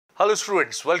Hello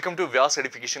students, welcome to Vyas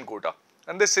Edification Kota.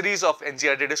 In this series of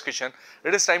NCERT discussion,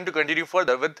 it is time to continue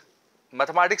further with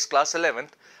Mathematics class 11th,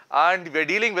 and we are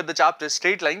dealing with the chapter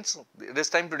straight lines. It is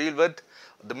time to deal with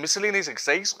the miscellaneous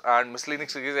exercise, and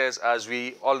miscellaneous exercise, as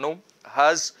we all know,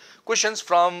 has questions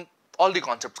from all the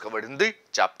concepts covered in the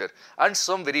chapter, and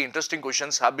some very interesting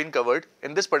questions have been covered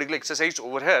in this particular exercise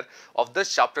over here of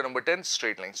this chapter number 10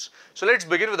 straight lines. So let's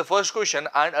begin with the first question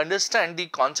and understand the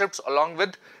concepts along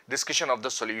with discussion of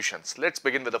the solutions. Let's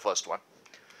begin with the first one.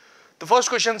 The first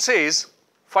question says,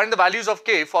 find the values of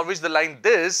k for which the line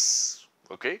this,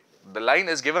 okay, the line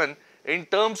is given in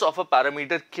terms of a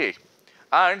parameter k,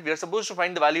 and we are supposed to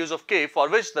find the values of k for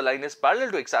which the line is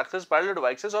parallel to x-axis, parallel to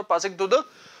y-axis, or passing through the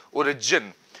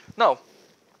origin. Now,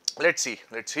 let's see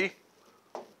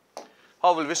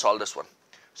how will we solve this one.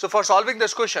 So, for solving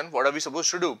this question, what are we supposed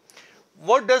to do?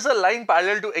 What does a line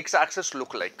parallel to x-axis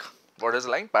look like? What does a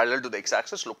line parallel to the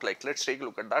x-axis look like? Let's take a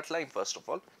look at that line first of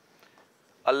all.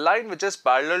 A line which is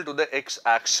parallel to the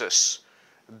x-axis,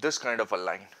 this kind of a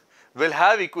line, will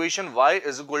have equation y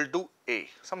is equal to a,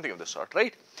 something of this sort,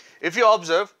 right? If you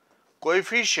observe,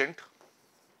 coefficient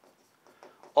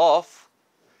of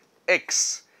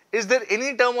x, is there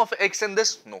any term of x in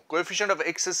this? No, coefficient of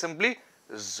x is simply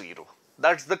 0.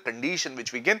 That's the condition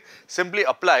which we can simply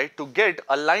apply to get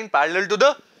a line parallel to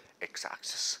the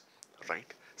x-axis,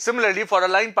 right? Similarly, for a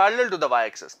line parallel to the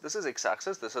y-axis, this is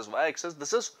x-axis, this is y-axis,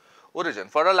 this is origin.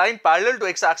 For a line parallel to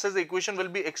x-axis, the equation will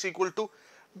be x equal to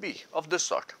b, of this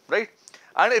sort, right?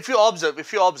 And if you observe,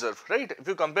 right, if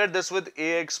you compare this with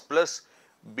ax plus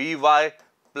by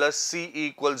plus c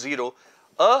equals 0,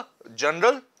 a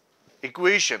general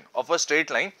equation of a straight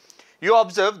line, you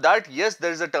observe that yes,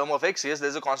 there is a term of x, yes, there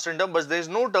is a constant term, but there is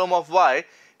no term of y,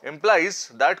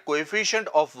 implies that coefficient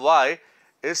of y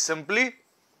is simply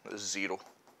 0.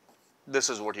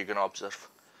 This is what you can observe.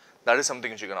 That is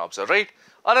something which you can observe, right?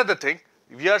 Another thing,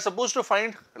 we are supposed to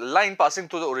find line passing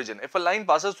through the origin. If a line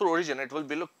passes through origin, it will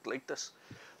be look like this,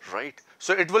 right?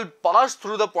 So it will pass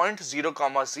through the point 0,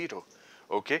 0.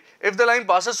 Okay, if the line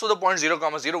passes through the point 0,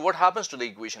 0, what happens to the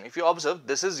equation? If you observe,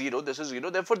 this is 0,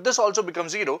 therefore this also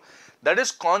becomes 0. That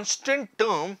is constant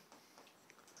term.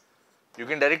 You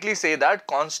can directly say that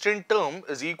constant term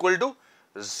is equal to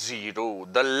 0.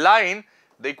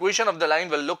 The equation of the line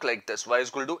will look like this, y is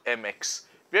equal to mx.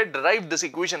 We had derived this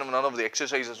equation in one of the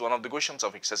exercises, one of the questions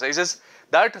of exercises,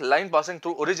 that line passing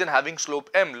through origin having slope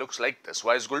m looks like this,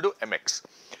 y is equal to mx.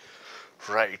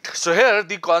 Right, so here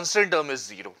the constant term is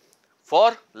 0.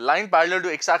 For line parallel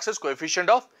to x-axis, coefficient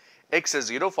of x is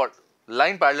 0. For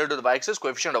line parallel to the y-axis,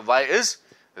 coefficient of y is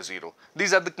 0.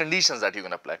 These are the conditions that you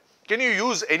can apply. Can you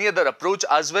use any other approach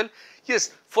as well?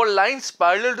 Yes, for lines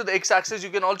parallel to the x-axis, you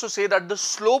can also say that the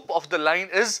slope of the line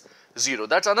is 0.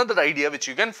 That's another idea which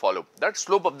you can follow. That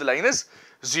slope of the line is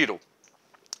 0.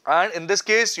 And in this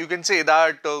case, you can say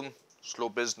that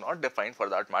slope is not defined for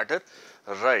that matter,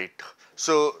 right?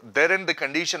 So therein the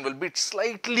condition will be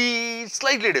slightly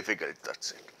difficult.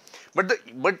 That's it.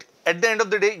 But at the end of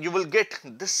the day, you will get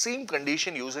the same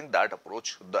condition using that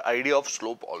approach, the idea of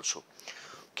slope also.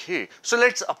 Okay, so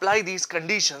let's apply these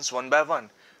conditions one by one.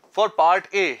 For part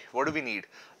A, what do we need?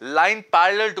 Line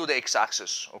parallel to the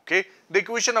x-axis. Okay, the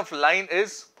equation of line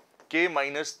is k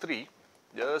minus 3.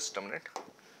 Just a minute.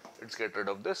 Let's get rid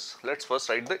of this. Let's first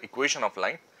write the equation of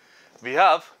line. We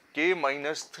have k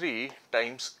minus 3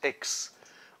 times x,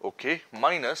 okay,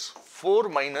 minus 4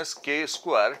 minus k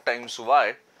square times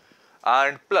y,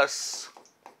 and plus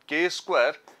k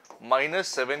square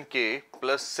minus 7k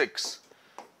plus 6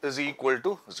 is equal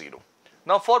to 0.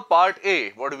 Now for part A,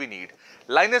 what do we need?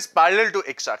 Line is parallel to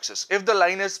x-axis. If the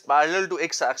line is parallel to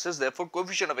x-axis, therefore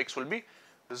coefficient of x will be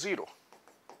 0.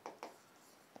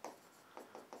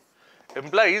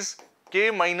 Implies k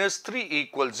minus 3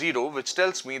 equals 0, which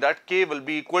tells me that k will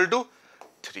be equal to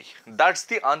 3. That's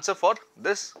the answer for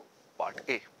this part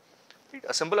A. Right?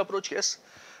 A simple approach, yes.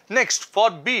 Next, for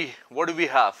B, what do we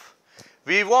have?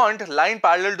 We want line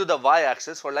parallel to the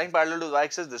y-axis. For line parallel to the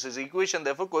y-axis, this is equation.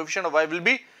 Therefore, coefficient of y will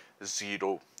be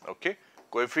 0. Okay,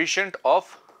 coefficient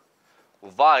of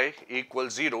y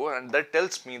equals 0, and that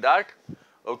tells me that,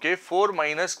 okay, 4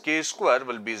 minus k square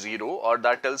will be 0, or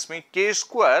that tells me k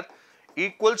square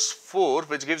equals 4,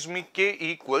 which gives me k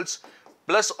equals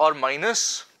plus or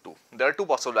minus 2. There are two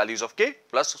possible values of k,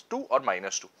 plus 2 or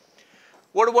minus 2.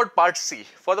 What about part C?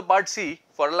 For the part C,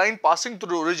 for a line passing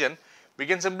through origin, we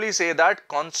can simply say that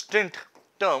constant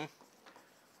term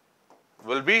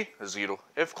will be 0.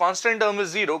 If constant term is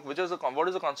 0, what is the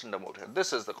constant term over here?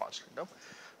 This is the constant term.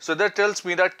 So that tells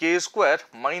me that k square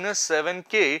minus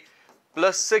 7k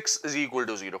plus 6 is equal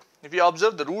to 0. If you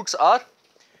observe, the roots are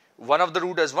One of the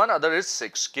root is 1, other is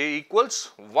 6. K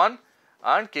equals 1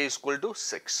 and K is equal to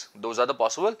 6. Those are the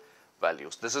possible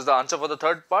values. This is the answer for the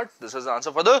third part. This is the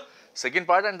answer for the second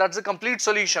part, and that's the complete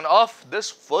solution of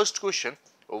this first question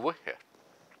over here.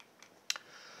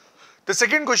 The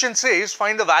second question says,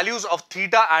 find the values of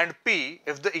theta and p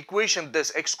if the equation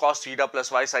this x cos theta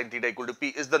plus y sin theta equal to p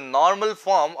is the normal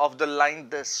form of the line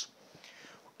this.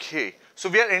 Okay, so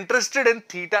we are interested in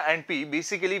theta and p.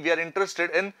 Basically, we are interested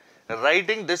in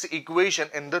writing this equation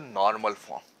in the normal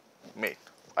form. Main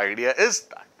idea is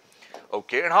that.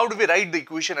 Okay, and how do we write the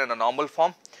equation in a normal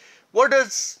form? What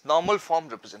does normal form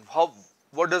represent?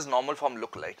 What does normal form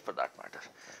look like for that matter?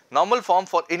 Normal form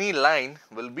for any line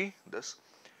will be this.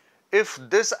 If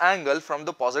this angle from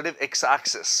the positive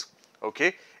x-axis,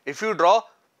 okay, if you draw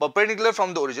perpendicular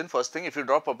from the origin, first thing, if you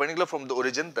draw perpendicular from the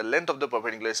origin, the length of the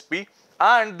perpendicular is p,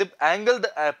 and the angle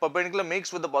the perpendicular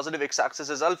makes with the positive x-axis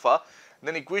is alpha,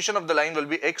 then equation of the line will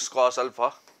be x cos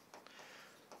alpha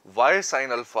y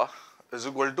sin alpha is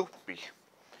equal to p.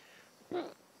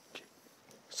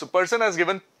 So person has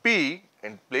given p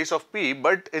in place of p,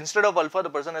 but instead of alpha the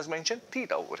person has mentioned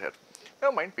theta over here.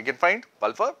 Never mind, we can find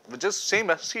alpha which is same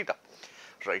as theta,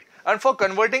 right? And for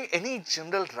converting any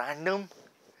general random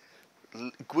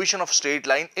equation of straight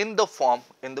line in the form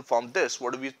this,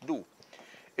 what do we do?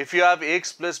 If you have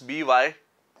ax plus by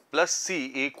plus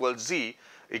c equals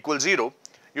 0,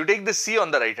 you take the c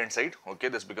on the right hand side, okay,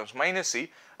 this becomes minus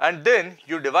c, and then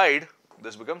you divide,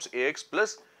 this becomes ax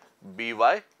plus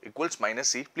by equals minus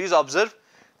c. Please observe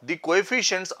the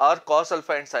coefficients are cos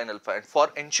alpha and sin alpha, and for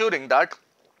ensuring that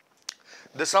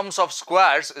the sums of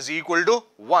squares is equal to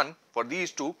 1 for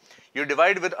these two, you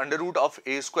divide with under root of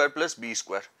a square plus b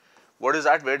square. What is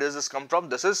that? Where does this come from?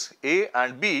 This is a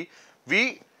and b.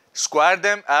 We square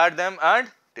them, add them and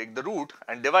take the root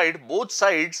and divide both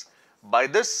sides by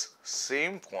this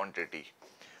same quantity.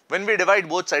 When we divide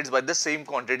both sides by this same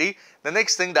quantity, the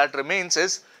next thing that remains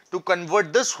is to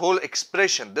convert this whole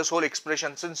expression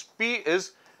since p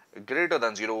is greater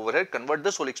than 0 over here, convert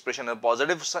this whole expression in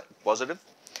positive.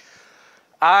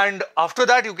 And after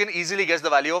that, you can easily guess the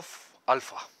value of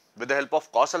alpha with the help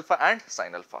of cos alpha and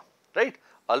sin alpha, right?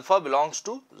 Alpha belongs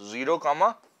to 0,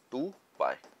 2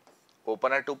 pi,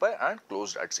 open at 2 pi and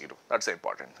closed at 0. That's the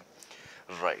important thing,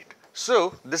 right?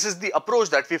 So this is the approach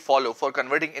that we follow for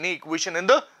converting any equation in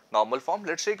the normal form.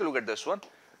 Let's take a look at this one.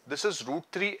 This is root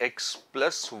 3x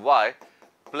plus y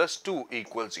plus 2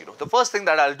 equals 0. The first thing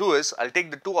that I'll do is I'll take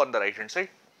the 2 on the right hand side.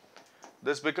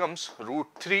 This becomes root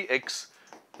 3x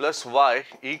plus y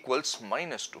equals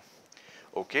minus 2.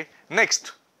 Okay,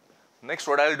 next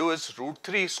what I'll do is root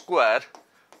 3 square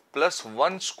plus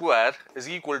 1 square is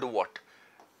equal to what?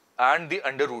 And the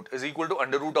under root is equal to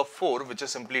under root of 4, which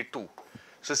is simply 2.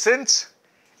 So since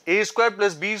a square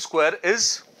plus b square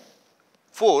is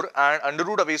 4 and under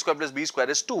root of a square plus b square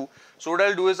is 2, so what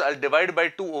I'll do is I'll divide by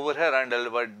 2 over here and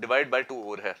I'll divide by 2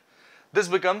 over here. This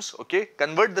becomes, okay,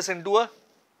 convert this into a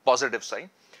positive sign.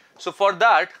 So for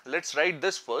that, let's write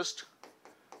this first.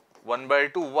 1 by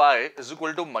 2 y is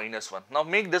equal to minus 1. Now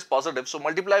make this positive, so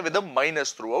multiply with a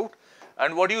minus throughout,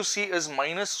 and what you see is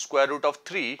minus square root of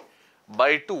 3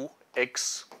 by 2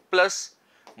 x plus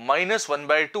minus 1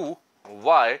 by 2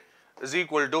 y is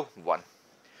equal to 1.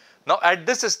 Now at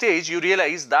this stage you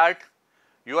realize that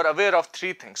you are aware of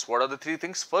 3 things. What are the 3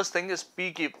 things? First thing is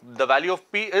the value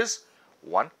of p is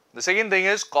 1. The second thing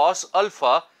is cos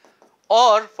alpha,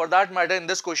 or for that matter in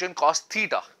this question cos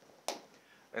theta.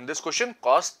 In this question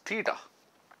cos theta,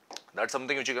 that's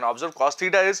something which you can observe. Cos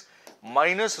theta is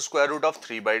minus square root of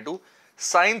 3 by 2.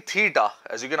 Sin theta,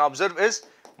 as you can observe, is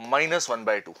minus 1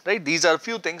 by 2, right? These are a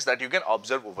few things that you can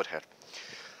observe over here.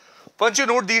 Once you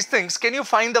note these things, can you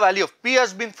find the value of p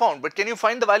has been found, but can you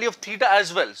find the value of theta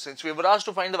as well? Since we were asked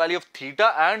to find the value of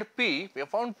theta and p, we have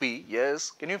found p,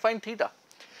 yes. Can you find theta?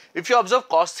 If you observe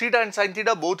cos theta and sin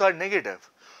theta, both are negative.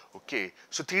 Okay,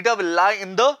 so theta will lie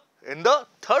in the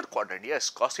third quadrant.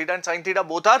 Yes, cos theta and sin theta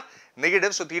both are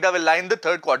negative, so theta will lie in the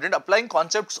third quadrant. Applying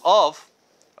concepts of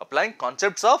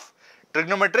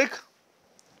trigonometric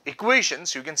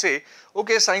equations, you can say,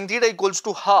 okay, sin theta equals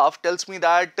to half tells me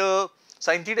that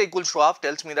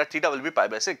theta will be pi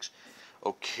by 6.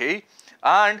 Okay,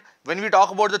 and when we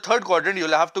talk about the third quadrant, you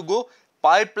will have to go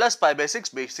pi plus pi by 6,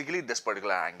 basically this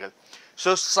particular angle.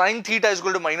 So sin theta is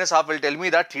equal to minus half will tell me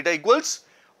that theta equals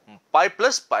pi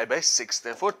plus pi by 6.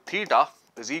 Therefore, theta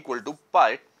is equal to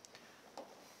pi.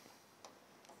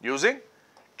 Using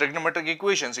trigonometric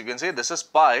equations, you can say this is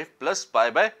pi plus pi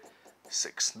by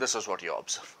 6. This is what you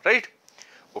observe, right?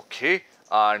 Okay,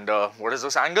 and what is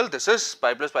this angle? This is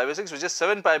pi plus pi by 6, which is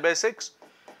 7 pi by 6,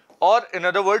 or in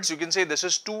other words, you can say this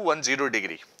is 210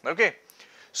 degree. Okay,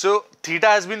 So theta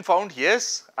has been found,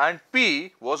 yes, and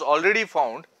P was already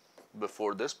found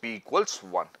before this, P equals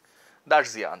 1.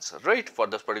 That's the answer, right, for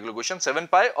this particular question. 7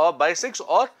 pi or by 6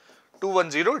 or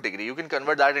 210 degree. You can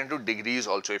convert that into degrees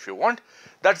also if you want.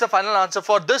 That's the final answer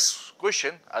for this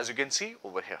question, as you can see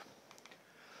over here.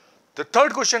 The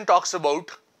third question talks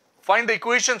about find the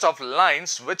equations of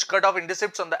lines which cut off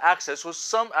intercepts on the axis whose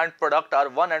sum and product are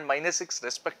 1 and minus 6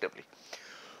 respectively.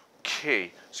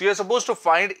 Okay, so you are supposed to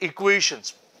find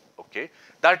equations. Okay,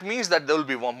 that means that there will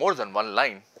be more than one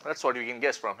line. That's what you can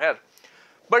guess from here.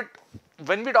 But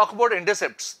when we talk about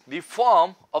intercepts, the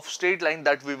form of straight line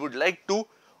that we would like to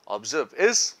observe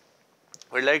is,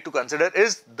 we like to consider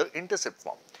is the intercept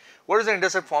form. What does the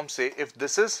intercept form say? If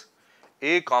this is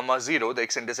a comma 0, the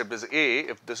x-intercept is a.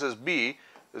 If this is b,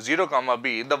 0 comma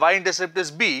b, the y-intercept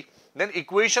is b, then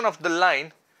equation of the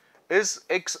line is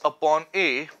x upon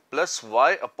a plus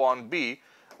y upon b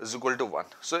is equal to 1.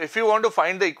 So if you want to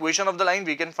find the equation of the line,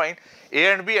 we can find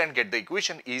a and b and get the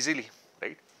equation easily,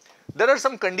 right? There are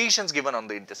some conditions given on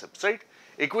the intercepts, right?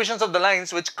 Equations of the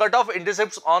lines which cut off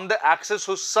intercepts on the axis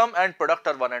whose sum and product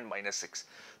are 1 and minus 6.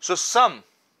 So sum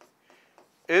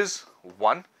is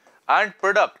 1 and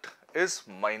product is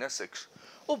minus 6.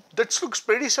 Oh, that looks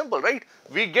pretty simple, right?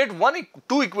 We get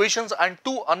two equations and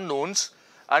two unknowns,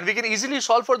 and we can easily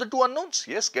solve for the two unknowns.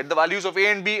 Yes, get the values of a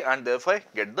and b and therefore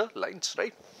get the lines,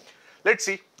 right? Let's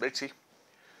see.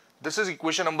 This is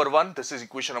equation number 1, this is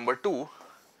equation number 2.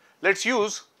 Let's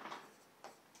use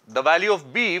the value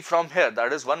of b from here,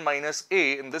 that is 1 minus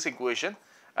a in this equation,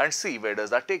 and see where does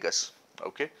that take us.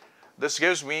 Okay, this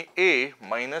gives me a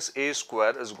minus a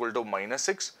square is equal to minus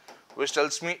 6, which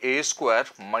tells me a square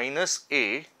minus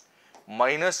a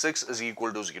minus 6 is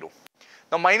equal to 0.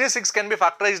 Now minus 6 can be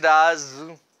factorized as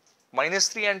minus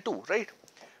 3 and 2, right?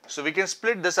 So we can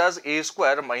split this as a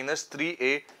square minus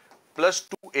 3a plus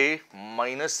 2a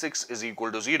minus 6 is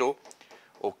equal to 0.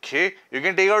 Okay, you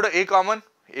can take out a common,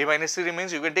 a minus 3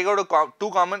 remains. You can take out a 2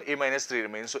 common, a minus 3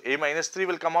 remains. So a minus 3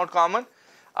 will come out common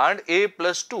and a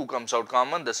plus 2 comes out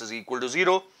common. This is equal to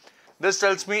 0. This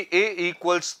tells me a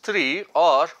equals 3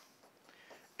 or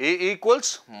a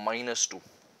equals minus 2.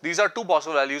 These are two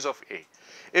possible values of a.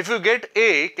 If you get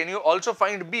a, can you also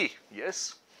find b?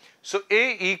 Yes. So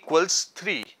a equals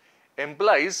 3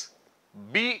 implies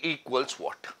b equals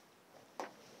what?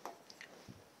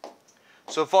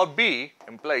 So for b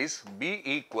implies b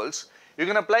equals, you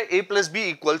can apply a plus b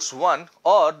equals 1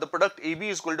 or the product ab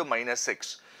is equal to minus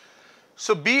 6.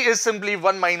 So b is simply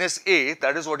 1 minus a,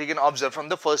 that is what you can observe from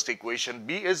the first equation.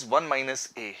 B is 1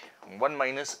 minus a. 1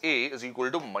 minus a is equal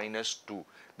to minus 2.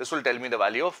 This will tell me the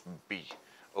value of b.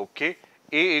 Okay,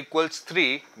 a equals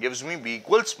 3 gives me b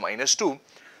equals minus 2,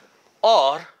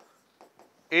 or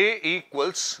a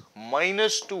equals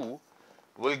minus 2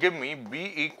 will give me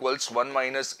b equals 1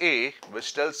 minus a,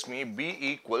 which tells me b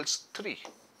equals 3.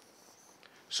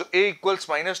 So a equals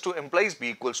minus 2 implies b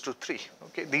equals to 3.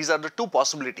 Okay, these are the two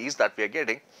possibilities that we are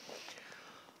getting.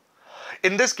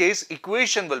 In this case,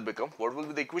 equation will become, what will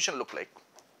the equation look like?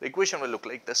 The equation will look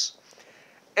like this: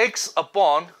 x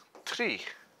upon 3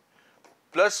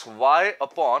 plus y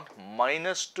upon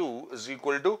minus 2 is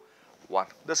equal to 1.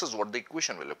 This is what the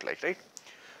equation will look like, right?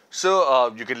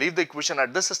 So you can leave the equation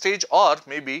at this stage or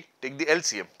maybe take the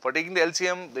LCM. For taking the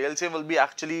LCM will be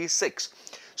actually 6.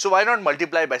 So why not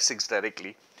multiply by 6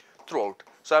 directly throughout?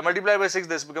 So I multiply by 6,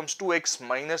 this becomes 2x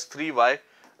minus 3y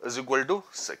is equal to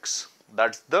 6.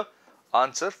 That's the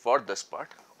answer for this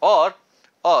part. Or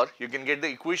you can get the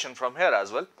equation from here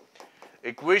as well.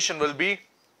 Equation will be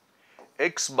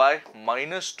x by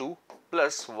minus 2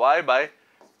 plus y by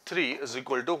 3 is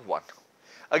equal to 1.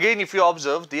 Again, if you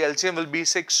observe, the LCM will be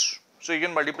 6. So you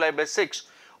can multiply by 6.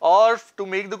 Or to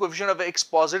make the coefficient of x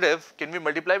positive, can we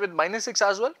multiply with minus 6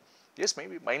 as well? Yes,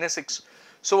 maybe minus 6.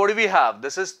 So what do we have?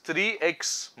 This is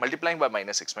 3x multiplying by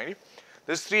minus 6 maybe.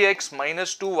 This 3x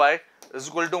minus 2y is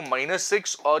equal to minus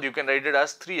 6, or you can write it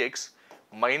as 3x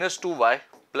minus 2y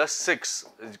plus 6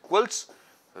 equals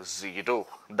 0.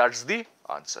 That's the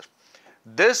answer.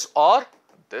 This or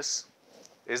this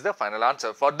is the final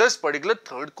answer for this particular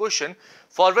third question,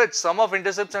 for which sum of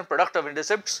intercepts and product of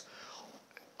intercepts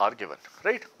are given,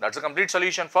 right? That's a complete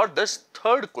solution for this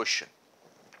third question.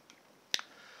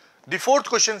 The fourth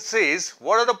question says,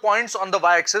 what are the points on the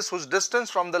y-axis whose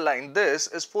distance from the line this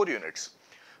is 4 units?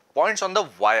 Points on the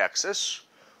y-axis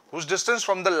whose distance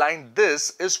from the line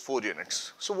this is 4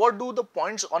 units. So what do the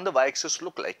points on the y-axis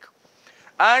look like?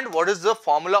 And what is the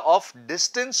formula of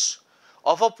distance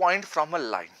of a point from a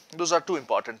line? Those are two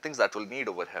important things that we'll need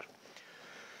over here.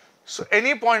 So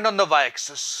any point on the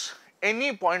y-axis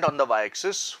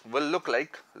will look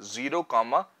like 0,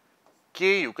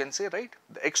 k, you can say, right?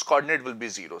 The x coordinate will be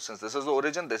 0. Since this is the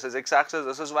origin, this is x axis,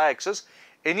 this is y axis,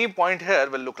 any point here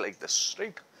will look like this,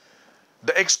 right?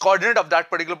 The x coordinate of that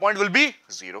particular point will be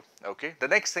 0. Okay. The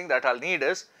next thing that I'll need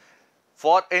is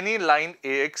for any line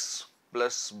ax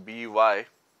plus by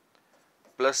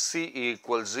plus c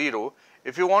equals 0,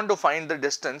 if you want to find the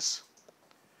distance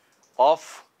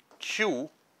of q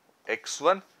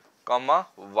x1 comma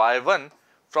y1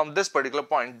 from this particular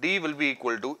point, d will be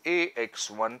equal to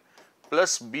ax1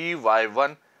 plus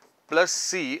by1 plus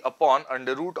c upon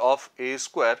under root of a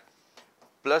square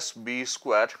plus b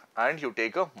square, and you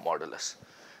take a modulus.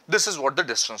 This is what the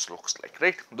distance looks like,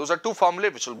 right? Those are two formulae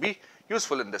which will be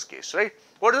useful in this case, right?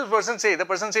 What does the person say? The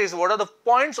person says what are the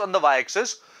points on the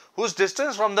y-axis whose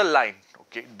distance from the line,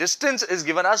 okay, distance is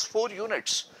given as 4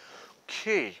 units.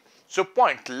 Okay, so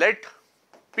point, let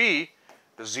p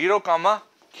 0 comma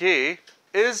k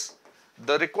is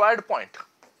the required point,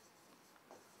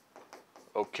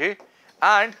 okay,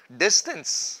 and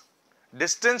distance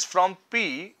from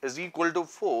P is equal to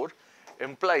 4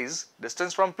 implies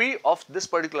distance from P of this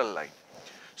particular line.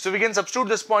 So we can substitute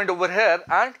this point over here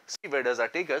and see where does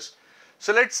that take us.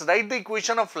 So let's write the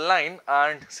equation of line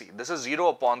and see, this is 0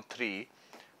 upon 3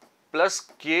 plus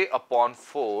k upon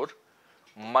 4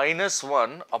 minus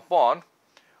 1 upon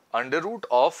under root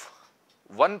of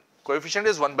 1, coefficient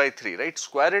is 1 by 3, right?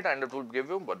 Square it and it will give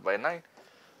you 1 by 9.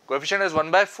 Coefficient is 1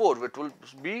 by 4, which will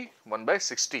be 1 by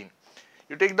 16.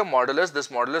 You take the modulus, this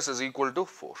modulus is equal to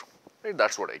 4, right?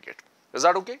 That's what I get. Is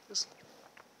that okay? Yes.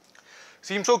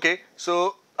 Seems okay.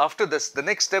 So after this, the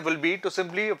next step will be to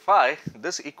simplify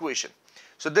this equation.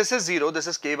 So this is 0, this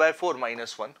is k by 4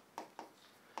 minus 1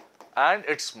 and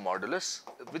its modulus,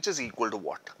 which is equal to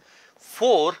what?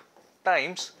 4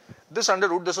 times this under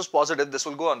root, this is positive, this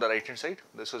will go on the right hand side,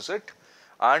 this is it,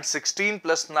 and 16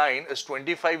 plus 9 is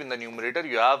 25 in the numerator.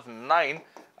 You have 9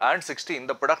 and 16,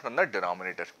 the product on the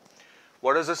denominator.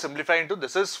 What does this simplify into?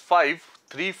 This is 5,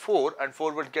 3, 4 and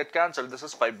 4 will get cancelled. This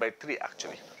is 5 by 3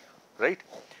 actually, right?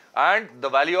 And the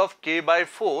value of k by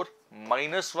 4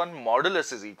 minus 1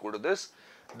 modulus is equal to this.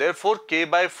 Therefore, k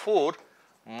by 4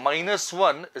 minus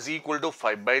 1 is equal to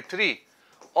 5 by 3,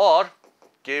 or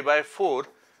k by 4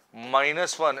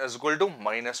 minus 1 is equal to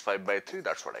minus 5 by 3.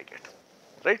 That's what I get,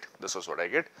 right? This is what I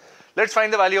get. Let's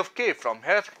find the value of k from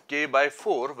here. K by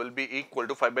 4 will be equal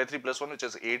to 5 by 3 plus 1, which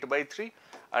is 8 by 3.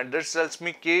 And this tells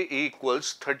me k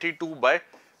equals 32 by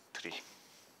 3.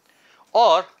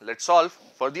 Or let's solve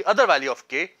for the other value of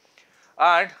k,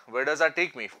 and where does that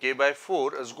take me? K by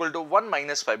 4 is equal to 1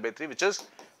 minus 5 by 3, which is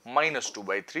minus 2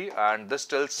 by 3, and this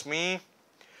tells me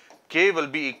k will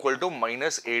be equal to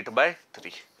minus 8 by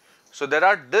 3. So there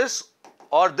are this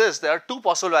or this, there are two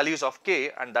possible values of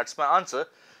k, and that's my answer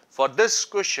for this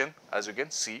question, as you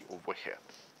can see over here.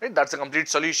 Right? That's a complete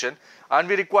solution, and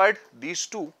we required these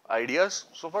two ideas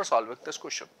for solving this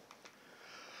question.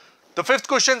 The fifth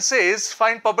question says,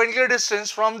 find perpendicular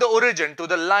distance from the origin to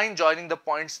the line joining the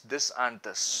points this and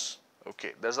this.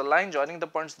 Okay, there's a line joining the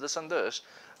points this and this,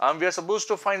 and we are supposed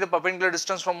to find the perpendicular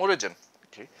distance from origin.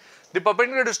 Okay, the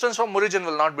perpendicular distance from origin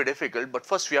will not be difficult, but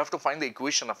first we have to find the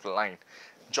equation of the line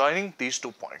joining these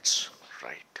 2 points,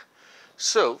 right?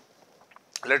 So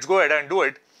let's go ahead and do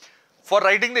it. For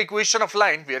writing the equation of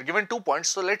line, we are given 2 points,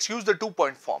 so let's use the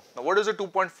 2-point form. Now what does the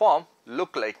 2-point form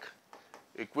look like?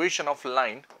 Equation of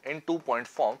line in 2-point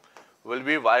form will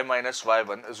be y minus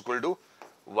y1 is equal to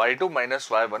y2 minus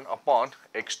y1 upon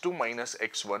x2 minus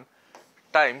x1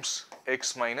 times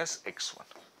x minus x1.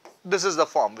 This is the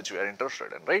form which we are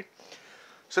interested in, right?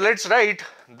 So let's write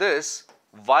this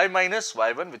y minus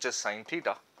y1, which is sine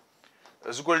theta,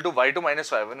 is equal to y2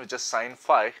 minus y1, which is sine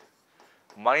phi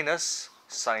minus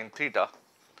sine theta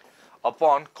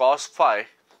upon cos phi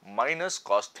minus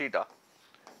cos theta.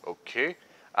 Okay,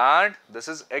 and this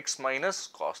is x minus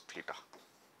cos theta.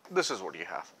 This is what you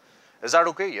have. Is that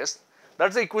okay? Yes,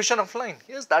 that's the equation of line.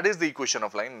 Yes, that is the equation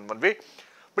of line in one way.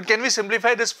 But can we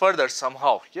simplify this further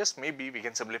somehow? Yes, maybe we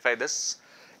can simplify this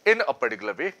in a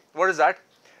particular way. What is that?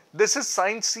 This is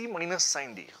sine c minus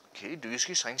sine d. Okay, do you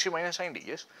see sine c minus sine d?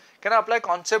 Yes. Can I apply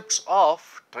concepts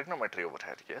of trigonometry over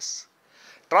here? Yes.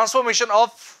 Transformation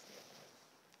of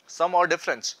sum or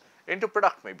difference into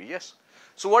product maybe, yes.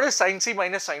 So what is sine c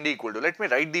minus sine d equal to? Let me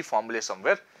write the formula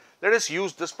somewhere. Let us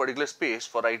use this particular space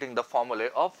for writing the formula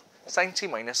of sine c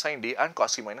minus sine d and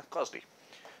cos c minus cos d.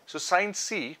 So sine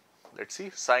c, let's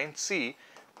see, sine c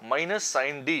minus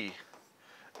sine d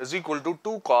is equal to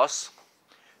 2 cos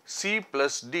c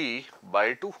plus d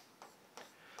by 2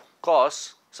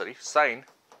 sine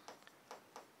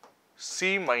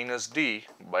c minus d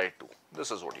by 2. This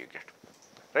is what you get,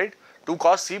 right? 2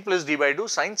 cos c plus d by 2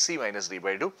 sine c minus d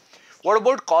by 2. What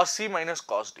about cos C minus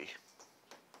cos D?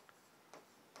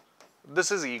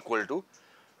 This is equal to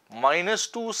minus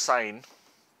 2 sine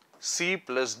C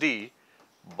plus D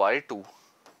by 2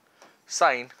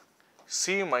 sine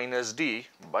C minus D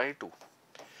by 2.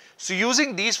 So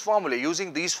using these formulae,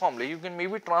 you can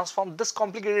maybe transform this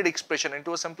complicated expression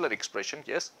into a simpler expression,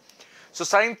 yes. So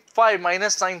sin phi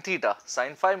minus sin theta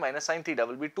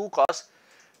will be 2 cos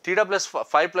theta plus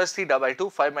phi plus theta by 2,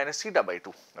 phi minus theta by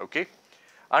 2, okay.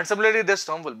 And similarly this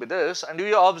term will be this, and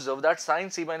you observe that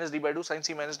sin C minus D by 2, sin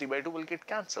C minus D by 2 will get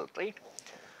cancelled, right.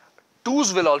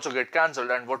 2's will also get cancelled,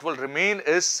 and what will remain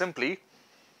is simply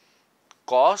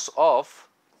cos of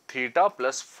theta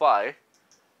plus phi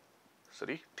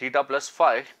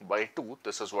by 2.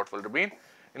 This is what will remain.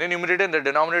 In the numerator and the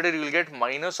denominator, you will get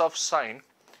minus of sine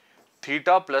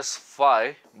theta plus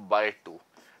phi by 2.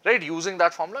 Right? Using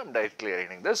that formula, I am directly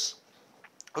writing this.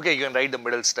 Okay, you can write the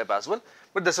middle step as well,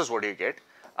 but this is what you get.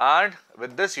 And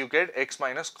with this, you get x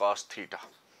minus cos theta.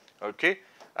 Okay,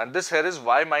 and this here is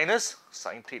y minus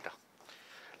sine theta.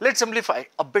 Let's simplify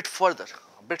a bit further,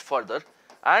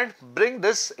 and bring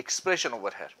this expression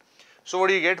over here. So what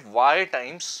do you get? Y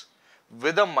times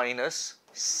with a minus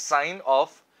sine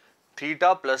of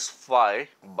theta plus phi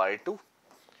by 2.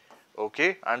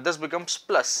 Okay, and this becomes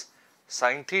plus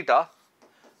sine theta,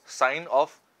 sine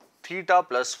of theta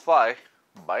plus phi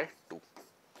by 2.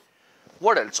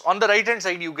 What else? On the right hand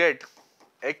side, you get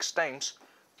x times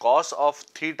cos of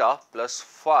theta plus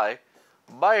phi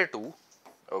by 2.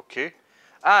 Okay,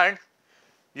 and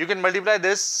you can multiply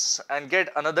this and get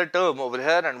another term over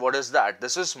here, and what is that?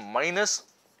 This is minus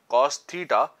cos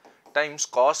theta times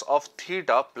cos of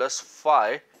theta plus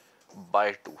phi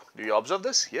by 2. Do you observe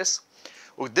this? Yes.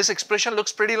 Oh, this expression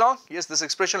looks pretty long. Yes, this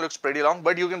expression looks pretty long,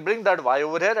 but you can bring that y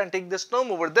over here and take this term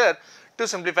over there to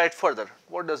simplify it further.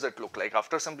 What does it look like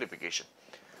after simplification?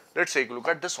 Let's take a look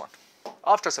at this one.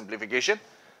 After simplification,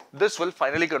 this will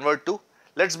finally convert to,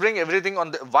 let's bring everything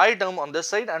on the y term on this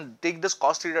side and take this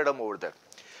cos theta term over there.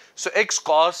 So x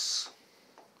cos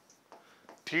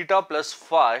theta plus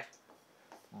phi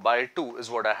by 2 is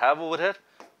what I have over here,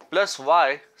 plus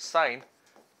y sine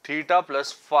theta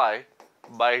plus phi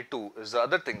by 2 is the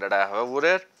other thing that I have over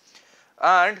here,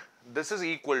 and this is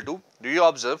equal to, do you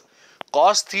observe,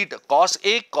 cos theta, cos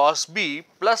A cos B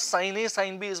plus sin A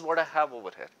sin B is what I have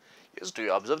over here. Yes, do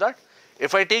you observe that?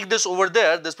 If I take this over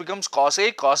there, this becomes cos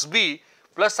A cos B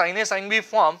plus sin A sin B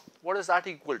form. What is that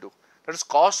equal to? That is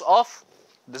cos of,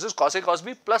 this is cos A cos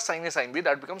B plus sin A sin B,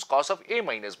 that becomes cos of A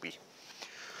minus B.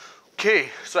 Okay,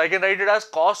 so I can write it as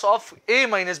cos of A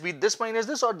minus B, this minus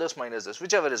this or this minus this,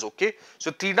 whichever is okay. So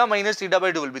theta minus theta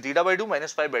by 2 will be theta by 2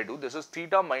 minus phi by 2. This is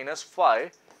theta minus phi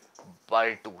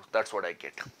by 2. That's what I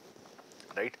get,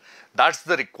 right? That's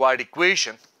the required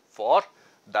equation for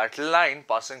that line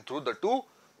passing through the 2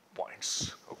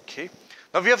 points. Okay,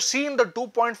 now we have seen the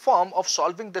 2-point form of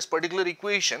solving this particular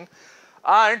equation,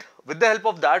 and with the help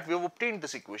of that we have obtained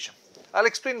this equation. I'll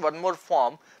explain one more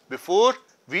form before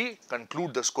we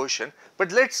conclude this question,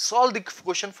 but let's solve the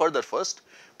question further first.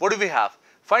 What do we have?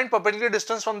 Find perpendicular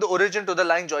distance from the origin to the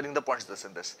line joining the points this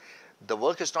and this. The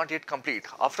work is not yet complete.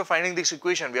 After finding this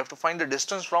equation, we have to find the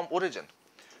distance from origin.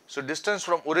 So distance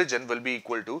from origin will be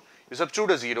equal to, you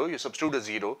substitute a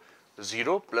 0,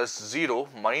 0 plus 0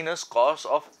 minus cos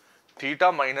of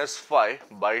theta minus phi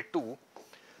by 2,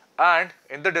 and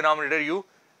in the denominator you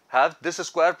have this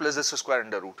square plus this square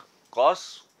under root.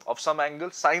 Cos of some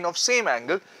angle, sine of same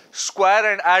angle,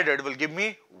 square and added will give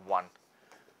me 1,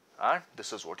 and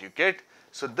this is what you get.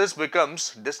 So this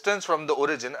becomes distance from the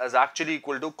origin as actually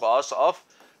equal to cos of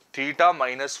theta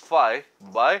minus phi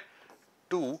by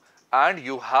 2, and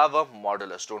you have a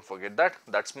modulus. Don't forget that.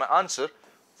 That's my answer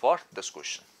for this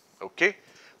question. Okay,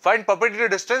 find perpendicular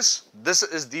distance. This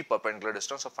is the perpendicular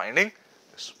distance of finding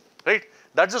this, right?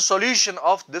 That's the solution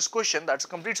of this question. That's a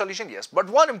complete solution, yes. But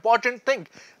one important thing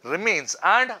remains,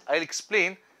 and I'll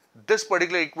explain this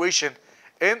particular equation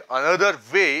in another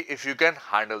way if you can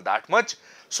handle that much.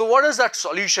 So what does that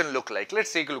solution look like?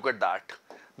 Let's take a look at that,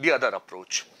 the other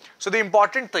approach. So the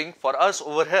important thing for us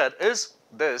over here is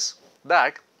this,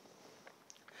 that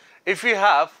if you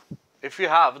have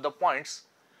the points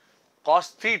cos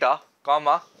theta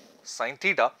comma sin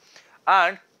theta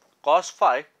and cos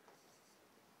phi,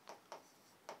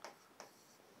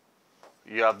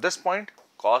 you have this point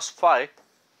cos phi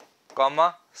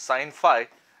comma sin phi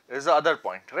is the other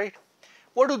point, right?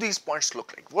 What do these points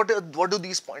look like? What do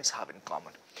these points have in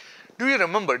common? Do you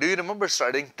remember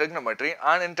studying trigonometry?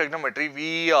 And in trigonometry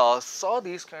we saw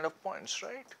these kind of points,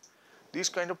 right? These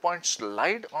kind of points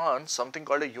lied on something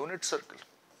called a unit circle.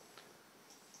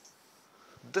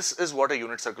 This is what a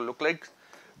unit circle look like.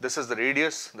 This is the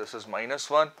radius, this is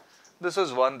 -1, this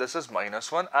is 1, this is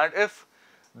 -1, and if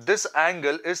this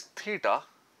angle is theta,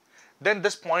 then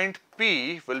this point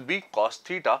P will be cos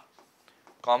theta,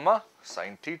 comma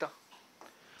sin theta.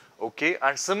 Okay,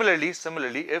 and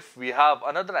similarly, if we have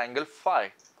another angle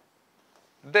phi,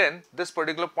 then this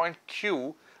particular point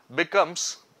Q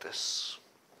becomes this,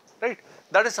 right?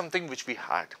 That is something which we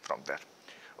had from there.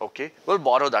 Okay, we'll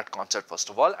borrow that concept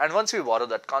first of all, and once we borrow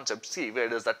that concept, see where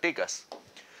does that take us.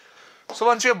 So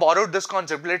once we have borrowed this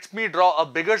concept, let me draw a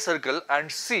bigger circle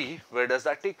and see where does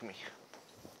that take me.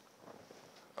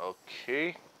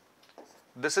 Okay,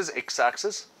 this is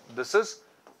x-axis, this is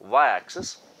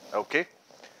y-axis, okay,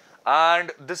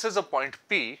 and this is a point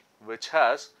P which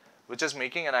is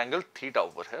making an angle theta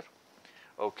over here.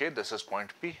 Okay, this is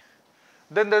point P.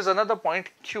 Then there's another point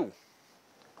Q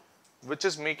which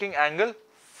is making angle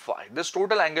phi. This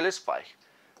total angle is phi,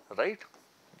 right?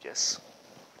 Yes.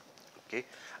 Okay,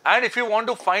 and if you want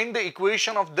to find the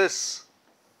equation of this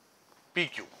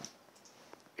PQ,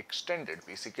 extended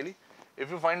basically, if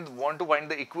you want to find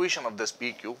the equation of this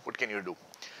PQ, what can you do?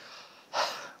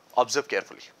 Observe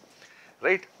carefully,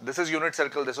 right? This is unit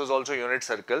circle, this is also unit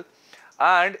circle,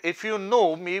 and if you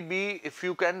know, maybe if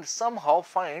you can somehow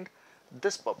find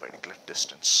this perpendicular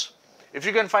distance, if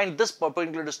you can find this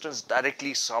perpendicular distance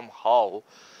directly somehow,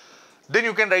 then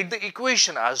you can write the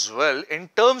equation as well in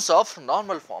terms of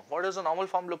normal form. What does the normal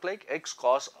form look like? X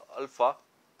cos alpha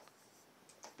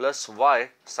plus y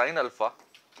sin alpha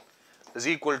is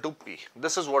equal to P.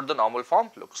 This is what the normal form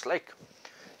looks like.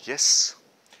 Yes.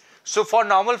 So for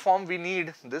normal form, we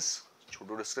need this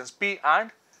pseudo distance P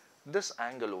and this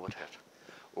angle over here.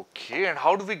 Okay, and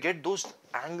how do we get those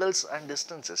angles and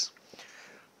distances?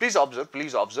 Please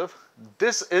observe,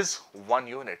 this is 1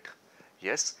 unit.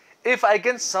 Yes, if I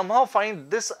can somehow find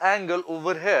this angle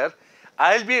over here,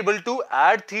 I'll be able to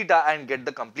add theta and get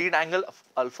the complete angle of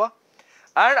alpha.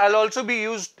 And I'll also be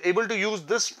able to use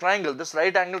this triangle, this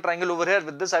right angle triangle over here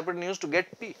with this hypotenuse to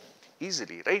get P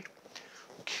easily, right?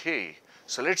 Okay,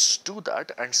 so let's do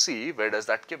that and see where does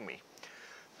that give me.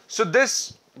 So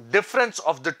this difference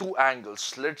of the two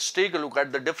angles, let's take a look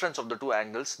at the difference of the two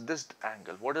angles. This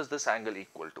angle, what is this angle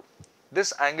equal to?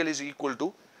 This angle is equal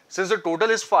to, since the total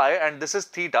is phi and this is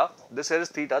theta, this here is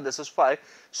theta, this is phi.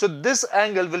 So this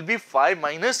angle will be phi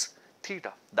minus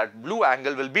theta. That blue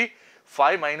angle will be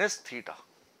phi minus theta.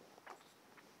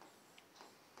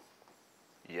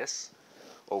 Yes,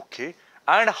 okay.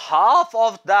 And half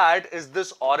of that is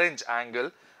this orange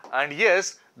angle, and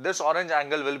yes, this orange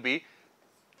angle will be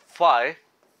phi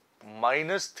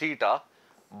minus theta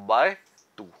by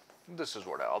 2. This is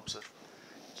what I observe.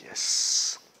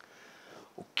 Yes.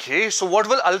 Okay, so what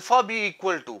will alpha be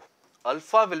equal to?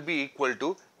 Alpha will be equal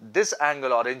to this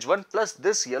angle orange one plus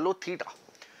this yellow theta.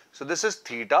 So this is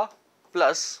theta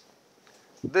plus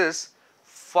this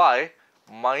phi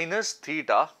minus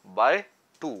theta by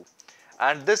 2,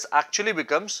 and this actually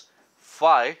becomes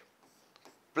phi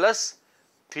plus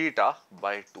theta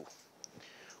by 2.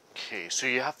 Okay, so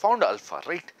you have found alpha,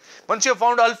 right? Once you have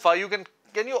found alpha,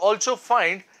 can you also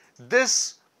find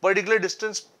this particular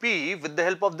distance P with the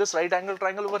help of this right angle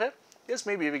triangle over here? Yes,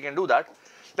 maybe we can do that.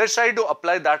 Let's try to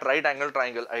apply that right angle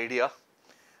triangle idea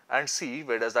and see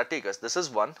where does that take us. This is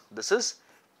 1, this is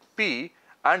P,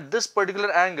 and this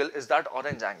particular angle is that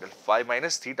orange angle, phi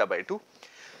minus theta by 2.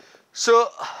 So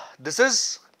this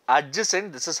is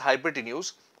adjacent, this is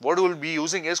hypotenuse. What we will be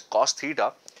using is cos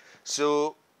theta.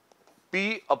 So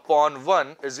P upon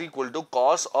 1 is equal to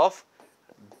cos of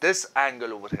this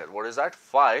angle over here. What is that?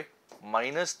 Phi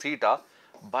minus theta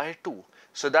by 2.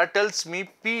 So that tells me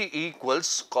P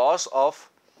equals cos of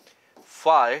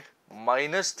phi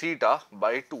minus theta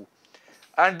by 2.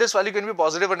 And this value can be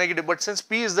positive or negative, but since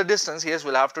P is the distance, yes,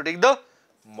 we'll have to take the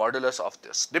modulus of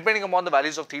this. Depending upon the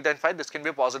values of theta and phi, this can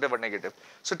be positive or negative.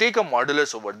 So take a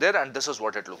modulus over there, and this is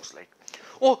what it looks like.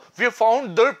 Oh, we have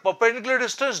found the perpendicular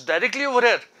distance directly over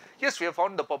here. Yes, we have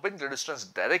found the perpendicular distance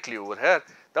directly over here.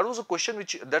 That was a question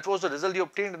that was the result you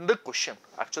obtained in the question,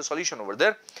 actual solution over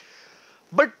there.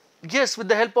 But yes, with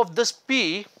the help of this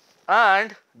P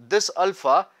and this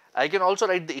alpha, I can also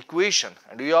write the equation.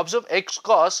 And we observe x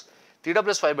cos theta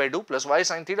plus phi by 2 plus y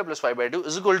sin theta plus phi by 2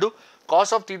 is equal to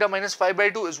cos of theta minus phi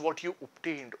by 2 is what you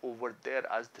obtained over there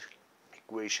as the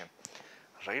equation.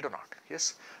 Right or not?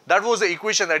 Yes. That was the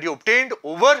equation that you obtained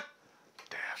over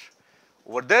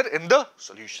there in the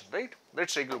solution, right?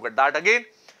 Let's take a look at that again.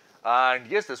 And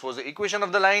yes, this was the equation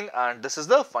of the line, and this is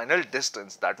the final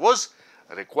distance that was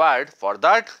required for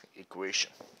that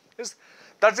equation. Yes,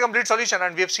 that's the complete solution,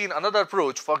 and we have seen another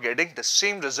approach for getting the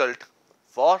same result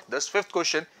for this fifth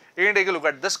question. You can take a look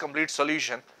at this complete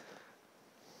solution.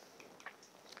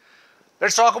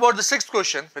 Let's talk about the sixth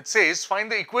question, which says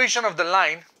find the equation of the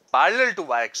line parallel to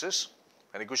y-axis,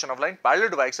 an equation of line parallel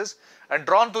to y-axis and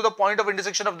drawn to the point of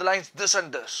intersection of the lines this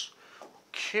and this.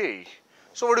 Okay,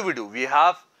 so what do? We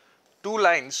have two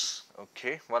lines.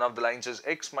 Okay, one of the lines is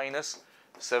x minus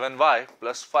 7y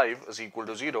plus 5 is equal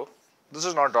to 0. This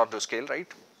is not drawn to scale,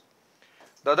 right?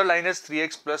 The other line is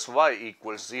 3x plus y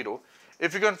equals 0.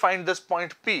 If you can find this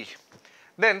point P,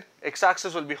 then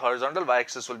x-axis will be horizontal,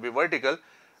 y-axis will be vertical.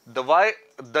 The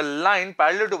line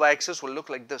parallel to y-axis will look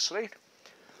like this, right?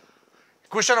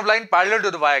 Equation of line parallel to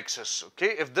the y-axis.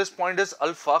 Okay, if this point is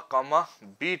alpha comma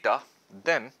beta,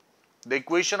 then the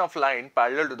equation of line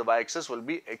parallel to the y-axis will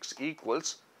be x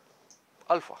equals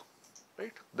alpha,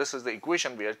 right? This is the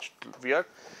equation we are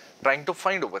trying to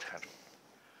find over here.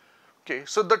 Okay,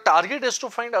 so the target is to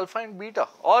find alpha and beta,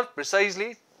 or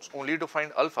precisely only to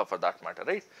find alpha for that matter,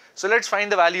 right? So let's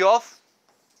find the value of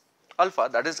alpha,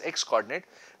 that is x coordinate,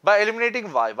 by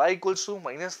eliminating y equals to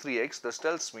minus 3x. This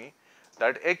tells me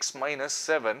that x minus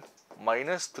 7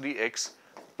 minus 3x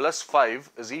plus 5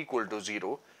 is equal to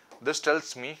 0. This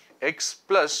tells me x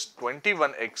plus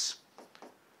 21x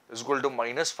is equal to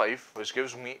minus 5, which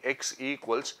gives me x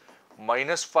equals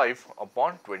minus 5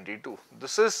 upon 22.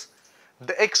 This is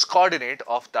the x coordinate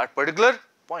of that particular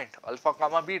point, alpha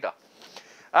comma beta.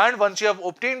 And once you have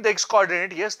obtained the x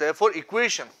coordinate, yes, therefore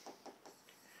equation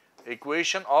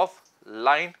of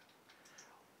line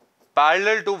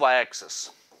parallel to y-axis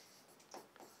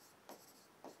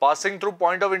passing through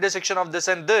point of intersection of this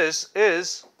and this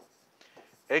is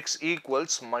x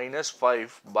equals minus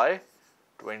 5 by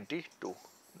 22.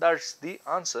 That's the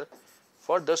answer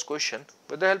for this question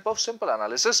with the help of simple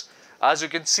analysis, as you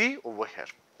can see over here.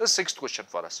 The sixth question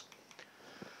for us.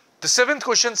 The seventh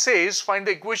question says find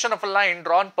the equation of a line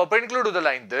drawn perpendicular to the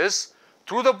line this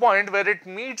through the point where it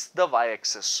meets the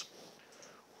y-axis.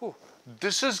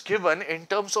 This is given in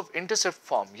terms of intercept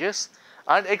form, yes,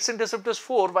 and x-intercept is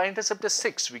 4, y-intercept is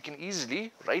 6. We can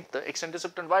easily write the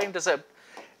x-intercept and y-intercept.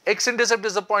 X-intercept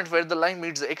is the point where the line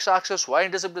meets the x-axis,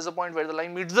 y-intercept is the point where the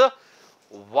line meets the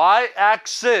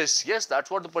y-axis. Yes, that's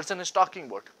what the person is talking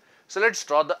about. So let's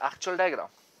draw the actual diagram.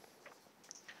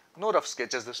 No rough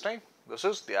sketches this time. This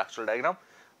is the actual diagram.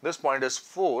 This point is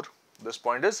 4, this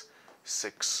point is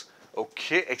 6.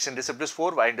 Okay, x-intercept is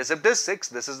 4, y-intercept is 6.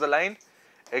 This is the line.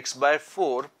 X by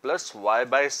 4 plus y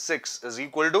by 6 is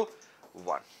equal to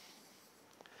 1.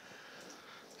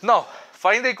 Now,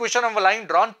 find the equation of a line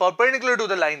drawn perpendicular to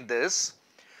the line this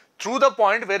through the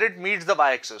point where it meets the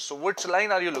y-axis. So, which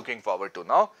line are you looking forward to?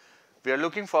 Now, we are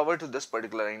looking forward to this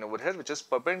particular line over here, which is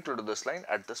perpendicular to this line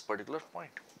at this particular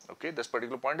point. Okay, this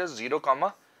particular point is 0,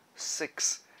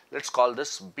 6. Let's call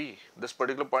this B. This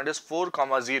particular point is 4,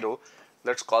 0.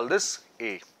 Let's call this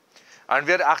A. And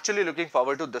we are actually looking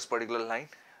forward to this particular line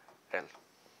L.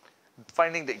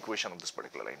 Finding the equation of this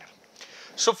particular line L.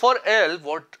 So for L,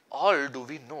 what all do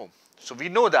we know? So we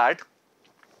know that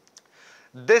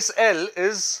this L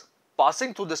is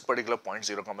passing through this particular point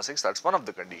 0, 6. That's one of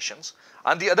the conditions.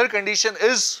 And the other condition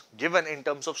is given in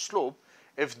terms of slope.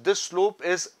 If this slope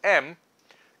is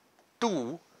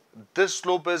M2, this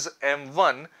slope is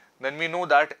M1, then we know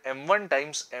that M1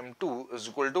 times M2 is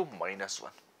equal to minus 1.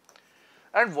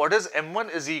 And what is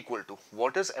M1 is equal to?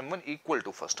 What is M1 equal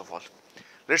to first of all?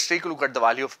 Let's take a look at the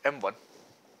value of M1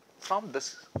 from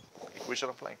this equation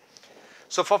of line.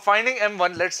 So for finding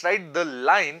M1, let's write the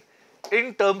line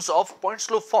in terms of point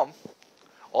slope form.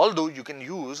 Although you can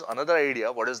use another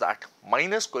idea, what is that?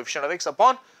 Minus coefficient of x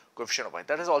upon coefficient of y.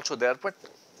 That is also there, but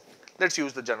let's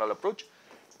use the general approach.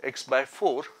 X by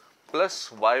 4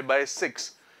 plus y by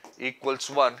 6 equals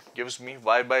 1 gives me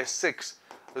y by 6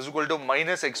 is equal to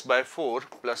minus x by 4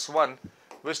 plus 1,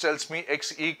 which tells me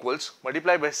x equals,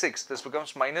 multiply by 6, this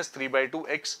becomes minus 3 by 2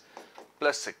 x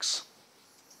plus 6.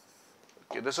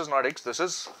 Okay, this is not x, this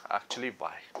is actually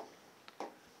y.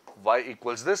 Y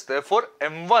equals this, therefore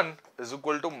M1 is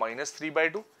equal to minus 3 by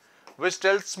 2, which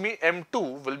tells me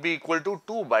M2 will be equal to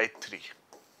 2 by 3.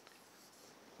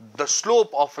 The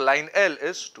slope of line L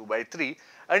is 2 by 3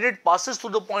 and it passes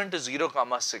through the point 0,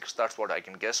 6. That's what I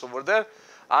can guess over there.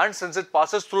 And since it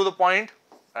passes through the point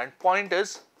and point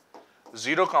is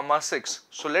 0, 6.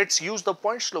 So let's use the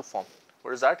point slope form.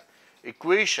 What is that?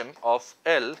 Equation of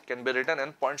L can be written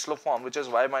in point slope form, which is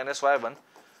y minus y1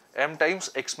 m times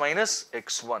x minus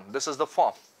x1. This is the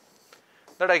form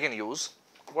that I can use.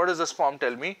 What does this form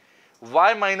tell me?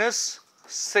 Y minus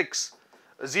 6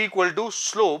 is equal to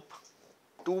slope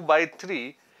 2 by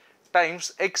 3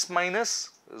 times x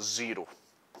minus 0.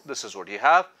 This is what you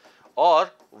have. Or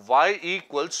y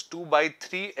equals 2 by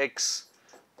 3x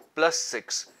plus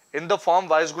 6. In the form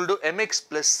y is equal to mx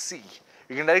plus c.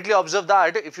 You can directly observe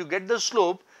that if you get the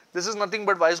slope, this is nothing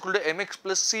but y is equal to mx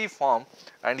plus c form,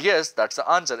 and yes, that's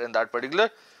the answer in that particular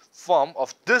form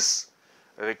of this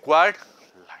required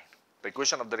line, the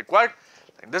equation of the required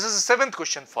line. This is the 7th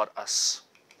question for us.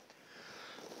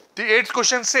 The 8th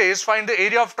question says, find the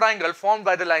area of triangle formed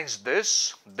by the lines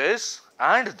this, this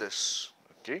and this.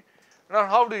 Okay. Now,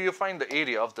 how do you find the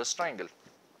area of this triangle?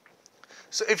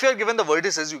 So, if you are given the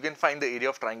vertices, you can find the area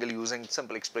of triangle using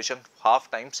simple expression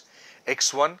half times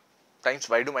x1 times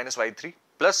y2 minus y3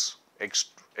 plus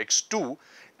x2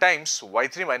 times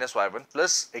y3 minus y1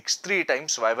 plus x3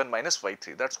 times y1 minus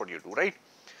y3. That's what you do, right?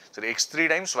 So, the x3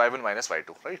 times y1 minus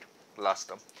y2, right? Last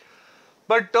term.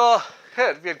 But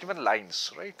here we are given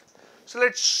lines, right? So,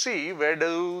 let's see where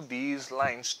do these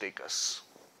lines take us.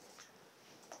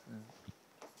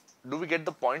 Do we get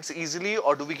the points easily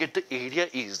or do we get the area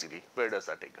easily? Where does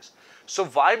that take us? So,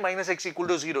 y minus x equal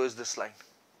to 0 is this line.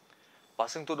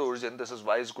 Passing through the origin, this is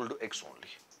y is equal to x only,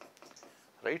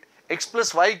 right? X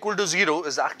plus y equal to 0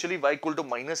 is actually y equal to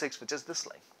minus x, which is this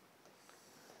line.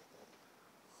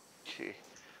 Okay,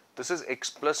 this is x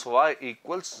plus y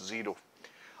equals 0.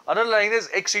 Another line is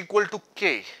x equal to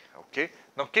k. Okay,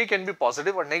 now k can be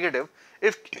positive or negative.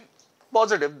 If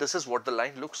positive, this is what the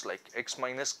line looks like. X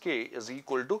minus k is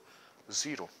equal to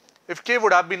 0. If k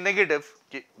would have been negative,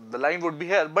 the line would be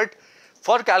here. But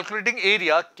for calculating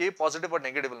area, k positive or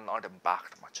negative will not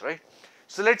impact much, right?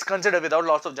 So let's consider without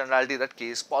loss of generality that k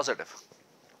is positive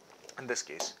in this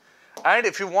case. And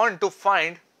if you want to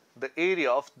find the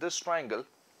area of this triangle,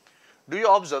 do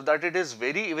you observe that it is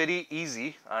very, very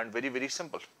easy and very, very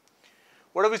simple.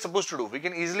 What are we supposed to do? We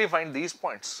can easily find these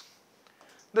points.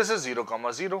 This is 0,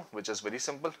 0, which is very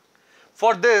simple.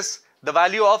 For this, the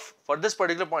value of, for this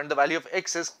particular point, the value of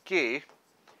x is k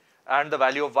and the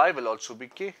value of y will also be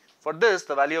k. For this,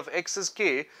 the value of x is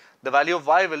k, the value of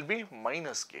y will be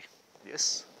minus k.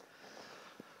 Yes.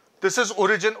 This is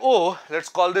origin O, let's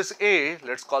call this A,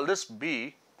 let's call this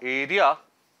B. Area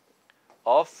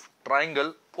of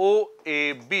triangle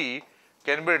OAB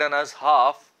can be written as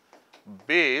half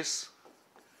base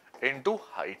into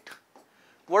height.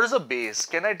 What is a base?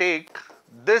 Can I take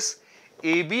this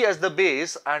AB as the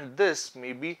base and this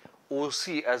maybe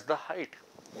OC as the height?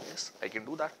 Yes, I can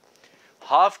do that.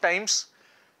 Half times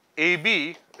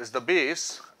AB is the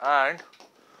base and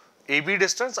AB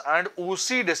distance and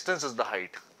OC distance is the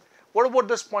height. What about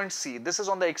this point C? This is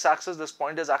on the x-axis. This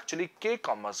point is actually k,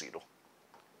 0.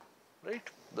 Right?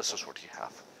 This is what you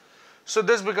have. So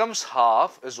this becomes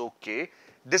half is okay.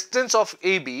 Distance of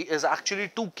AB is actually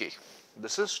 2k.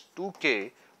 This is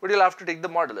 2k, but you'll have to take the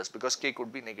modulus because k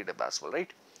could be negative as well,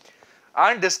 right?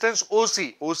 And distance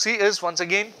OC. OC is once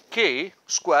again k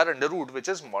square under root, which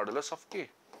is modulus of k.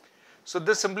 So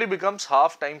this simply becomes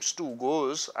half times 2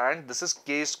 goes and this is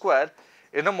k square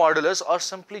in a modulus or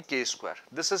simply k square.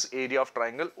 This is area of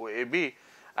triangle OAB,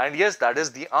 and yes, that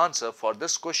is the answer for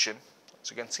this question, as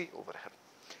you can see over here.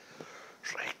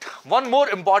 Right. One more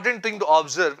important thing to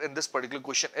observe in this particular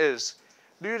question is,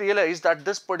 do you realize that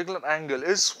this particular angle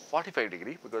is 45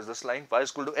 degree because this line y is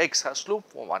equal to x has slope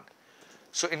 1.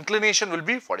 So inclination will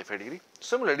be 45 degree.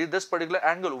 Similarly, this particular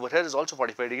angle over here is also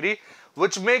 45 degree,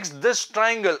 which makes this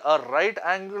triangle a right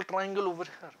angle triangle over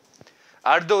here.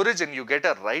 At the origin, you get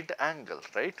a right angle,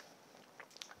 right?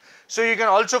 So you can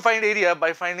also find area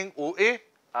by finding OA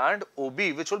and OB,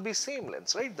 which will be same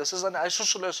lengths, right? This is an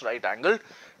isosceles right angle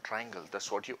triangle.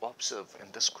 That's what you observe in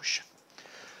this question.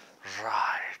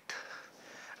 Right.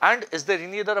 And is there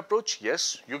any other approach?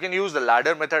 Yes, you can use the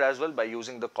ladder method as well by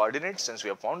using the coordinates, since we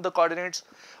have found the coordinates,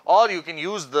 or you can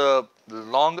use the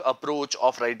long approach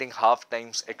of writing half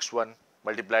times x1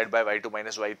 multiplied by y2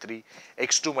 minus y3,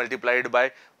 x2 multiplied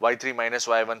by y3 minus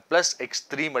y1 plus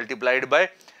x3 multiplied by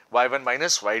y1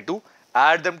 minus y2,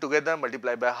 add them together,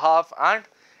 multiply by half, and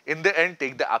in the end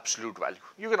take the absolute value.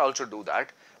 You can also do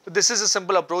that. But this is a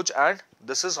simple approach, and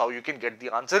this is how you can get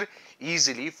the answer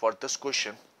easily for this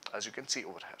question, as you can see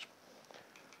over here.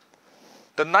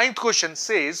 The 9th question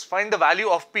says, find the value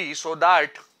of P so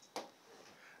that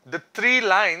the three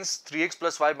lines 3x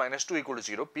plus y minus 2 equal to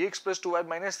 0, px plus 2y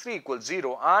minus 3 equals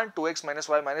 0 and 2x minus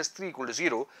y minus 3 equal to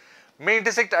 0 may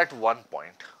intersect at one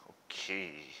point.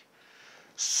 Okay.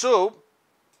 So,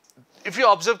 if you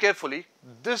observe carefully,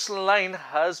 this line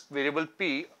has variable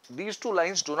P, these two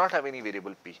lines do not have any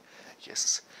variable P.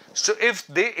 Yes. So if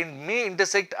they may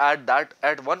intersect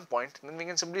at one point, then we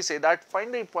can simply say that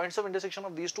find the points of intersection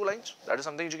of these two lines. That is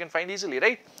something you can find easily,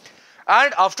 right?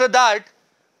 And after that,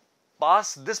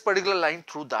 pass this particular line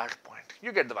through that point.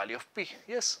 You get the value of P.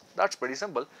 Yes, that's pretty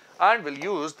simple. And we'll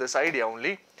use this idea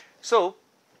only. So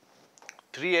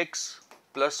 3x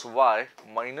plus y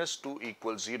minus 2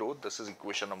 equals 0. This is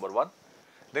equation number 1.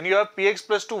 Then you have px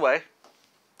plus 2y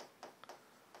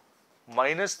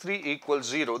minus 3 equals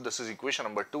 0. This is equation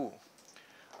number 2.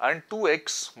 And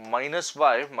 2x minus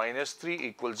y minus 3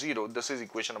 equals 0. This is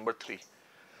equation number 3.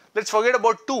 Let's forget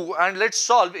about 2 and let's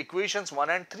solve equations 1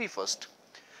 and 3 first.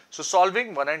 So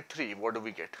solving 1 and 3, what do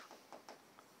we get?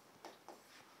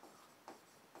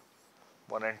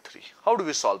 1 and 3. How do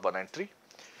we solve 1 and 3?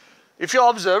 If you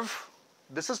observe,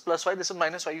 this is plus y, this is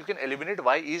minus y, you can eliminate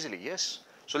y easily, yes.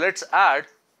 So let's add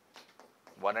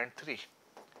 1 and 3.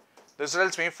 This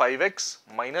tells me 5x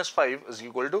minus 5 is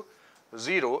equal to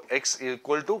 0, x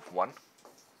equal to 1.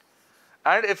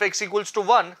 And if x equals to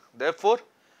 1, therefore,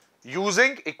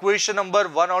 using equation number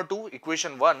 1 or 2,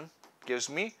 equation 1 gives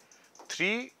me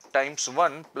 3 times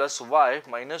 1 plus y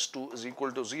minus 2 is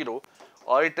equal to 0,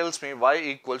 or it tells me y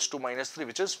equals to minus 3,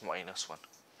 which is minus 1.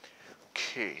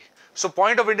 Okay. So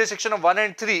point of intersection of 1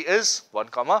 and 3 is 1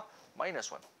 comma minus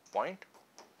 1. Point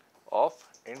of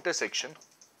intersection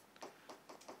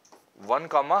 1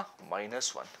 comma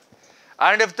minus 1.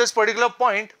 And if this particular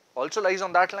point also lies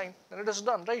on that line, then it is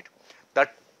done, right?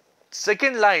 That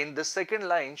second line, this second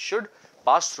line should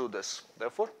pass through this.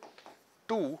 Therefore,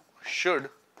 2 should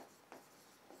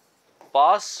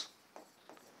pass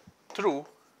through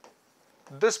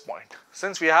this point,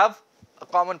 since we have a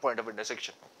common point of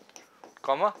intersection,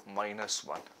 comma minus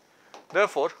 1.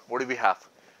 Therefore, what do we have?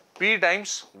 P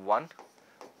times 1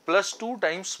 plus 2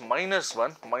 times minus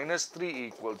 1 minus 3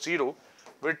 equals 0,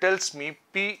 which tells me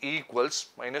P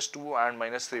equals minus 2 and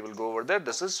minus 3 will go over there.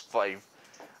 This is 5.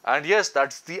 And yes,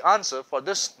 that's the answer for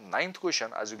this 9th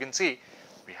question, as you can see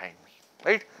behind me,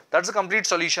 right? That's the complete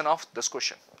solution of this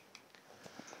question.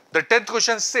 The 10th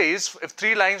question says, if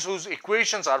three lines whose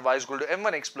equations are y is equal to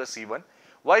m1x plus c1,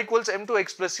 y equals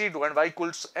m2x plus c2 and y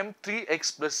equals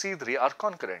m3x plus c3 are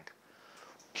concurrent.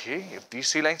 Okay, if these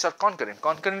three lines are concurrent,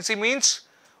 concurrency means,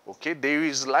 okay,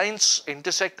 these lines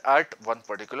intersect at one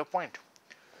particular point.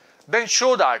 Then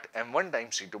show that m1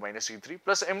 times c2 minus c3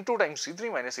 plus m2 times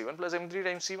c3 minus c1 plus m3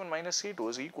 times c1 minus c2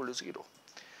 is equal to 0.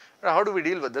 Now, how do we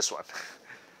deal with this one?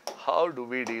 How do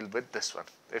we deal with this one?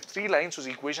 If three lines whose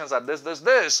equations are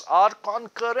this are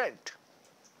concurrent.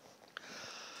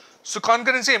 So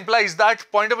concurrency implies that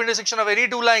point of intersection of any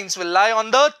two lines will lie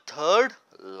on the third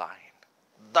line.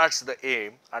 That's the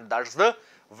aim and that's the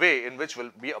way in which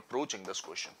we'll be approaching this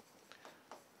question.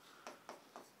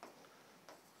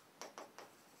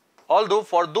 Although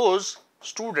for those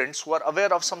students who are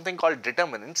aware of something called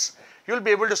determinants, you will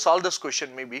be able to solve this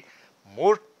question maybe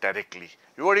more directly.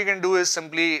 What you can do is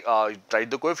simply write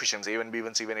the coefficients a1,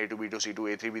 b1, c1, a2, b2, c2,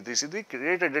 a3, b3, c3,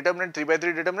 create a determinant, 3 by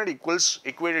 3 determinant equals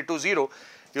equated to 0.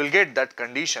 You will get that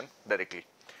condition directly.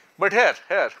 But here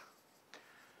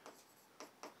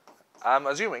I am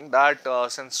assuming that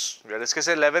since we are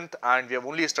discussing 11th and we have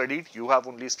only studied, you have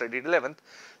only studied 11th,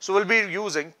 so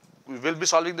we will be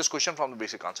solving this question from the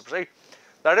basic concepts, right?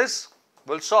 That is,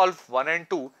 we'll solve 1 and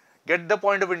 2, get the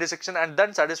point of intersection and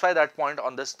then satisfy that point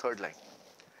on this third line.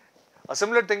 A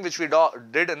similar thing which we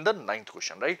did in the 9th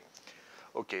question, right?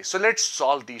 Okay, so let's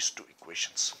solve these two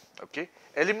equations. Okay,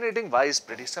 eliminating y is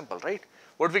pretty simple, right?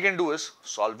 What we can do is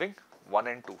solving 1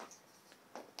 and 2.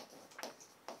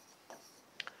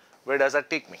 Where does that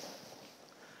take me?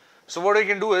 So what I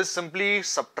can do is simply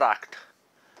subtract,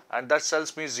 and that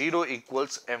tells me 0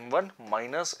 equals m1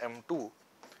 minus m2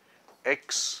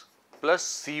 x plus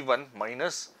c1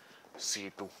 minus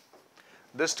c2.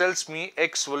 This tells me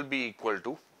x will be equal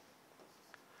to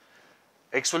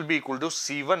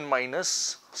c1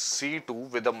 minus c2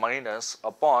 with a minus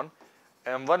upon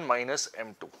m1 minus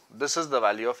m2. This is the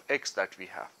value of x that we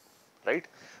have, right?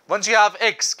 Once you have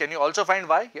x, can you also find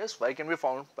y? Yes, y can be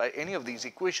found by any of these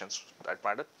equations that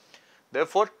matter.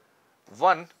 Therefore,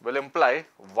 1 will imply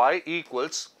y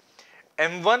equals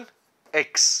m1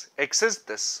 x is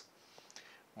this,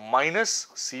 minus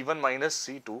c1 minus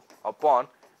c2 upon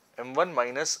m1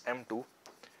 minus m2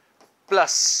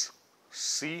 plus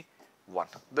c1.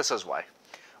 This is y.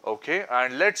 Okay,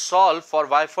 and let's solve for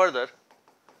y further,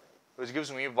 which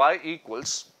gives me y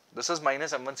equals, this is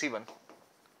minus m1 c1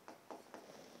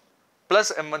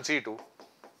 plus m1 c2,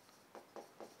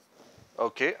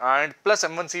 okay, and plus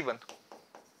m1 c1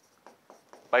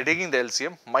 by taking the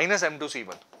LCM minus m2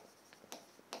 c1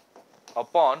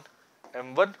 upon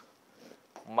m1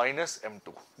 minus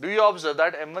m2. Do you observe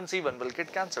that m1 c1 will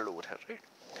get cancelled over here, right?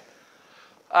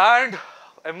 And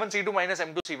m1 c2 minus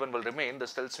m2 c1 will remain.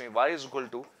 This tells me y is equal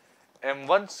to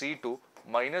m1 c2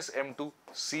 minus m2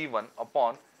 c1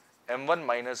 upon m1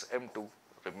 minus m2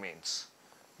 remains.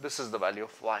 This is the value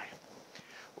of y.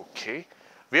 Okay,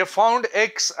 We have found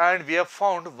x and we have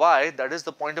found y, that is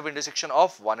the point of intersection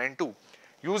of 1 and 2.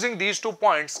 Using these 2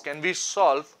 points, can we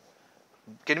substitute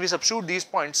these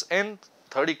points in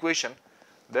third equation?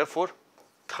 Therefore,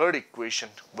 third equation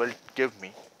will give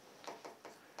me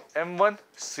m1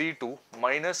 c2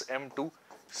 minus m2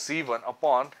 c1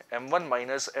 upon m1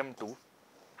 minus m2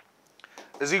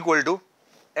 is equal to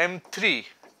m3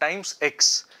 times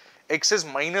x. X is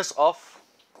minus of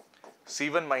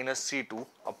c1 minus c2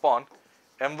 upon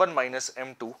m1 minus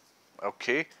m2,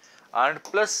 okay, and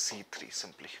plus c3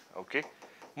 simply, okay,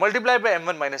 multiply by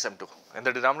m1 minus m2. In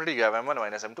the denominator you have m1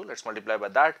 minus m2, let's multiply by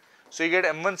that. So you get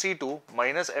m1 c2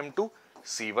 minus m2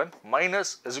 c1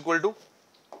 minus is equal to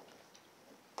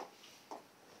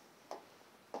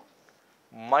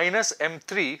minus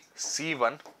m3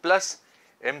 c1 plus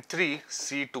m3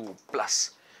 c2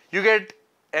 plus. You get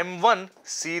m1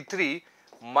 c3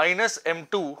 minus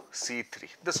m2 c3.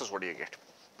 This is what you get.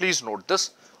 Please note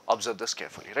this, observe this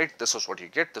carefully, right? This is what you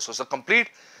get. This was a complete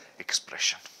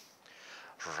expression,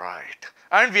 right?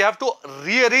 And we have to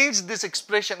rearrange this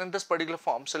expression in this particular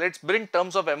form. So let's bring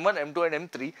terms of m1, m2 and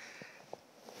m3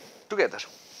 together.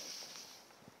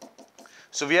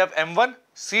 So we have m1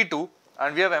 c2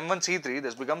 and we have m1 c3.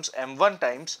 This becomes m1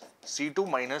 times c2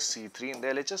 minus c3 in the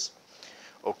LHS,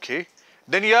 okay.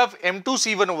 Then you have m2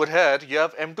 c1 over here, you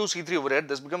have m2 c3 over here.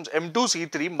 This becomes m2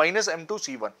 c3 minus m2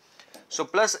 c1. So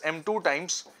plus m2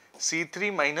 times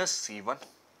c3 minus c1,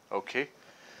 okay.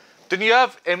 Then you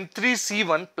have m3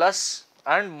 c1 plus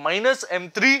and minus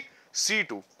m3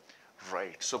 c2,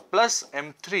 right. So plus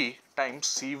m3 times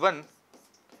c1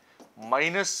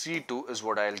 minus c2 is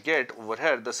what I'll get over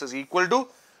here. This is equal to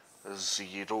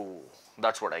 0.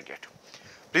 That's what I get.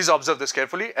 Please observe this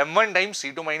carefully. m1 times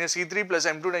c2 minus c3 plus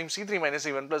m2 times c3 minus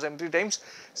c1 plus m3 times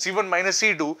c1 minus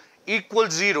c2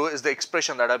 equals 0 is the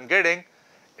expression that I'm getting.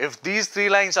 If these 3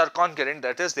 lines are concurrent,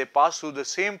 that is they pass through the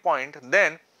same point,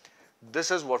 then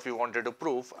this is what we wanted to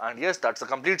prove. And yes, that's the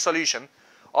complete solution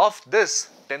of this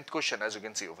 10th question, as you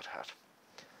can see over here.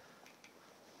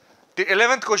 The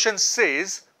 11th question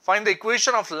says, find the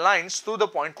equation of lines through the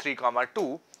point 3,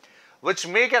 2 which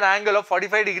make an angle of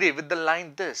 45 degree with the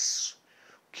line this.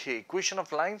 Okay, equation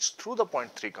of lines through the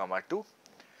point 3, 2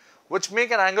 which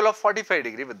make an angle of 45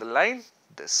 degree with the line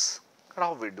this.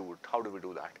 How do we do it? How do we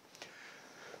do that?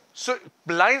 So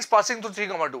lines passing through 3,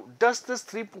 2. Does this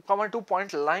 3, 2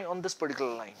 point lie on this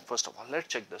particular line? First of all, let's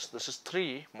check this. This is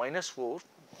 3 minus 4.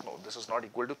 No, this is not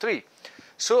equal to 3.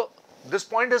 So this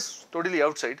point is totally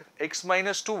outside. X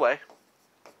minus 2y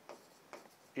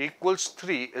equals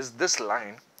 3 is this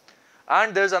line.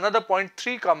 And there is another point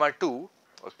 3, 2.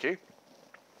 Okay.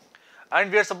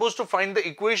 And we are supposed to find the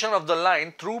equation of the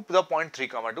line through the point 3,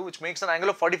 2, which makes an angle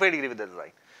of 45 degree with the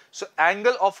line. So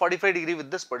angle of 45 degree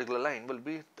with this particular line will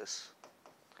be this.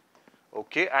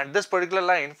 Okay, and this particular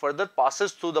line further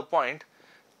passes through the point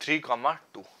 3,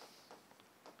 2.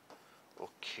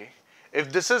 Okay,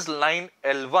 if this is line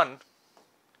L1,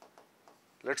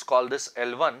 let's call this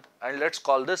L1 and let's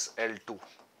call this L2.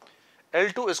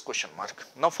 L2 is question mark.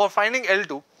 Now for finding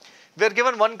L2, we are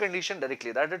given one condition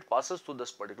directly, that it passes through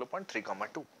this particular point 3,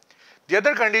 2. The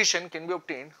other condition can be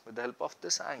obtained with the help of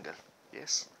this angle.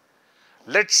 Yes.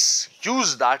 Let's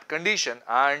use that condition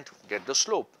and get the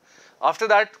slope. After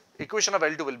that, equation of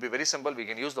L2 will be very simple. We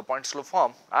can use the point slope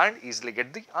form and easily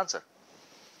get the answer.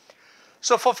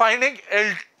 So for finding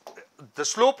the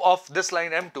slope of this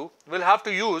line M2, we'll have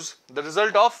to use the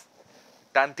result of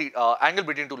tan theta, angle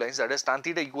between 2 lines, that is tan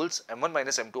theta equals m1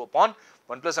 minus m2 upon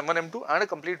 1 plus m1 m2 and a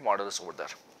complete modulus over there.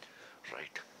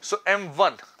 Right. So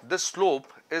m1, this slope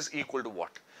is equal to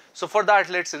what? So for that,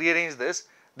 let's rearrange this.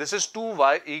 This is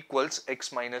 2y equals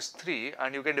x minus 3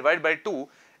 and you can divide by 2.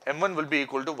 M1 will be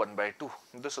equal to 1 by 2.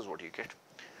 This is what you get.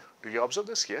 Do you observe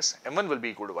this? Yes. M1 will be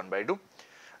equal to 1 by 2.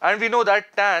 And we know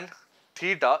that tan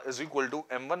theta is equal to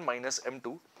m1 minus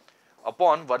m2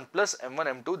 upon 1 plus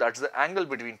m1 m2. That's the angle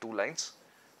between 2 lines.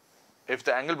 If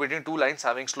the angle between 2 lines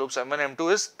having slopes m1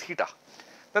 m2 is theta,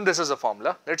 then this is a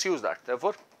formula. Let's use that.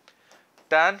 Therefore,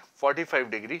 tan 45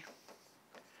 degree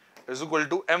is equal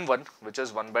to m1, which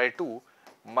is 1 by 2,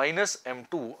 minus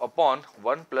m2 upon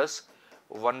 1 plus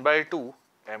 1 by 2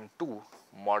 m2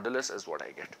 modulus is what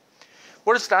I get.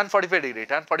 What is tan 45 degree?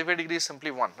 Tan 45 degree is simply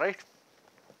 1, right?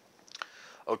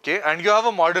 Okay, and you have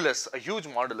a modulus, a huge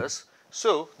modulus.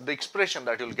 So the expression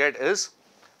that you'll get is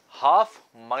half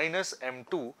minus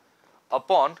m2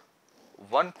 upon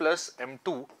 1 plus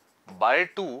m2 by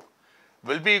 2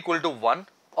 will be equal to 1,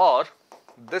 or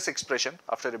this expression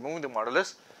after removing the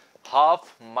modulus,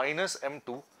 half minus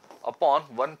m2 upon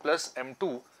 1 plus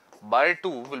m2 by 2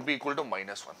 will be equal to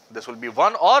minus 1. This will be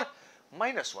 1 or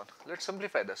minus 1. Let's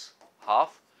simplify this.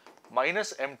 Half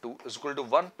minus m2 is equal to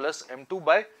 1 plus m2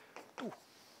 by 2.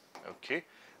 Okay,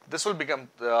 this will become,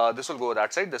 this will go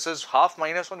that side. This is half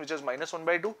minus 1, which is minus 1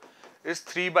 by 2, is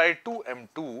 3 by 2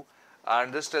 m2,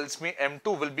 and this tells me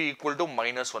m2 will be equal to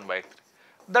minus 1 by 3.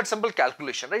 That's simple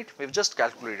calculation, right? We've just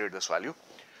calculated this value.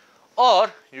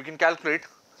 Or you can calculate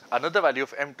another value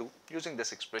of m2 using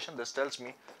this expression. This tells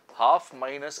me half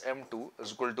minus m2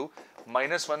 is equal to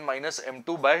minus 1 minus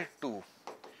m2 by 2.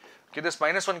 Okay, this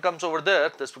minus 1 comes over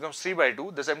there, this becomes 3 by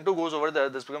 2, this m2 goes over there,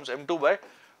 this becomes m2 by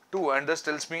 2, and this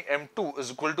tells me m2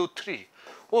 is equal to 3.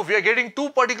 Oh, we are getting two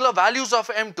particular values of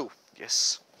m2.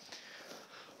 Yes.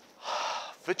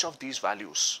 Which of these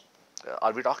values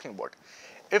are we talking about?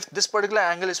 If this particular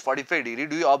angle is 45 degree,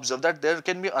 do you observe that there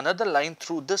can be another line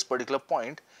through this particular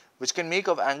point which can make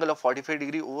an angle of 45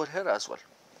 degree over here as well?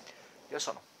 Yes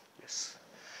or no? Yes.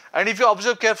 And if you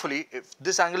observe carefully, if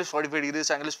this angle is 45 degree,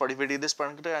 this angle is 45 degree, this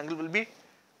particular angle will be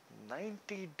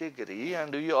 90 degree.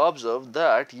 And do you observe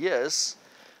that, yes,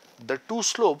 the two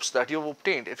slopes that you have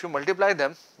obtained, if you multiply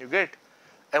them, you get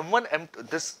m1, m2,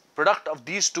 this product of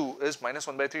these two is minus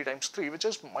 1 by 3 times 3, which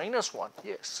is minus 1.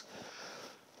 Yes.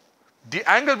 The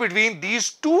angle between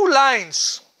these two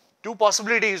lines, two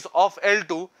possibilities of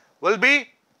L2 will be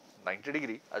 90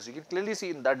 degree, as you can clearly see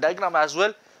in that diagram as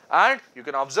well, and you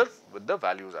can observe with the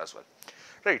values as well.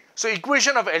 Right. So,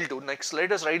 equation of L2, next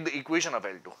let us write the equation of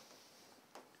L2.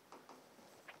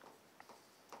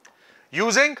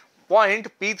 Using point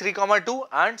P3, 2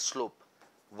 and slope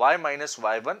y minus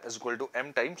y1 is equal to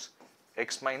m times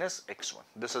x minus x1.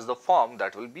 This is the form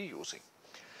that we'll be using.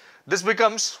 This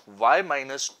becomes y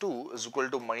minus 2 is equal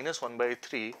to minus 1 by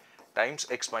 3 times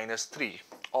x minus 3,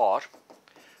 or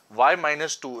y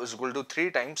minus 2 is equal to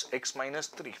 3 times x minus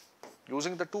 3,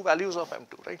 using the two values of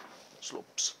m2, right,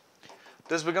 slopes.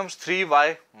 This becomes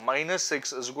 3y minus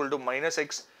 6 is equal to minus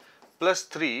x plus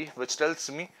 3, which tells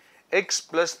me x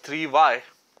plus 3y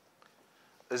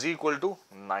is equal to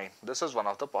 9. This is one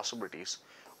of the possibilities.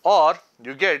 Or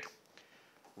you get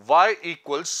y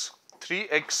equals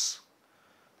 3x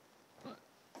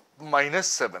minus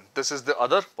 7. This is the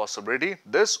other possibility,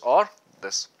 this or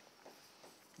this.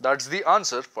 That's the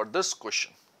answer for this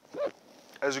question,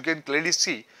 as you can clearly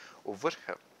see over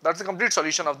here. That's the complete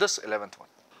solution of this 11th one.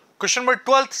 Question number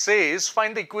 12 says,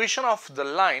 find the equation of the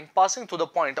line passing through the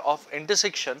point of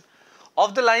intersection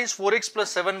of the lines 4x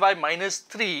plus 7y minus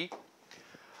 3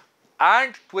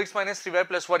 and 2x minus 3y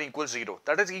plus 1 equals 0.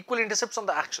 That is equal intercepts on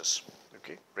the axis.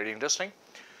 Okay, pretty interesting.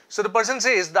 So the person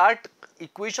says that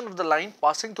equation of the line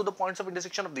passing through the points of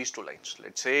intersection of these two lines.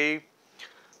 Let's say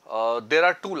there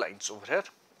are two lines over here,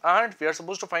 and we are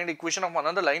supposed to find equation of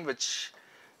another line which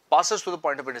passes through the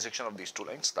point of intersection of these two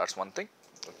lines. That's one thing.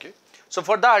 Okay. So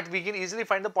for that, we can easily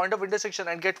find the point of intersection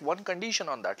and get one condition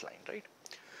on that line, right?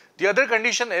 The other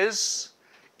condition is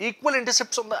equal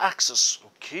intercepts on the axis.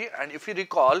 Okay, and if you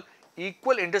recall,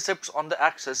 equal intercepts on the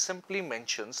axis simply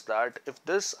mentions that if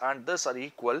this and this are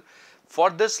equal for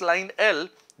this line L,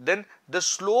 then the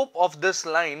slope of this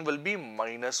line will be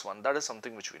minus 1. That is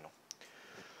something which we know.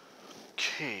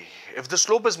 Okay, if the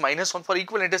slope is minus 1, for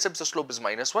equal intercepts the slope is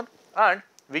minus 1, and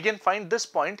we can find this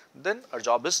point, then our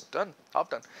job is done, half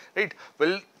done, right?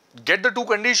 We'll get the two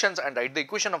conditions and write the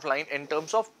equation of line in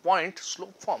terms of point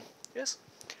slope form. Yes.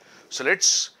 So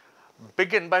let's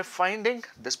begin by finding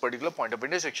this particular point of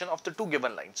intersection of the two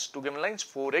given lines.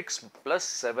 4x plus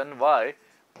 7y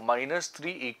minus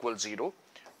 3 equals 0,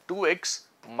 2x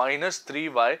minus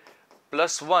 3y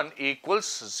plus 1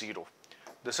 equals 0.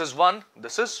 This is 1,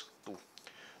 this is 2.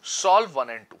 Solve 1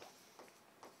 and 2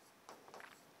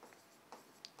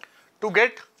 to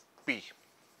get P,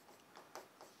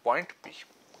 point P,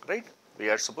 right? We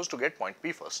are supposed to get point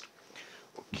P first.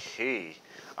 Okay,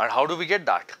 and how do we get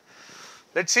that?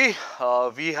 Let's see,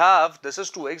 we have, this is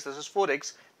 2x, this is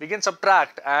 4x, we can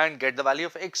subtract and get the value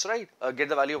of x, right? Get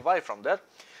the value of y from there.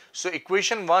 So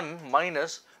equation 1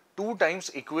 minus 2 times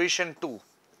equation 2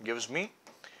 gives me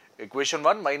equation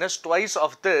 1 minus twice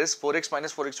of this, 4x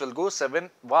minus 4x will go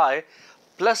 7y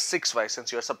plus 6y.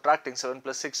 Since you are subtracting, 7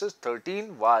 plus 6 is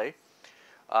 13y,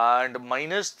 and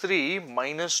minus 3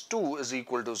 minus 2 is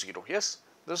equal to 0. Yes,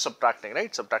 this is subtracting,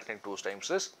 right? Subtracting 2 times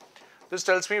this. This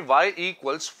tells me y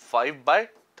equals 5 by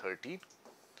 13.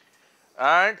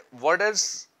 And what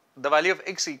is the value of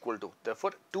x equal to?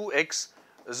 Therefore, 2x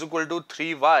is equal to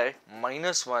 3y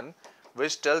minus 1,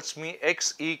 which tells me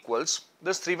x equals,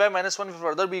 this 3y minus 1 will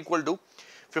further be equal to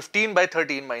 15 by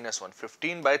 13 minus 1.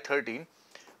 15 by 13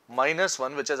 minus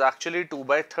 1, which is actually 2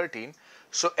 by 13.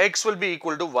 So, x will be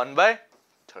equal to 1 by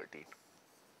 13.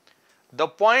 The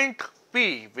point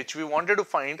P which we wanted to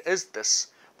find is this.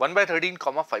 1 by 13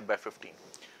 comma 5 by 15.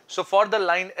 So for the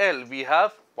line L, we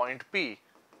have point P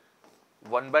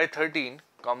 1 by 13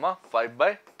 comma 5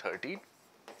 by 13.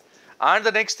 And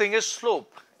the next thing is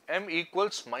slope m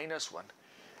equals minus 1.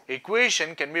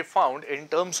 Equation can be found in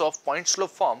terms of point slope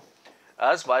form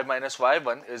as y minus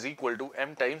y1 is equal to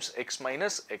m times x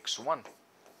minus x1.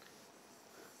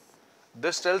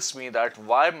 This tells me that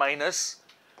y minus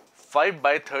 5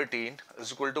 by 13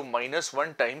 is equal to minus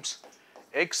 1 times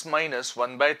x minus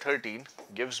 1 by 13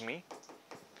 gives me.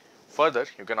 Further,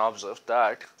 you can observe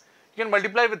that you can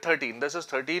multiply with 13. This is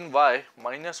 13y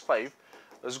minus 5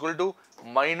 is equal to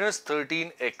minus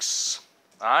 13x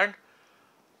and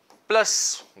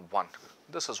plus 1.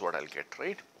 This is what I'll get,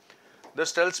 right?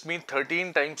 This tells me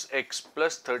 13 times x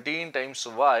plus 13 times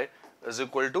y is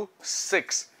equal to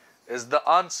 6 is the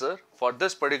answer for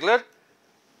this particular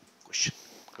question,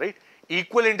 right?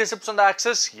 Equal intercepts on the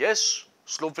axis, yes,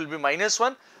 slope will be minus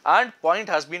 1 and point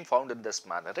has been found in this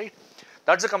manner, right?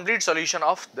 That's the complete solution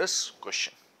of this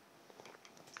question.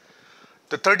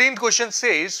 The 13th question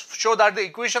says, show that the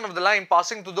equation of the line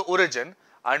passing through the origin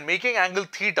and making angle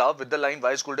theta with the line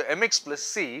y is equal to mx plus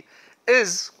c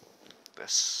is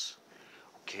this.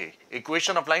 Okay,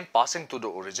 equation of line passing through the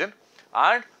origin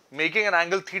and making an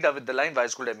angle theta with the line y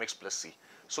is equal to mx plus c.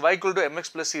 So y equal to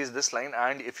mx plus c is this line,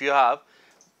 and if you have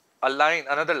a line,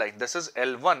 another line, this is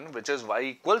L1, which is y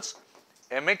equals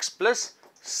mx plus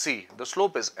c. The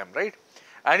slope is m, right?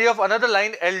 And you have another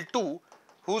line L2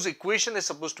 whose equation is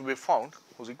supposed to be found,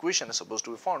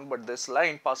 but this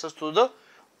line passes through the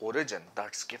origin.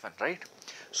 That's given, right?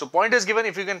 So point is given.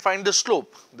 If you can find the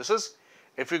slope, this is,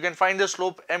 if you can find the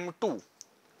slope m2,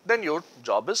 then your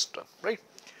job is done, right?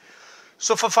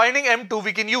 So for finding m2,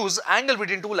 we can use angle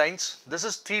between two lines. This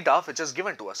is theta, which is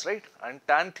given to us, right? And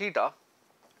tan theta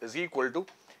is equal to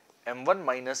m1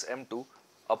 minus m2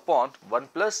 upon 1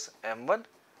 plus m1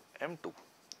 m2.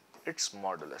 Its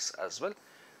modulus as well.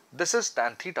 This is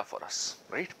tan theta for us,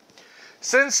 right?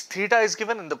 Since theta is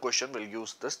given in the question, we'll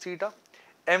use this theta.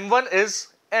 m1 is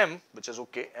m, which is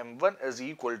okay. m1 is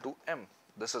equal to m.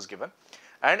 This is given.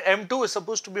 And m2 is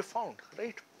supposed to be found,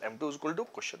 right? m2 is equal to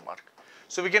question mark.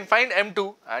 So we can find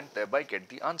m2 and thereby get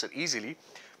the answer easily,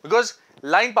 because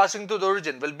line passing through the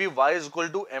origin will be y is equal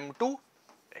to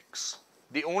m2x.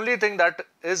 The only thing that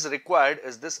is required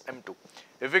is this m2.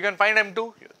 If we can find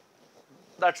m2,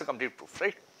 that's a complete proof,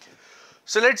 right?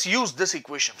 So let's use this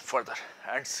equation further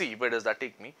and see where does that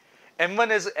take me.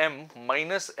 m1 is m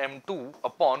minus m2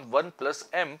 upon 1 plus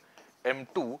m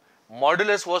m2.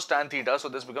 Modulus was tan theta, so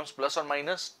this becomes plus or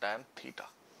minus tan theta.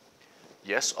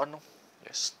 Yes or no?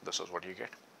 Yes, this is what you get.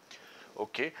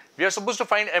 Okay, we are supposed to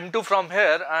find m2 from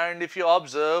here, and if you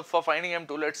observe, for finding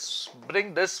m2, let's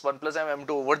bring this 1 plus m m2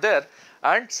 over there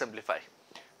and simplify.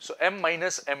 So m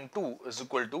minus m2 is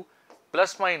equal to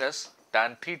plus minus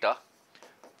tan theta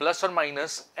plus or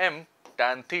minus m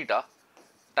tan theta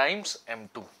times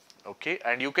m2. Okay,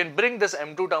 and you can bring this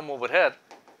m2 term over here.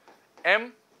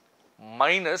 M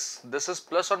minus, this is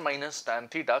plus or minus tan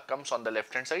theta, comes on the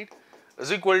left hand side,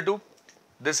 is equal to,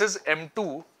 this is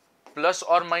m2 plus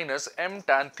or minus m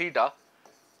tan theta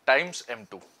times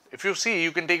m2. If you see,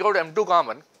 you can take out m2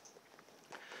 common.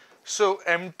 So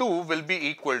m2 will be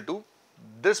equal to,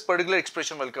 this particular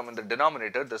expression will come in the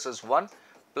denominator. This is 1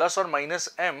 plus or minus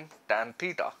m tan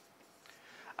theta.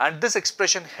 And this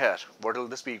expression here, what will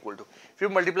this be equal to? If you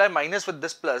multiply minus with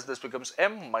this plus, this becomes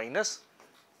m minus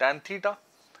tan theta.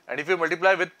 And if you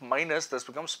multiply with minus, this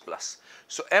becomes plus.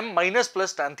 So m minus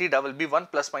plus tan theta will be 1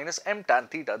 plus minus m tan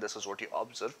theta. This is what you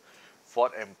observe for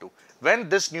m2. When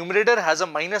this numerator has a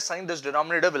minus sign, this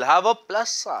denominator will have a plus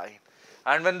sign.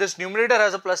 And when this numerator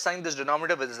has a plus sign, this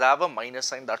denominator will have a minus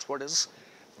sign. That's what is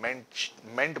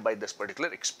meant by this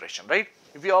particular expression, right?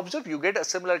 If you observe, you get a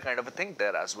similar kind of a thing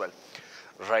there as well,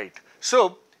 right?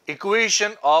 So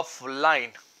equation of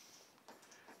line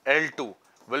L2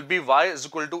 will be y is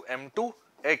equal to m2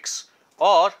 x,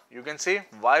 or you can say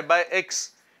y by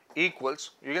x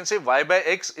equals, you can say y by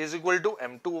x is equal to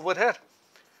m2 over here,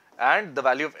 and the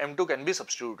value of m2 can be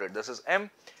substituted. This is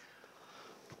m.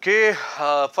 Okay,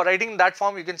 for writing in that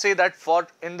form, you can say that for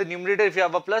in the numerator, if you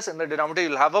have a plus, in the denominator you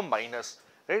will have a minus,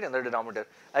 right? In the denominator,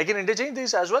 I can interchange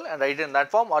these as well and write it in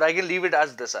that form, or I can leave it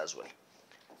as this as well.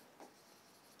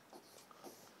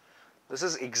 This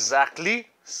is exactly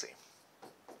same.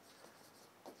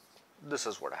 This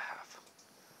is what I have,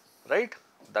 right?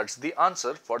 That's the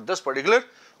answer for this particular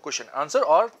question. Answer,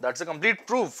 or that's the complete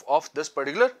proof of this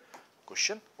particular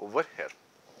question over here.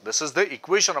 This is the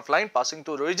equation of line passing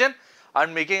through the origin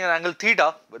and making an angle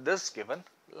theta with this given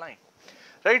line,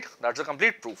 right? That's the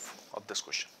complete proof of this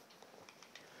question.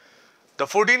 The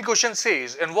 14th question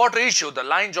says, in what ratio the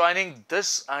line joining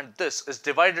this and this is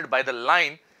divided by the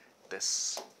line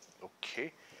this?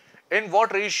 Okay. In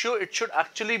what ratio? It should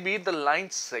actually be the line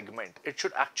segment. It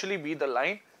should actually be the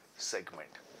line segment.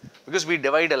 Because we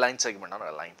divide a line segment, not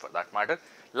a line for that matter.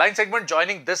 Line segment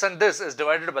joining this and this is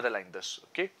divided by the line this.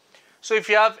 Okay. So if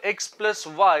you have x plus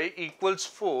y equals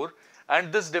 4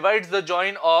 and this divides the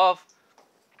join of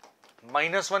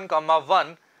 -1,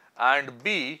 1 and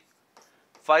b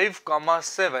 5,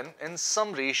 7 in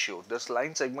some ratio. This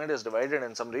line segment is divided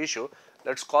in some ratio.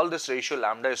 Let's call this ratio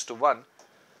lambda is to 1.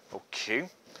 Okay.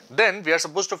 Then we are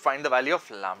supposed to find the value of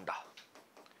lambda.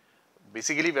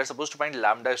 Basically, we are supposed to find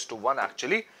lambda is to 1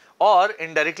 actually, or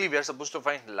indirectly we are supposed to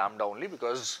find lambda only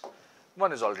because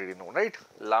 1 is already known, right?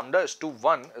 Lambda is to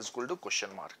 1 is equal to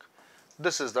question mark.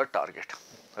 This is the target,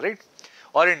 right?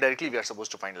 Or indirectly we are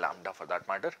supposed to find lambda for that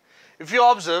matter. If you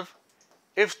observe,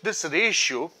 if this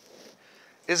ratio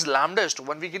is lambda is to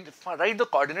 1, we can write the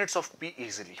coordinates of p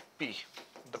easily. P.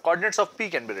 The coordinates of p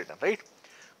can be written, right?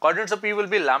 Coordinates of p will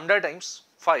be lambda times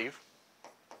 5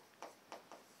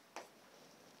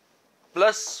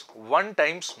 plus 1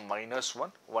 times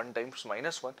 -1, 1 times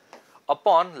 -1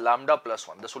 upon lambda plus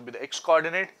 1. This will be the x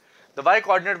coordinate. The y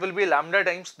coordinate will be lambda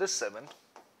times this 7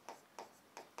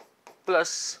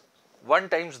 plus 1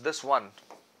 times this 1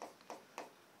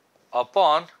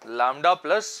 upon lambda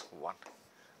plus 1.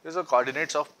 These are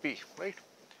coordinates of p, right?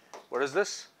 What is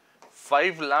this?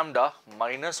 5 lambda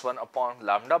minus 1 upon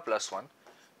lambda plus 1,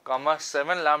 comma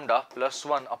 7 lambda plus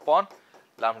 1 upon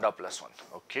lambda plus 1.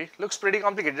 Okay, looks pretty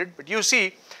complicated, but you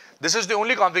see, this is the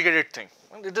only complicated thing.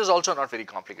 And it is also not very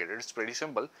complicated, it's pretty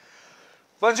simple.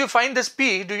 Once you find this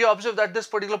p, do you observe that this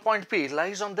particular point p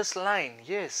lies on this line?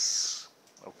 Yes.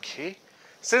 Okay.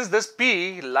 Since this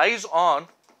p lies on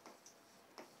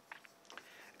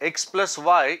x plus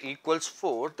y equals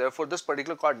 4, therefore this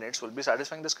particular coordinates will be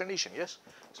satisfying this condition, yes.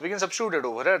 So we can substitute it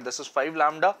over here. This is 5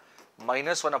 lambda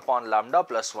minus 1 upon lambda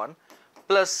plus 1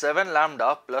 plus 7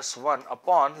 lambda plus 1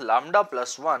 upon lambda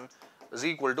plus 1 is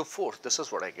equal to 4. This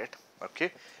is what I get,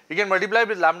 okay. You can multiply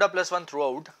with lambda plus 1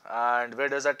 throughout, and where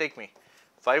does that take me?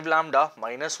 5 lambda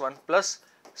minus 1 plus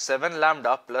 7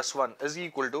 lambda plus 1 is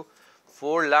equal to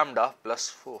 4 lambda plus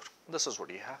 4. This is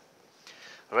what you have.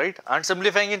 Right, and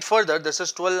simplifying it further, this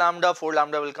is 12 lambda, 4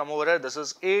 lambda will come over here, this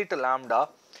is 8 lambda,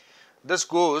 this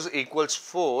goes equals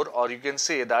 4, or you can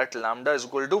say that lambda is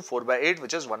equal to 4 by 8,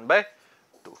 which is 1 by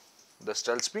 2. This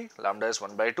tells me lambda is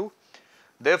 1 by 2.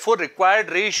 Therefore, required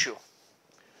ratio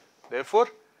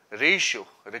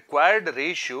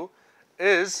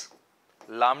is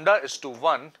lambda is to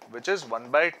 1, which is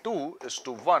 1 by 2 is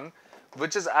to 1,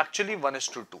 which is actually 1 is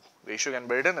to 2. Ratio can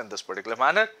be written in this particular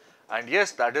manner. And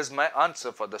yes, that is my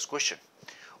answer for this question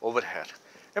over here.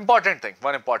 One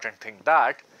important thing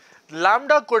that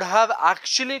lambda could have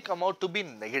actually come out to be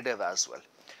negative as well.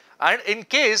 And in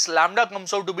case lambda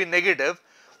comes out to be negative,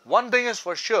 one thing is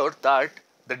for sure that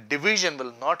the division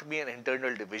will not be an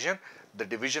internal division, the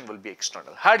division will be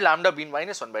external. Had lambda been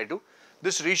minus 1 by 2,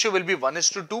 this ratio will be 1 is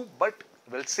to 2, but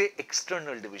we'll say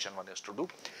external division 1 is to 2.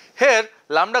 Here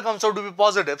lambda comes out to be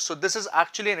positive, so this is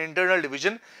actually an internal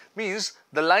division, means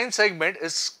the line segment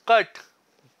is cut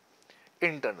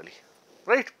internally,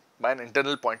 right, by an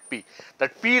internal point P.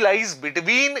 That P lies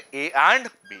between A and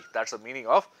B. That's the meaning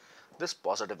of this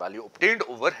positive value obtained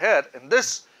over here in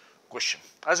this question.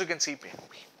 As you can see, P and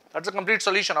P. That's a complete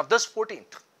solution of this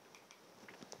 14th.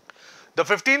 The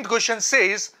 15th question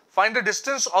says, find the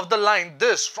distance of the line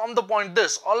this from the point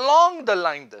this along the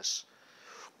line this.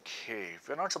 Okay,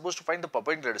 we are not supposed to find the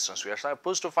perpendicular distance. We are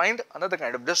supposed to find another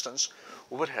kind of distance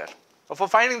over here. But for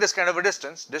finding this kind of a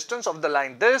distance of the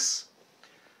line this,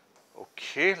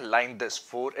 okay, line this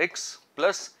 4x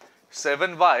plus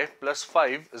 7y plus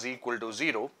 5 is equal to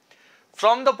 0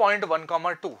 from the point 1,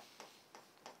 2.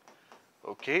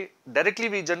 Okay, directly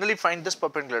we generally find this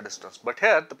perpendicular distance. But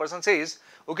here the person says,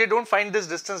 okay, don't find this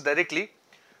distance directly.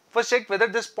 First check whether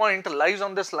this point lies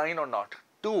on this line or not.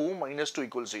 2 minus 2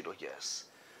 equals 0. Yes,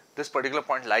 this particular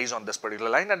point lies on this particular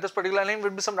line, and this particular line will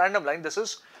be some random line. This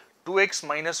is 2x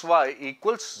minus y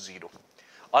equals 0.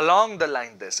 Along the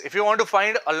line this. If you want to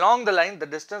find along the line, the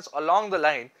distance along the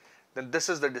line, then this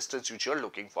is the distance which you are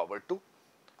looking forward to.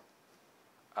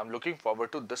 I am looking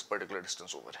forward to this particular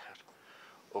distance over here.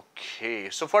 Okay,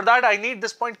 so for that I need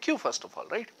this point Q first of all,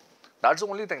 right? That's the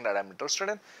only thing that I am interested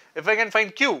in. If I can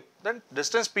find Q, then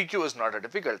distance PQ is not a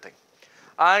difficult thing.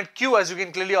 And Q, as you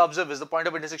can clearly observe, is the point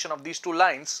of intersection of these two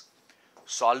lines.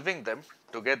 Solving them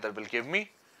together will give me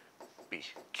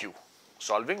PQ.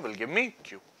 Solving will give me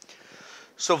Q.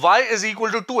 So y is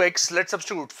equal to 2x. Let's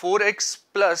substitute 4x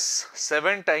plus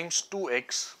 7 times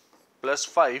 2x plus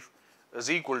 5 is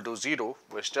equal to 0,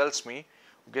 which tells me,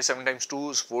 okay, 7 times 2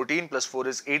 is 14 plus 4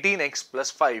 is 18x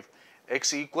plus 5,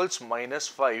 x equals minus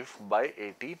 5 by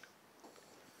 18,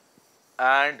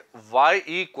 and y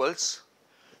equals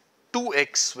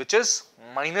 2x, which is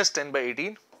minus 10 by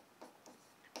 18.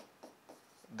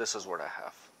 This is what I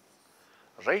have,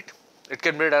 right? It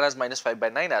can be done as minus 5 by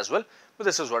 9 as well, but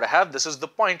this is what I have. This is the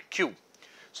point Q.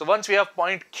 So once we have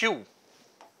point Q,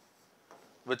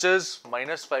 which is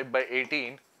minus 5 by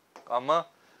 18, comma,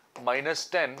 minus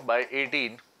 10 by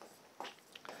 18,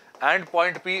 and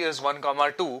point P is 1,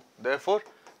 2, therefore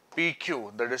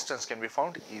PQ, the distance can be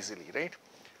found easily, right?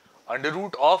 Under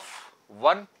root of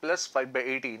 1 plus 5 by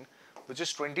 18, which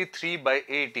is 23 by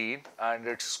 18 and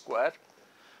its square,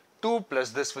 2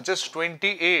 plus this, which is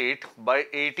 28 by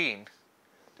 18.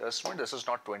 Just a minute, this is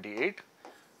not 28,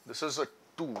 this is a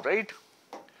 2, right?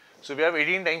 So we have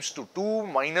 18 times 2, 2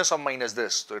 minus or minus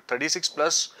this, so 36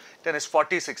 plus 10 is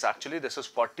 46 actually, this is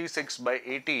 46 by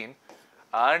 18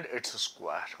 and it's a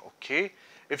square, okay.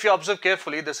 If you observe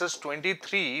carefully, this is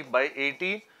 23 by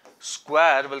 18,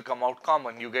 square will come out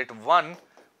common, you get 1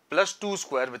 plus 2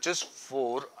 square, which is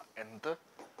 4 in the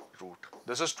root.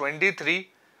 This is 23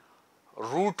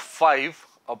 root 5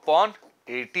 upon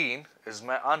 18 is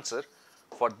my answer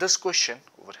for this question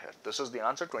over here. This is the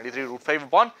answer, 23 root 5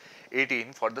 upon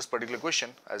 18 for this particular question,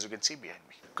 as you can see behind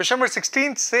me. Question number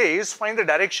 16 says, find the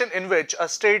direction in which a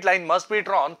straight line must be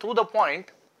drawn through the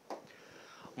point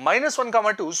minus 1,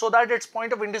 2 so that its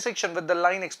point of intersection with the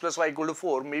line x plus y equal to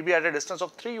 4 may be at a distance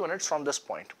of 3 units from this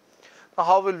point. Now,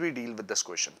 how will we deal with this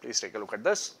question? Please take a look at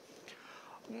this.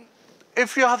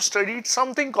 If you have studied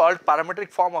something called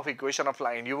parametric form of equation of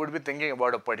line, you would be thinking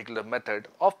about a particular method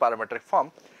of parametric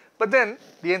form. But then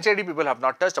the NCERT people have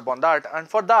not touched upon that, and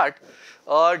for that,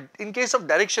 in case of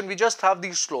direction, we just have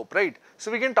the slope, right?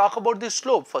 So we can talk about the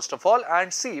slope first of all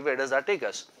and see where does that take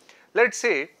us. Let's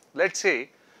say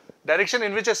direction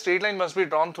in which a straight line must be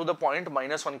drawn through the point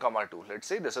minus 1, 2. Let's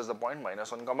say this is the point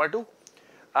minus 1, 2,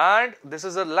 and this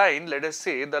is a line. Let us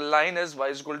say the line is y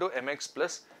is equal to mx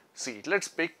plus c. Let's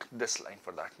pick this line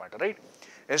for that matter, right?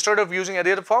 Instead of using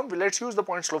any other form, let's use the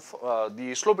point slope,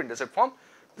 the slope intercept form.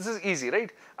 This is easy,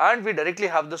 right? And we directly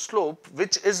have the slope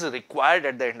which is required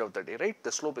at the end of the day, right?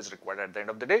 The slope is required at the end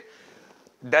of the day.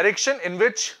 Direction in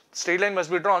which straight line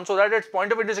must be drawn so that its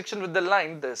point of intersection with the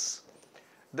line, this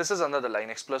is another line,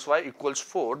 x plus y equals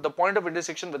 4. The point of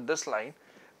intersection with this line,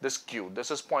 this q,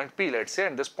 this is point P, let's say,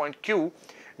 and this point q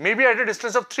may be at a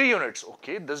distance of 3 units.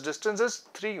 Okay, this distance is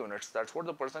 3 units. That's what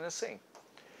the person is saying.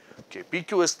 Okay,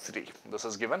 PQ is 3. This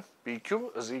is given.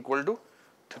 PQ is equal to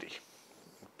 3.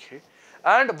 Okay.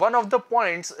 And one of the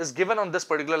points is given on this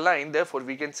particular line, therefore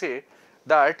we can say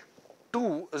that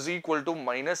 2 is equal to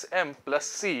minus m plus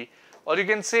c, or you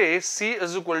can say c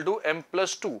is equal to m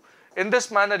plus 2. In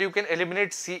this manner you can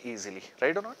eliminate c easily,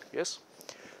 right or not? Yes.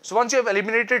 So once you have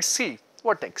eliminated c,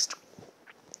 what next?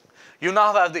 You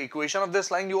now have the equation of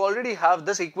this line. You already have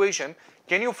this equation.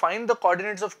 Can you find the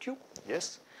coordinates of q?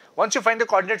 Yes. Once you find the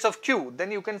coordinates of q,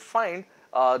 then you can find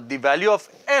the value of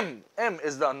m. M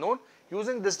is the unknown,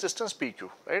 using this distance PQ,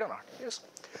 right or not? Yes.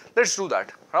 Let's do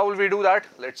that. How will we do that?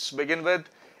 Let's begin with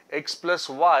x plus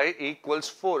y equals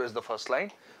 4 is the first line.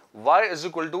 Y is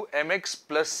equal to mx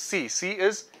plus c. C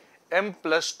is m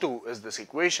plus 2 is this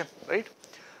equation, right?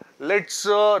 Let's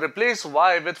replace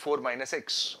y with 4 minus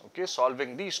x. Okay,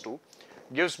 solving these two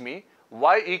gives me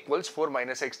y equals 4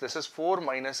 minus x. This is 4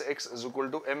 minus x is equal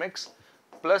to mx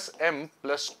plus m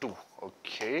plus 2.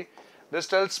 Okay. This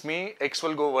tells me x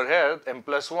will go over here, m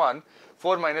plus 1,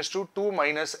 4 minus 2, 2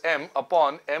 minus m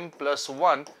upon m plus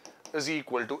 1 is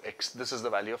equal to x. This is the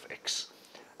value of x.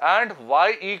 And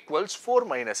y equals 4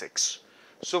 minus x.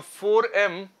 So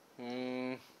 4m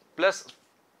plus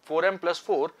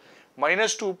 4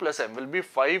 minus 2 plus m will be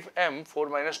 5m. 4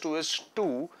 minus 2 is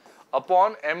 2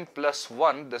 upon m plus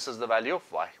 1. This is the value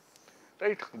of y,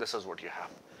 right? This is what you have.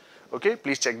 Okay,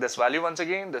 please check this value once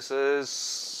again. This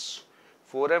is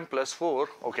 4m plus 4,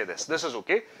 okay, this is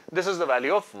okay. This is the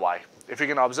value of y. If you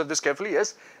can observe this carefully,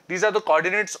 yes, these are the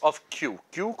coordinates of q.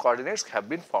 Q coordinates have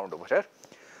been found over here.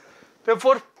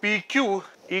 Therefore, PQ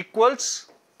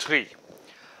equals 3.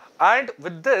 And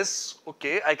with this,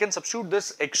 okay, I can substitute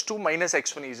this x2 minus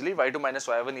x1 easily, y2 minus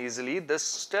y1 easily.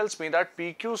 This tells me that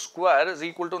PQ square is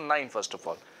equal to 9 first of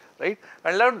all, right?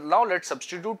 And now let's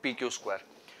substitute PQ square.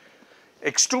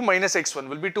 x2 minus x1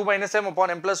 will be 2 minus m upon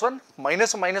m plus 1,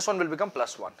 minus 1 will become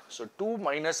plus 1. So 2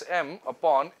 minus m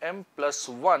upon m plus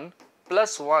 1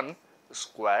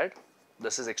 squared,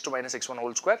 this is x2 minus x1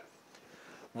 whole square,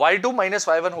 y2 minus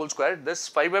y1 whole square, this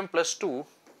 5m plus 2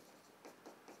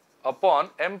 upon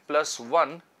m plus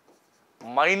 1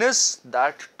 minus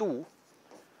that 2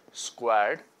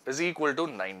 squared is equal to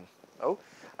 9. Oh.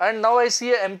 And now I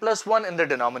see a m plus 1 in the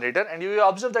denominator, and you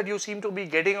observe that you seem to be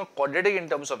getting a quadratic in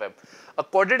terms of m. A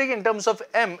quadratic in terms of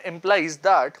m implies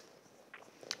that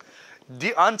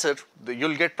the answer,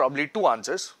 you'll get probably two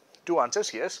answers,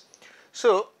 yes.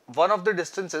 So one of the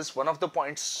distances, one of the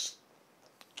points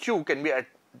q can be at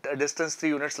a distance 3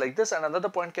 units like this, and another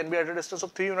point can be at a distance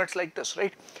of 3 units like this,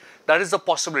 right? That is the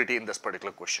possibility in this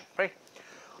particular question, right?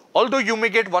 Although you may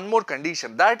get one more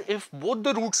condition, that if both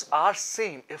the roots are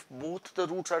same,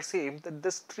 then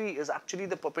this 3 is actually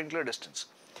the perpendicular distance.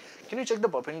 Can you check the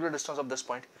perpendicular distance of this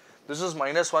point? This is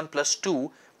 -1 plus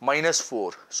 2 minus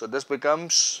 4. So this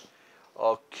becomes,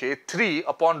 okay, 3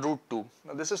 upon root 2.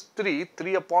 Now this is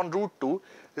 3 upon root 2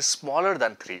 is smaller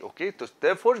than 3, okay? So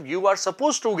therefore you are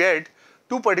supposed to get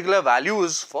two particular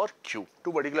values for q,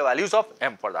 two particular values of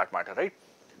m for that matter, right?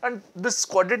 And this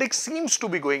quadratic seems to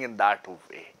be going in that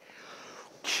way.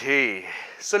 Okay,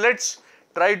 so let's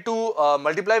try to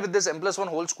multiply with this m plus 1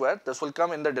 whole square. This will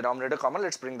come in the denominator common.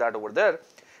 Let's bring that over there.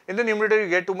 In the numerator, you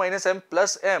get 2 minus m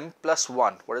plus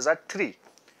 1. What is that? 3.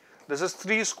 This is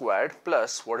 3 squared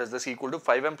plus, what is this, equal to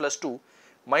 5m plus 2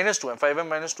 minus 2m. 5m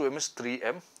minus 2m is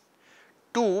 3m.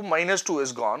 2 minus 2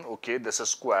 is gone. Okay, this is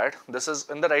squared. This is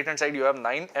in the right hand side, you have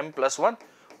 9m plus 1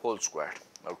 whole squared.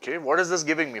 Okay, what is this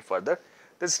giving me further?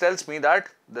 This tells me that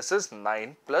this is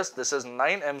 9 plus this is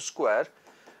 9m square,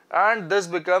 and this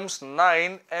becomes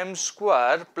 9m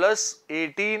square plus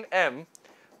 18m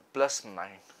plus 9.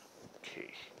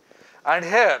 Okay. And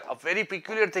here a very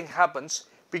peculiar thing happens.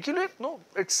 Peculiar? No,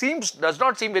 it does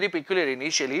not seem very peculiar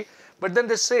initially, but then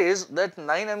this says that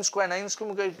 9m square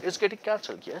is getting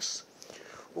cancelled. Yes.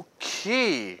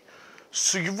 Okay.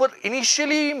 So you were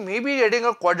initially maybe getting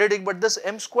a quadratic, but this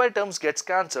m square terms gets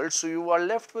cancelled. So you are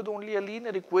left with only a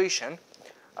linear equation.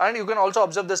 And you can also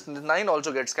observe this 9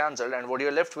 also gets cancelled, and what you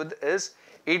are left with is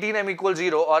 18m equals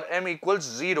 0 or m equals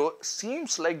 0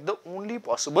 seems like the only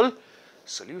possible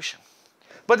solution.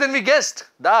 But then we guessed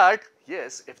that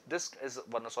yes, if this is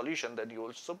one solution, then you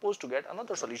are supposed to get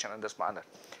another solution in this manner.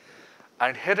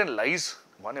 And herein lies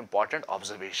one important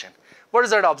observation. What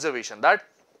is that observation? That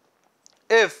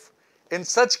if in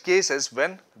such cases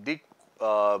when the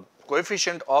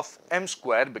coefficient of m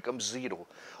square becomes 0,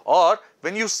 or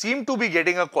when you seem to be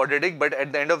getting a quadratic, but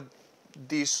at the end of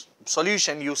this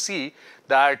solution you see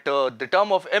that the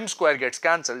term of m square gets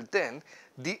cancelled, then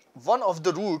one of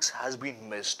the roots has been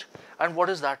missed. And what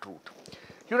is that root?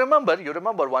 You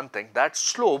remember one thing, that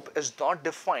slope is not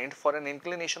defined for an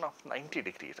inclination of 90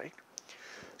 degree, right?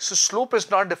 So slope is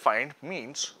not defined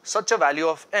means such a value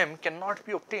of m cannot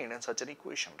be obtained in such an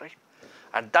equation, right?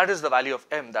 And that is the value of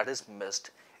m that is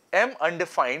missed. M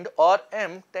undefined or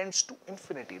m tends to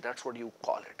infinity, that's what you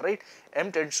call it, right?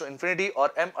 M tends to infinity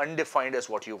or m undefined is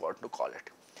what you want to call it,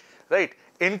 right?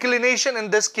 Inclination in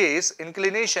this case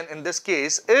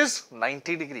is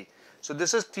 90 degree. So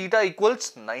this is theta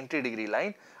equals 90 degree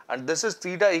line, and this is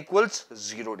theta equals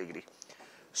 0 degree.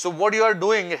 So what you are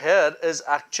doing here is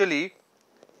actually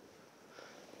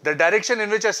the direction in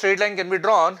which a straight line can be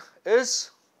drawn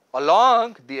is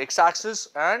along the x-axis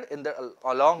and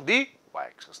along the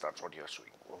y-axis. That's what you are showing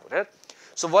over here.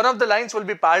 So one of the lines will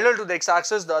be parallel to the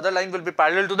x-axis, the other line will be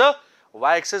parallel to the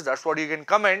y-axis. That's what you can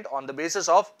comment on the basis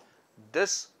of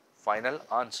this final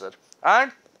answer,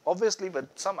 and obviously with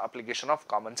some application of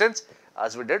common sense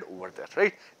as we did over there,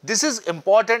 right? This is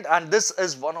important, and this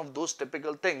is one of those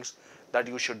typical things that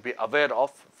you should be aware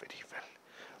of very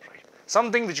well, right?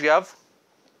 Something which we have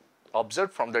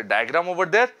observed from the diagram over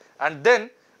there, and then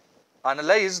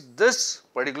analyze this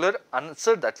particular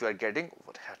answer that we are getting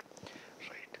over here,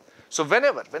 right? So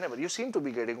whenever you seem to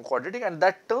be getting quadratic and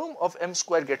that term of m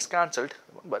square gets cancelled,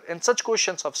 remember in such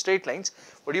questions of straight lines,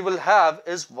 what you will have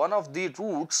is one of the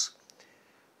roots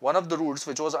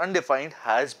which was undefined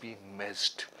has been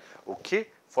missed. Okay,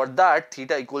 for that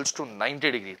theta equals to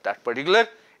 90 degree, that particular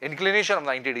inclination of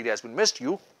 90 degree has been missed.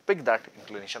 You pick that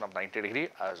inclination of 90 degree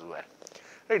as well.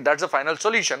 Right, that's the final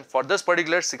solution for this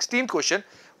particular 16th question.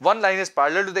 One line is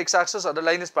parallel to the x-axis, other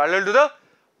line is parallel to the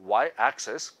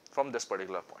y-axis from this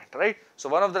particular point, right? So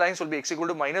one of the lines will be x equal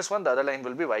to -1, the other line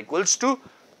will be y equals to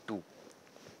 2.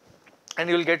 And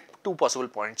you will get two possible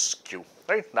points q,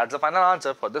 right? That's the final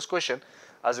answer for this question,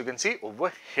 as you can see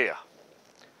over here.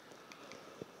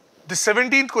 The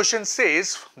 17th question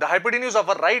says the hypotenuse of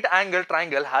a right angle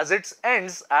triangle has its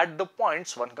ends at the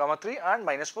points 1, 3 and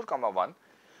 -4, 1.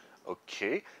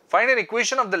 Okay, find an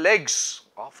equation of the legs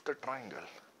of the triangle.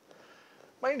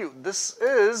 Mind you, this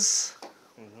is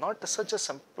not such a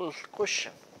simple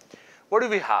question. What do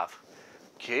we have?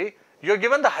 Okay, you are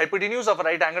given the hypotenuse of a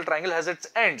right angle triangle has its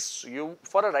ends.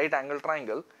 For a right angle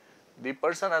triangle, the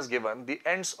person has given the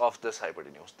ends of this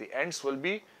hypotenuse. The ends will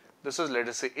be, this is let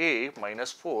us say A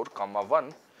minus 4 comma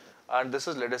 1 and this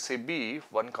is let us say B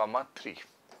 1 comma 3.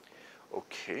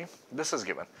 Okay, this is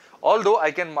given. Although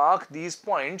I can mark these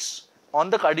points on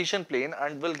the Cartesian plane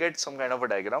and will get some kind of a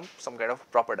diagram, some kind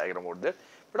of proper diagram out there.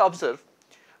 But observe,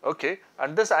 okay,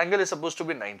 and this angle is supposed to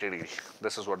be 90 degree.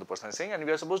 This is what the person is saying, and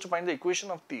we are supposed to find the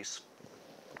equation of these.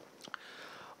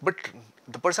 But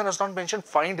the person has not mentioned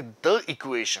find the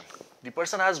equation. The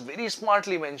person has very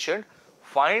smartly mentioned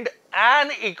find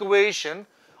an equation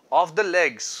of the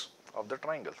legs of the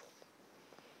triangle.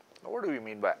 Now, what do we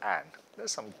mean by an?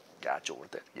 There's some catch over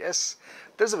there. Yes,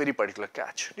 there's a very particular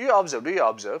catch. Do you observe? Do you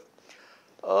observe?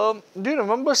 Do you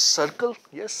remember circle?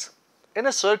 Yes. In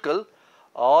a circle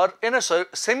or in a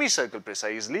semicircle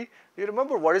precisely, do you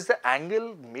remember what is the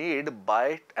angle made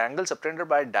by, angle subtended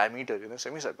by diameter in a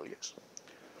semicircle? Yes.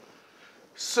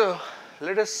 So,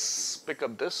 let us pick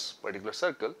up this particular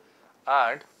circle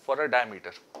and for a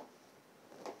diameter,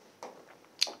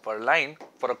 for a line,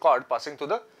 for a chord passing through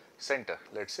the center,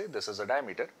 let's say this is a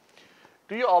diameter.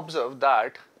 Do you observe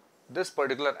that this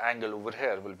particular angle over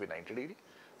here will be 90 degree?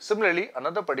 Similarly,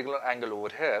 another particular angle over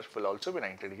here will also be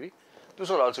 90 degree. This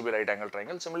will also be right angle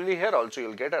triangle. Similarly, here also you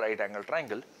will get a right angle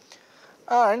triangle.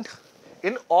 And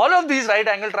in all of these right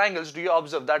angle triangles, do you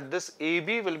observe that this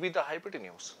AB will be the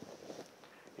hypotenuse?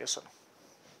 Yes or no?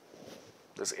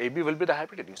 This AB will be the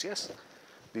hypotenuse, yes.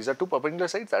 These are two perpendicular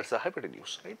sides, that's the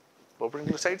hypotenuse, right?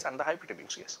 Perpendicular sides and the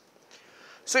hypotenuse, yes.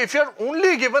 So, if you are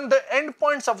only given the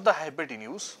endpoints of the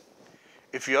hypotenuse,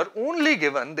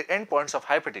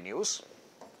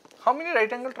 how many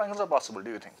right angle triangles are possible, do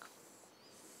you think?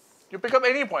 You pick up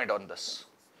any point on this,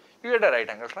 you get a right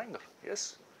angle triangle,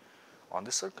 yes, on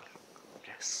this circle,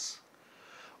 yes.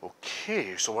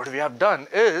 Okay, so what we have done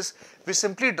is, we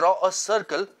simply draw a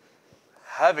circle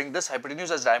having this hypotenuse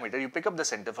as diameter. You pick up the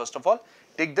center first of all,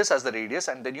 take this as the radius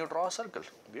and then you draw a circle,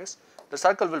 yes. The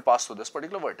circle will pass through this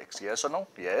particular vertex, yes or no?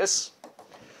 Yes.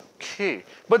 Okay,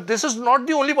 but this is not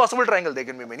the only possible triangle, there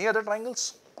can be many other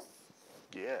triangles,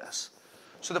 yes.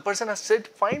 So, the person has said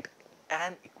find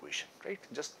an equation, right?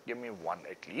 Just give me one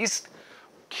at least.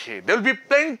 Okay, there will be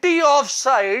plenty of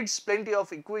sides, plenty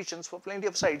of equations for plenty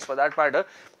of sides for that matter,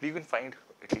 but you can find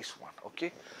at least one,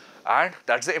 okay? And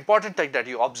that's the important thing that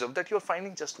you observe, that you are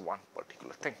finding just one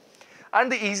particular thing.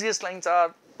 And the easiest lines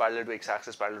are parallel to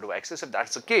x-axis, parallel to y-axis, if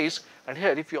that's the case. And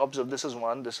here if you observe, this is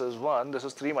 1, this is 1, this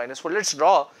is 3 minus 4. Let's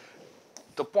draw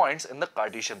the points in the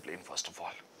Cartesian plane first of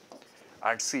all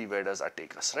and see where does that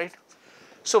take us, right?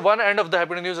 So, one end of the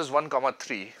hypotenuse is 1 comma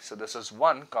 3. So, this is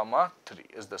 1 comma 3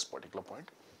 is this particular point.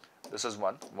 This is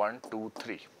 1, 1, 2,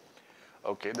 3.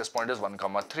 Okay, this point is 1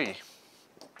 comma 3.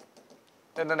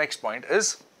 Then the next point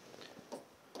is,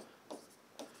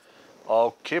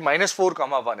 okay, minus 4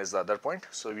 comma 1 is the other point.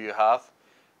 So, you have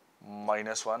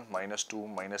minus 1, minus 2,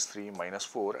 minus 3, minus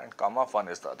 4 and comma 1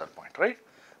 is the other point, right?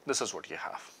 This is what you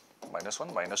have, minus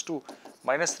 1, minus 2,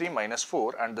 minus 3, minus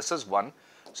 4 and this is 1.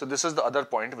 So, this is the other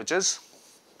point which is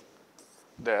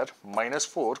there, minus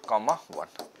 4 comma 1.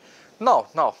 Now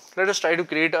let us try to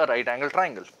create a right angle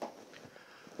triangle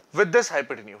with this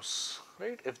hypotenuse,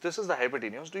 right? If this is the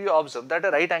hypotenuse, do you observe that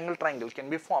a right angle triangle can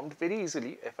be formed very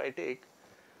easily if I take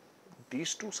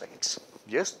these two sides?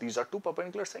 Yes, these are two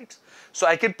perpendicular sides. So,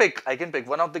 I can pick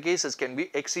one of the cases can be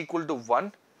x equal to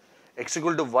 1, x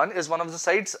equal to 1 is one of the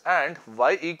sides and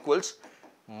y equals,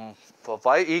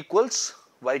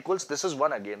 this is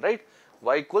 1 again, right?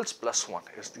 Y equals plus 1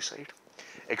 is the side.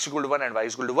 X equal to 1 and y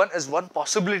is equal to 1 is one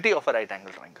possibility of a right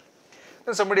angle triangle.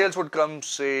 Then somebody else would come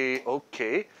say,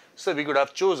 okay, so we could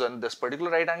have chosen this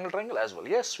particular right angle triangle as well.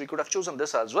 Yes, we could have chosen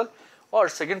this as well. Or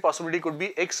second possibility could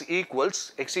be x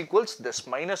equals this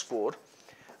minus 4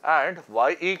 and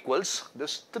y equals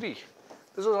this 3.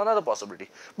 This is another possibility.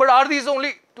 But are these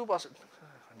only two possibilities?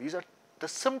 These are the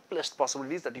simplest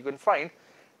possibilities that you can find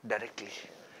directly,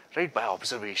 right, by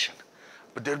observation.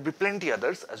 But there will be plenty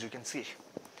others, as you can see,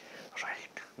 right.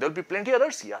 There will be plenty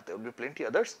others, yeah, there will be plenty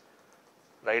others.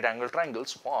 Right angle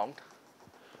triangles formed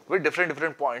with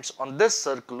different points on this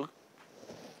circle,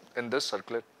 in this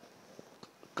circular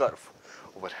curve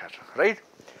over here, right?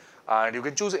 And you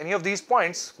can choose any of these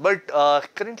points, but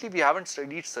currently we haven't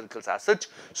studied circles as such,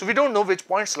 so we don't know which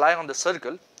points lie on the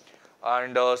circle.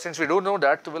 And since we don't know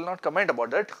that, we will not comment about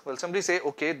that. We'll simply say,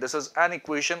 okay, this is an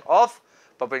equation of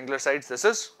perpendicular sides, this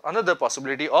is another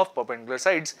possibility of perpendicular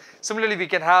sides. Similarly, we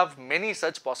can have many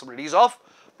such possibilities of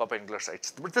perpendicular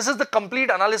sides. But this is the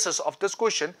complete analysis of this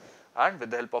question, and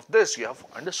with the help of this, you have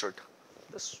understood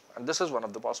this, and this is one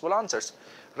of the possible answers,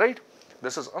 right?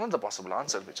 This is another possible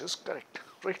answer which is correct,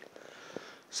 right?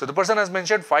 So the person has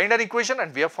mentioned find an equation,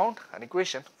 and we have found an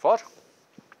equation for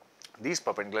these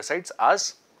perpendicular sides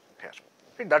as here.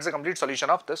 Right? That's the complete solution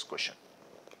of this question.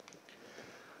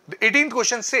 The 18th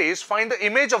question says find the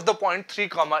image of the point 3,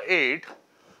 8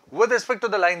 with respect to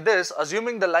the line this,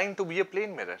 assuming the line to be a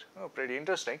plane mirror. Oh, pretty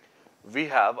interesting. We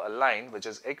have a line which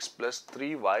is x plus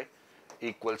 3y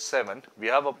equals 7. We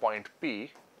have a point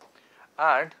P,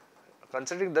 and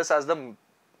considering this as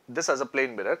a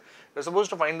plane mirror, we're supposed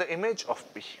to find the image of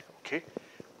P. Okay,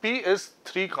 P is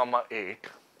 3, 8,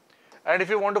 and if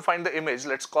you want to find the image,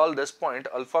 let's call this point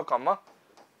alpha,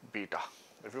 beta.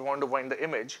 If you want to find the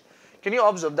image, can you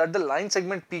observe that the line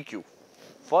segment PQ,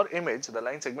 for image, the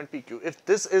line segment PQ, if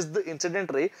this is the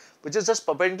incident ray which is just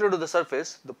perpendicular to the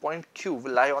surface, the point Q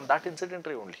will lie on that incident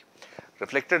ray only.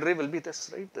 Reflected ray will be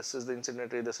this, right? This is the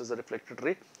incident ray, this is the reflected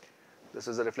ray, this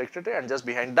is the reflected ray, and just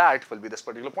behind that will be this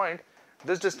particular point.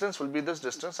 This distance will be this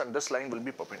distance, and this line will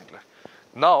be perpendicular.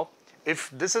 Now, if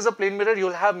this is a plane mirror, you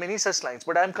will have many such lines,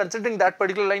 but I am considering that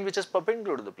particular line which is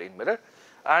perpendicular to the plane mirror,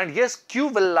 and yes, Q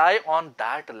will lie on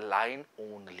that line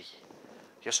only.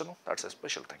 Yes or no? That's a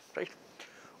special thing, right?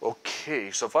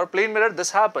 Okay, so for plane mirror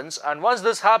this happens, and once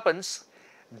this happens,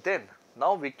 then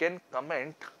now we can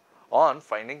comment on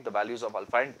finding the values of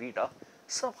alpha and beta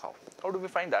somehow. How do we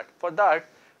find that? For that,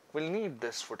 we'll need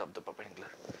this foot of the perpendicular.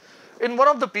 In one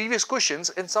of the previous questions,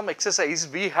 in some exercise,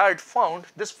 we had found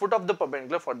this foot of the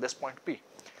perpendicular for this point P.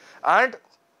 And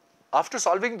after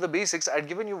solving the basics, I had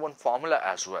given you one formula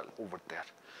as well over there.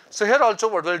 So here also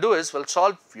what we'll do is we'll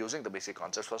solve using the basic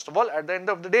concepts. First of all, at the end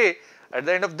of the day, at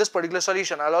the end of this particular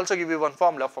solution, I'll also give you one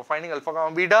formula for finding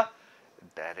alpha, beta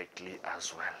directly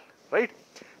as well, right?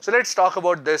 So let's talk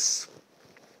about this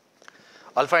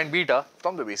alpha and beta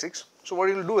from the basics. So what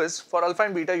you'll do is for alpha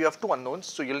and beta, you have two unknowns,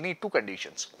 so you'll need two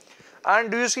conditions.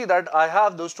 And do you see that I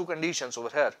have those two conditions over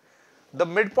here? The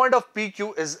midpoint of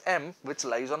PQ is M, which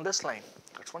lies on this line.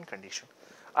 That's one condition.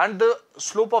 And the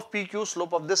slope of PQ,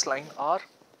 slope of this line are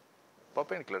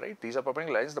perpendicular, right? These are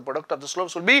perpendicular lines. The product of the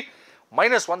slopes will be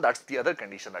 -1. That's the other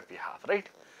condition that we have, right?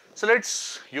 So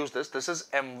let's use this. This is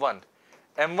M1.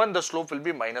 M1, the slope will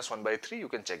be -1/3. You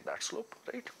can check that slope,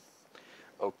 right?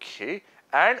 Okay.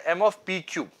 And M of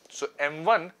PQ. So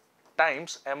M1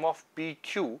 times M of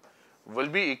PQ will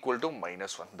be equal to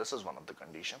 -1. This is one of the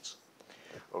conditions.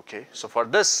 Okay. So for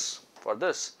this,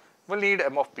 we'll need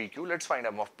M of PQ. Let's find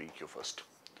M of PQ first.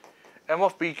 M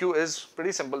of PQ is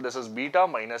pretty simple. This is beta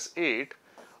 -8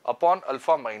 upon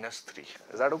alpha -3.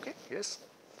 Is that okay? Yes.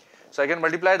 So I can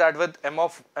multiply that with M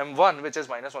of M1, which is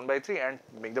 -1/3, and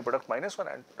make the product -1,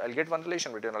 and I'll get one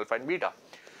relation between alpha and beta.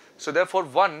 So therefore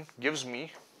 1 gives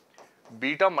me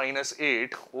beta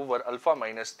 -8 over alpha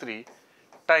 -3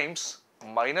 times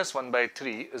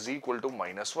 -1/3 is equal to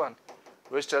 -1,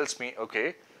 which tells me,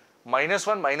 okay,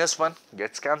 -1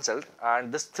 gets cancelled,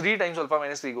 and this 3 times alpha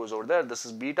 -3 goes over there. This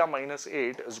is beta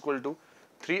 -8 is equal to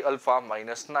 3 alpha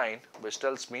 -9, which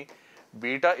tells me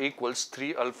beta equals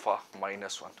 3 alpha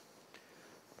 -1.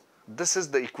 This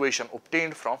is the equation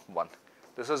obtained from 1.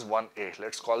 This is 1a.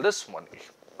 Let's call this 1a,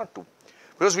 not 2.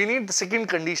 Because we need the second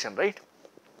condition, right?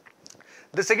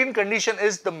 The second condition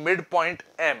is the midpoint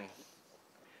M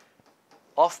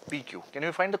of PQ. Can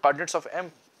you find the coordinates of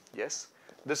M? Yes.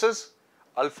 This is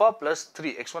alpha plus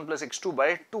 3, x1 plus x2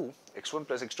 by 2, x1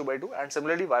 plus x2 by 2, and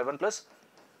similarly y1 plus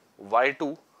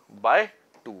y2 by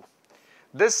 2.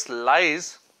 This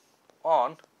lies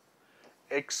on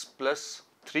x plus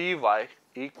 3y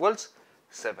equals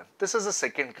 7. This is the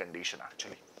second condition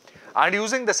actually. And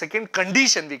using the second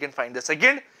condition, we can find the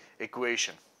second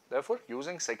equation. Therefore,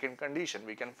 using second condition,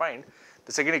 we can find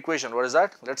the second equation. What is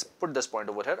that? Let's put this point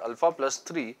over here. Alpha plus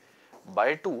 3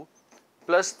 by 2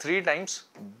 plus 3 times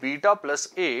beta plus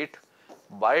 8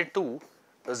 by 2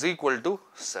 is equal to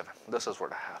 7. This is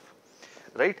what I have,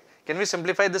 right? Can we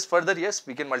simplify this further? Yes,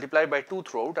 we can multiply by 2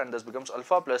 throughout, and this becomes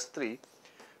alpha plus 3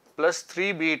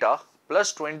 beta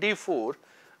plus 24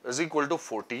 is equal to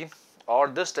 14, or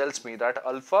this tells me that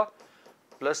alpha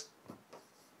plus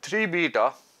 3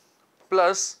 beta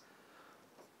plus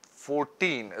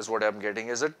 14 is what I am getting.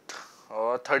 Is it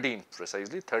 13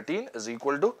 precisely? 13 is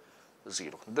equal to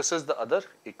 0. This is the other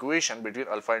equation between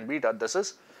alpha and beta. This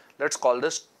is, let's call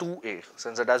this 2a.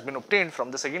 Since it has been obtained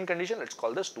from the second condition, let's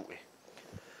call this 2a.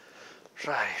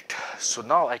 Right. So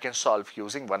now I can solve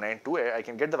using 1a and 2a. I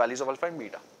can get the values of alpha and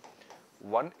beta.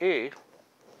 1a,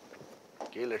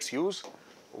 okay, let's use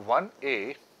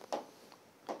 1a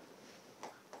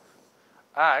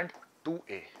and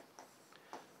 2a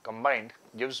combined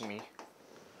gives me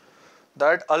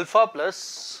that alpha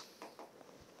plus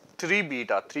 3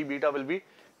 beta will be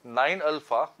 9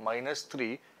 alpha minus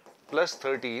 3 plus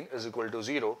 13 is equal to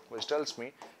 0, which tells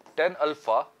me 10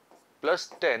 alpha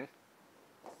plus 10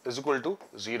 is equal to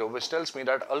 0, which tells me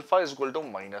that alpha is equal to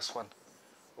minus 1.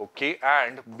 Okay,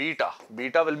 and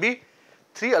beta will be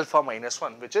 3 alpha minus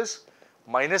 1, which is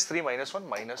minus 3 minus 1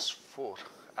 minus 4.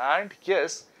 And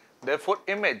yes, therefore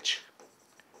image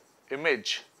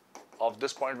of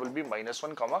this point will be minus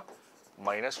 1 comma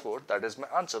minus 4. That is my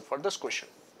answer for this question.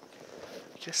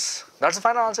 Yes, that's the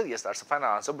final answer. Yes, that's the final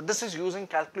answer. But this is using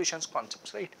calculations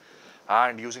concepts, right?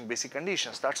 And using basic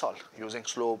conditions. That's all. Using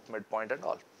slope, midpoint, and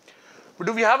all. But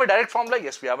do we have a direct formula?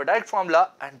 Yes, we have a direct formula,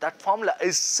 and that formula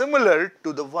is similar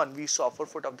to the one we saw for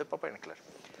foot of the perpendicular.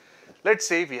 Let's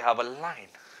say we have a line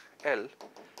L,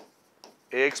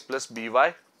 ax plus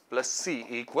by plus c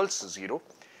equals 0,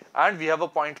 and we have a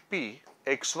point P,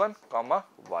 x1 comma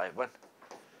y1.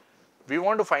 We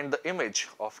want to find the image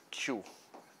of Q.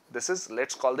 This is,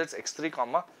 let's call this x3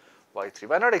 comma y3.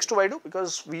 Why not x2 y2?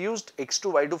 Because we used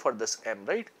x2 y2 for this m,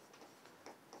 right?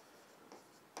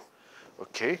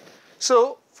 Okay.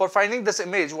 So for finding this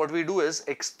image, what we do is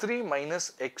x3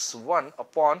 minus x1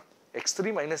 upon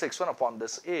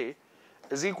this A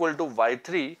is equal to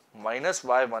y3 minus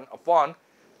y1 upon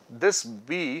this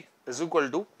B is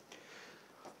equal to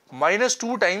minus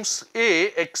 2 times A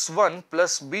x1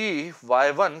 plus B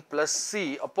y1 plus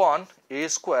C upon A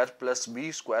square plus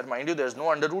B square. Mind you, there is no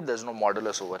under root, there is no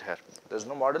modulus over here. There is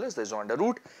no modulus, there is no under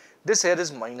root. This here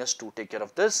is minus 2. Take care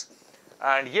of this.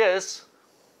 And yes,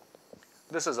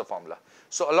 this is a formula.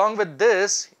 So along with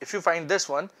this, if you find this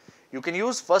one, you can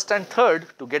use first and third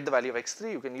to get the value of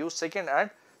x3. You can use second and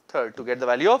third to get the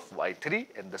value of y3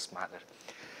 in this manner.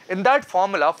 In that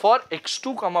formula, for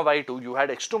x2 comma y2, you had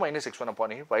x2 minus x1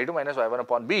 upon a, y2 minus y1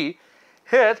 upon b.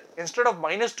 Here, instead of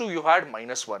minus 2, you had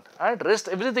minus 1, and rest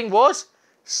everything was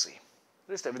same.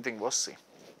 Rest everything was same,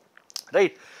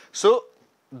 right? So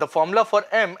the formula for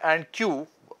m and q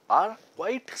are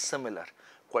quite similar,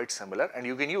 and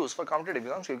you can use for competitive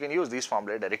exams. You can use these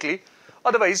formulae directly.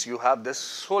 Otherwise, you have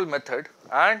this whole method,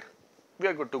 and we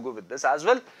are good to go with this as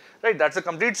well, right? That's the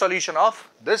complete solution of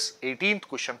this 18th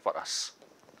question for us.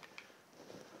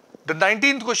 The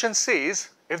 19th question says,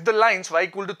 if the lines y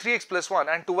equal to 3x plus 1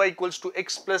 and 2y equals to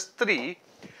x plus 3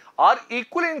 are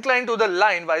equally inclined to the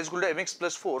line y is equal to mx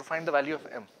plus 4, find the value of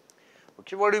m.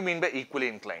 Okay, what do you mean by equally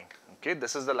inclined? Okay,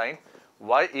 this is the line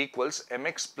y equals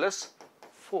mx plus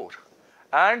 4.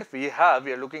 And we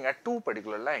are looking at two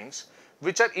particular lines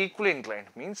which are equally inclined.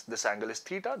 Means this angle is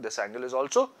theta, this angle is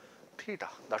also theta.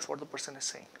 That's what the person is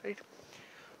saying, right?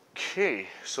 Okay,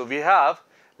 so we have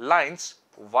lines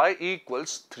y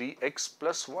equals 3x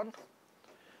plus 1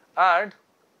 and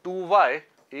 2y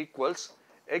equals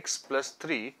x plus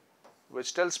 3,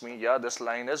 which tells me, yeah, this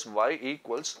line is y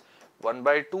equals 1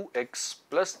 by 2x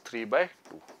plus 3 by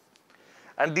 2.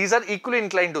 And these are equally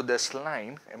inclined to this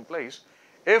line, implies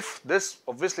if this,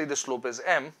 obviously the slope is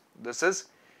m,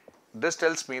 this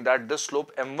tells me that the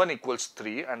slope m1 equals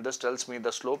 3 and this tells me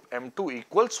the slope m2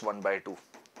 equals 1 by 2.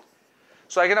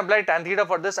 So I can apply tan theta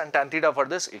for this and tan theta for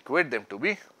this, equate them to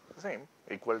be same,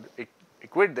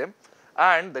 equate them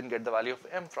and then get the value of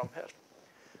m from here.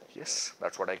 Yes,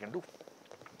 that's what I can do.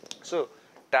 So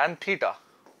tan theta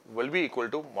will be equal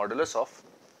to modulus of,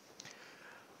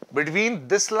 between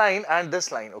this line and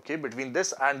this line, okay, between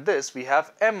this and this we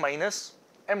have m minus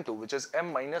m2, which is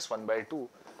m minus 1 by 2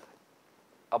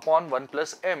 upon 1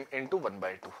 plus m into 1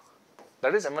 by 2.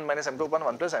 That is m1 minus m2 upon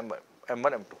 1 plus m1,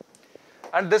 m2.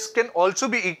 And this can also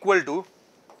be equal to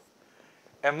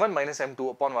m1 minus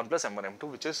m2 upon 1 plus m1 m2,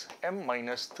 which is m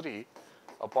minus 3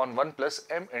 upon 1 plus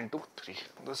m into 3.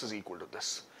 This is equal to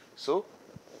this. So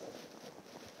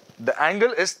the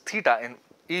angle is theta in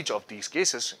each of these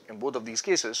cases, in both of these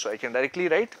cases. So I can directly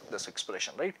write this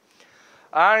expression, right?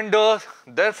 And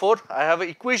therefore I have an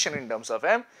equation in terms of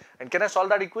m. And can I solve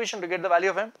that equation to get the value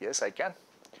of m? Yes, I can.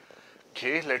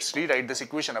 Okay, let's rewrite this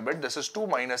equation a bit. This is 2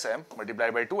 minus m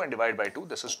multiplied by 2 and divided by 2.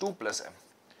 This is 2 plus m.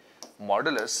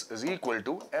 Modulus is equal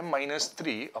to m minus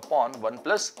 3 upon 1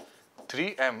 plus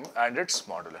 3m and its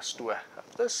modulus. Do I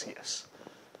have this? Yes.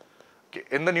 Okay,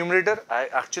 in the numerator I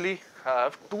actually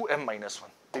have 2m minus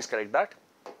 1. Please correct that.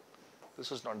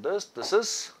 This is not this. This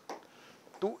is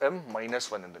 2m minus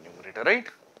 1 in the numerator, right?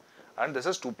 And this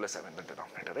is 2 plus m in the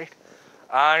denominator, right?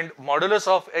 And modulus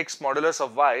of x, modulus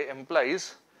of y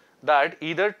implies that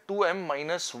either 2m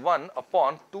minus 1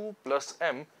 upon 2 plus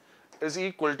m is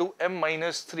equal to m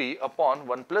minus 3 upon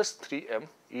 1 plus 3m.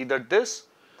 Either this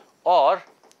or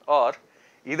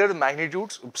either the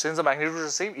magnitudes, since the magnitudes are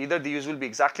the same, either these will be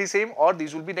exactly same or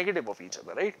these will be negative of each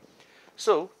other, right?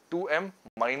 So 2m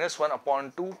minus 1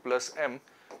 upon 2 plus m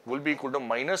will be equal to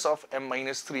minus of m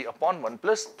minus 3 upon 1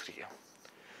 plus 3m.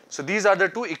 So these are the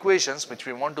two equations which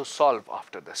we want to solve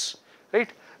after this, right?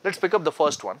 Let's pick up the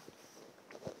first one.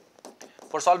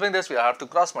 For solving this, we have to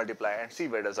cross multiply and see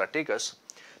where does that take us.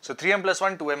 So 3m plus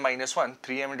 1, 2m minus 1,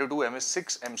 3m into 2m is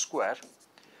 6m square,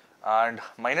 and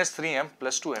minus 3m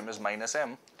plus 2m is minus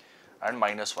m, and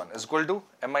minus 1 is equal to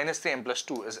m minus 3m plus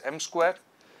 2 is m square,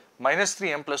 minus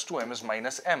 3m plus 2m is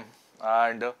minus m,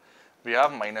 and we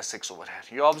have minus 6 over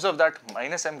here. You observe that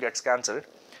minus m gets cancelled,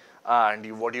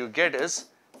 and what you get is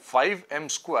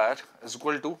 5m square is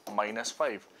equal to minus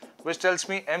 5, which tells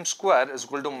me m square is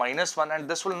equal to minus 1, and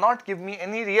this will not give me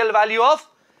any real value of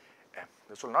m.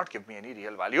 This will not give me any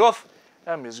real value of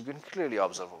m, as you can clearly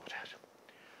observe over here.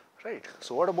 Right.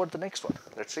 So what about the next one?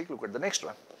 Let's take a look at the next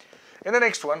one. In the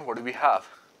next one, what do we have?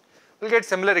 We'll get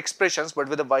similar expressions, but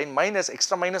with a minus,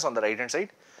 extra minus on the right hand side.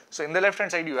 So in the left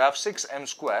hand side, you have 6m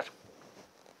square.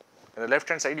 In the left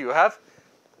hand side, you have,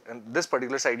 in this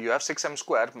particular side, you have 6m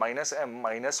square minus m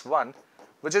minus 1,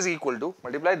 which is equal to,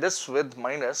 multiply this with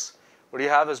minus, what you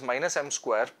have is minus m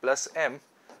square plus m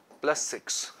plus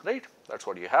 6, right? That's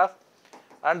what you have.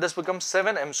 And this becomes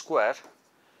 7m square,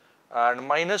 and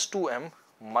minus 2m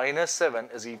minus 7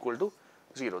 is equal to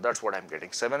 0. That's what I'm getting.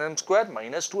 7m square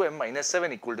minus 2m minus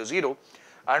 7 equal to 0.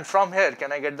 And from here,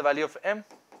 can I get the value of m?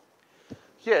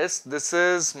 Yes, this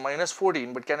is minus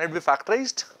 14, but can it be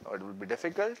factorized? No, it will be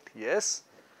difficult. Yes.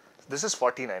 This is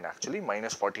 49 actually,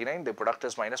 minus 49. The product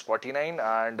is minus 49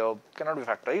 and cannot be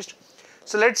factorized.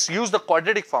 So let's use the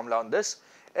quadratic formula on this.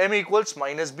 M equals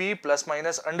minus b plus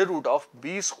minus under root of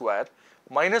b square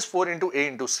minus 4 into a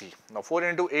into c. Now 4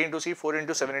 into a into c, 4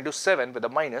 into 7 into 7 with a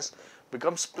minus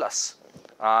becomes plus.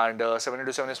 And 7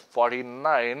 into 7 is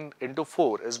 49 into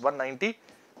 4 is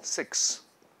 196.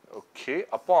 Okay,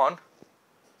 upon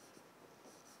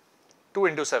 2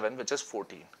 into 7, which is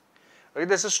 14. Okay,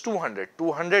 this is 200.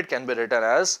 200 can be written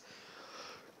as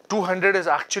 200 is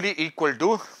actually equal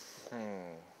to,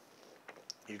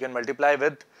 you can multiply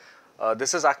with,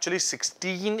 this is actually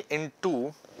 16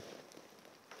 into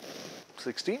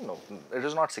 16, no, it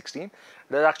is not 16, it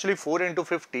is actually 4 into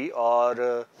 50 or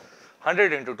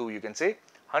 100 into 2 you can say.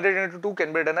 100 into 2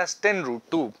 can be written as 10 root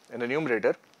 2 in the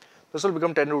numerator. This will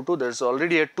become 10 root 2, there is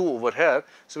already a 2 over here.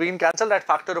 So we can cancel that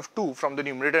factor of 2 from the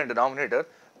numerator and denominator.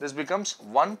 This becomes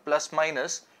 1 plus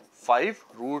minus 5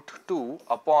 root 2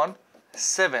 upon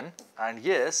 7, and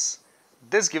yes,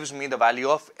 this gives me the value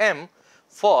of m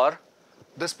for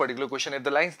this particular question. If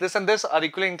the lines this and this are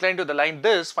equally inclined to the line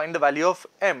this, find the value of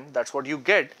m. That's what you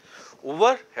get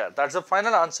over here. That's the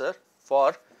final answer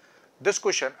for this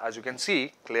question, as you can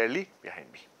see clearly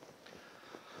behind me.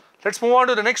 Let's move on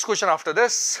to the next question after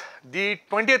this. The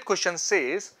 20th question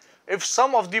says, if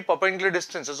sum of the perpendicular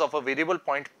distances of a variable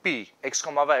point p, x,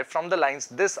 y from the lines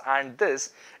this and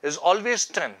this is always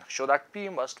 10, show that p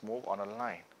must move on a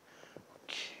line.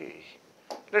 Okay,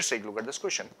 let's take a look at this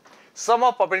question. Sum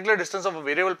of perpendicular distance of a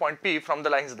variable point p from the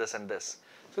lines this and this.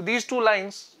 So these two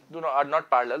lines are not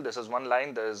parallel. This is one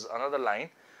line, there is another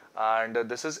line, and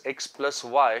this is x plus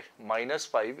y minus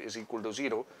 5 is equal to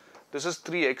 0. This is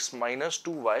 3x minus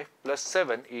 2y plus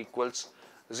 7 equals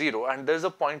 0, and there is a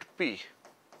point p.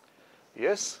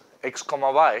 Yes, x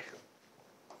comma y,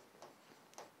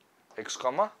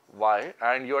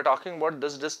 and you are talking about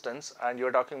this distance and you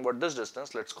are talking about this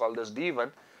distance. Let's call this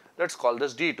d1, let's call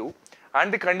this d2,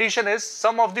 and the condition is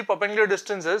sum of the perpendicular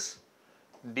distances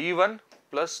d1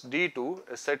 plus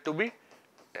d2 is said to be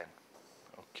 10.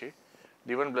 Okay,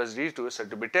 d1 plus d2 is said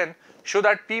to be 10. Show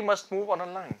that p must move on a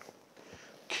line.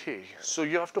 Okay, so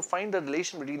you have to find the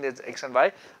relation between x and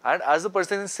y, and as the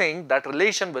person is saying, that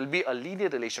relation will be a linear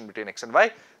relation between x and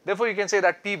y. Therefore, you can say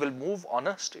that p will move on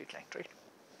a straight line, right?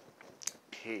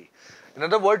 Okay. In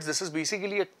other words, this is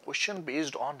basically a question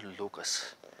based on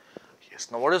locus. Yes.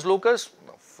 Now, what is locus?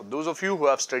 Now, for those of you who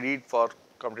have studied for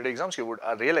competitive exams, you would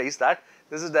realize that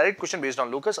this is a direct question based on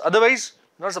locus. Otherwise,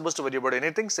 you're not supposed to worry about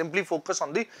anything. Simply focus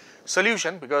on the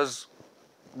solution, because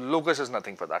locus is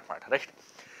nothing for that matter, right?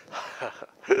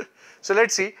 So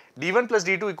let's see, d1 plus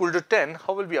d2 equal to 10.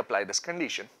 How will we apply this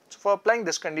condition? So for applying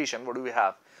this condition, what do we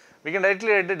have? We can directly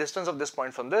write the distance of this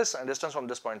point from this and distance from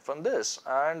this point from this,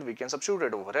 and we can substitute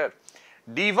it over here.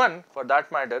 d1 for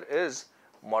that matter is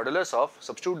modulus of,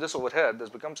 substitute this over here, this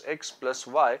becomes x plus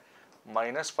y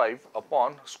minus 5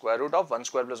 upon square root of 1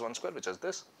 square plus 1 square, which is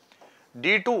this.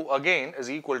 d2 again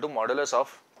is equal to modulus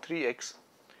of 3x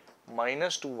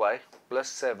minus 2y plus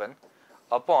 7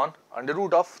 upon under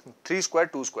root of 3 square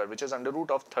 2 square, which is under root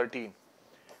of 13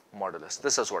 modulus.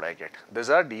 This is what I get. These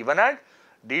are d1 and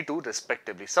d2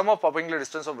 respectively. Sum of perpendicular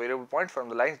distance of variable point from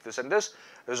the lines this and this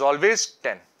is always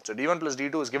 10. So d1 plus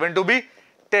d2 is given to be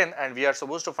 10, and we are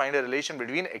supposed to find a relation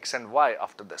between x and y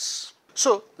after this.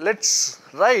 So let's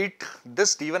write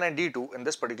this d1 and d2 in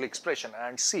this particular expression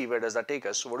and see where does that take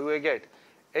us. So what do I get?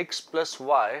 X plus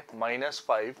y minus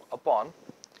 5 upon,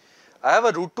 I have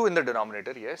a root 2 in the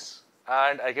denominator, yes,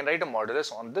 and I can write a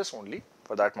modulus on this only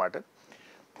for that matter,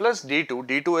 plus d2,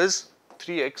 d2 is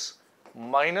 3x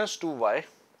minus 2y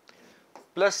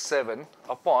plus 7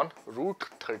 upon root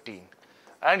 13,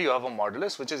 and you have a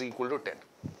modulus which is equal to 10.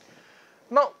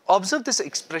 Now observe this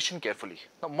expression carefully.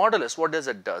 Now modulus, what does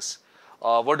it does?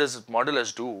 What does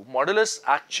modulus do? Modulus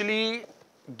actually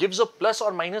gives a plus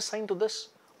or minus sign to this,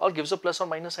 or gives a plus or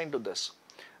minus sign to this,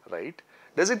 right?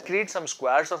 Does it create some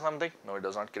squares or something? No, it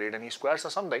does not create any squares or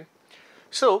something.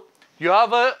 So you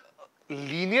have a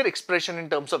linear expression in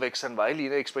terms of x and y,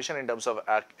 linear expression in terms of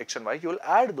x and y. You will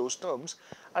add those terms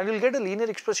and you will get a linear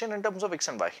expression in terms of x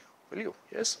and y. Will you?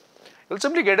 Yes. You will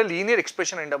simply get a linear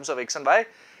expression in terms of x and y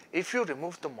if you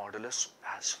remove the modulus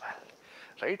as well,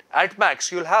 right? At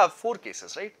max, you will have 4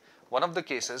 cases, right? One of the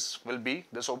cases will be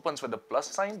this opens with a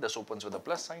plus sign, this opens with a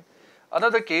plus sign.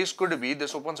 Another case could be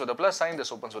this opens with a plus sign,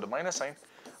 this opens with a minus sign.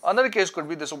 Another case could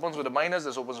be this opens with a minus,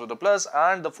 this opens with a plus,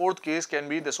 and the fourth case can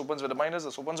be this opens with a minus,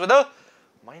 this opens with a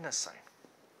minus sign.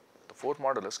 The fourth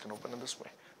modulus can open in this way.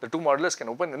 The 2 modulus can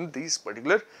open in these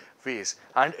particular ways,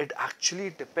 and it actually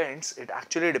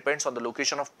depends on the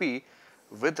location of P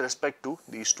with respect to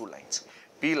these 2 lines.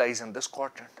 P lies in this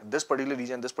quadrant, this particular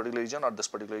region, this particular region, or this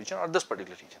particular region, or this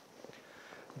particular region.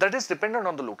 That is dependent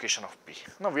on the location of P.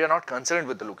 Now we are not concerned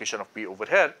with the location of P over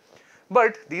here,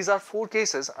 but these are 4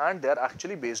 cases and they are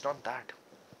actually based on that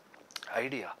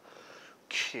idea.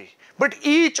 Okay. But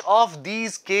each of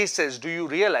these cases, do you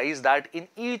realize that in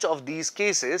each of these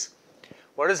cases,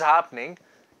 what is happening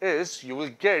is you will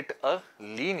get a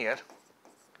linear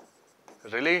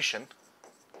relation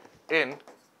in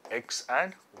x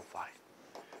and y.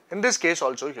 In this case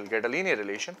also, you will get a linear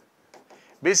relation.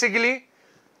 Basically,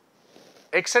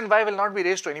 x and y will not be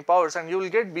raised to any powers, and you will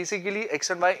get basically x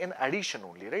and y in addition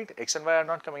only, right? X and y are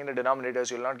not coming in the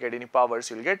denominators, you will not get any powers,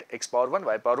 you will get x power 1,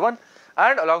 y power 1,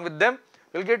 and along with them,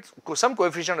 you will get some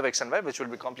coefficient of x and y which will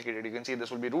be complicated. You can see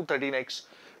this will be root 13x,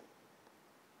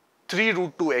 3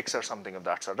 root 2x or something of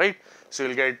that sort, right? So you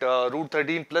will get root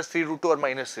 13 plus 3 root 2 or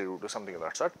minus 3 root 2, something of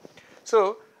that sort.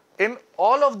 So in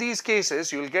all of these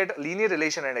cases, you will get linear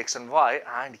relation in x and y,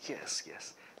 and yes,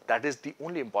 that is the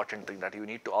only important thing that you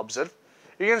need to observe.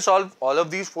 You can solve all of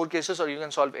these 4 cases, or you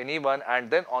can solve any one, and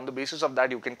then on the basis of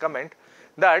that you can comment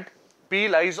that P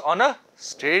lies on a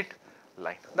straight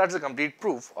line. That's the complete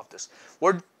proof of this.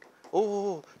 What?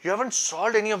 Oh, you haven't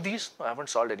solved any of these? No, I haven't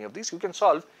solved any of these. You can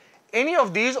solve any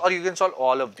of these, or you can solve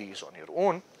all of these on your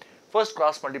own. First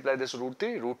cross multiply this root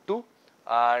 3, root 2,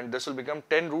 and this will become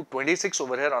 10 root 26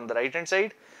 over here on the right hand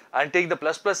side, and take the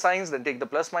plus plus signs, then take the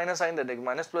plus minus sign, then take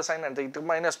minus plus sign, and take the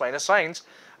minus minus signs,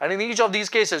 and in each of these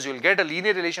cases you will get a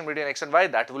linear relation between x and y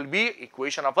that will be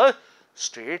equation of a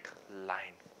straight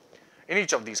line in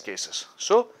each of these cases.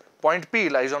 So point P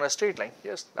lies on a straight line.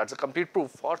 Yes, that's a complete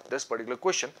proof for this particular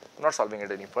question. I'm not solving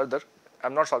it any further.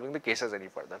 I'm not solving the cases any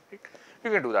further, right? You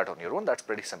can do that on your own. That's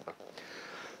pretty simple,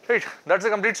 right? That's the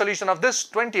complete solution of this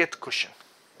 20th question.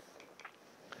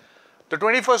 The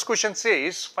 21st question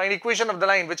says, find equation of the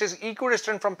line which is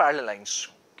equidistant from parallel lines.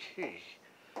 Okay,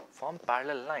 from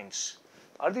parallel lines.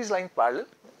 Are these lines parallel?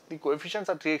 The coefficients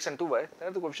are 3x and 2y.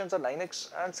 There the coefficients are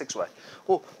 9x and 6y.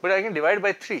 Oh, but I can divide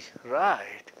by 3.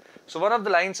 Right. So one of the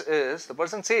lines is, the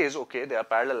person says, okay, they are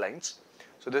parallel lines.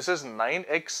 So this is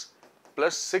 9x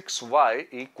plus 6y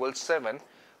equals 7,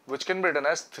 which can be written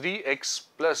as 3x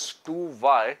plus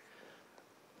 2y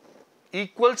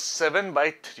equals 7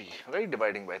 by 3, right,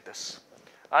 dividing by this.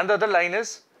 And the other line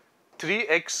is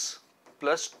 3x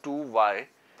plus 2y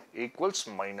equals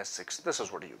minus 6. This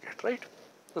is what you get, right?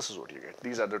 This is what you get.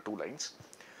 These are the 2 lines.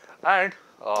 And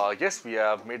yes, we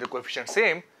have made the coefficient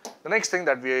same. The next thing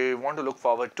that we want to look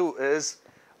forward to is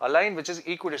a line which is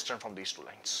equidistant from these 2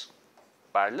 lines.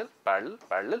 Parallel, parallel,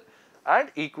 parallel,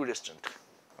 and equidistant.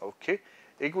 Okay.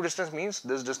 Equidistance means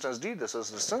this distance d, this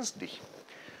is distance d.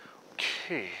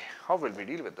 Okay. How will we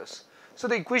deal with this? So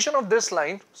the equation of this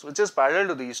line, which is parallel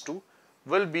to these 2,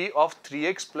 will be of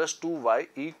 3x plus 2y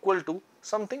equal to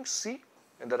something c.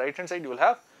 In the right hand side you will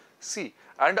have c,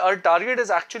 and our target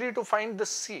is actually to find the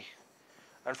c,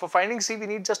 and for finding c we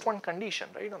need just one condition,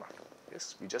 right or not?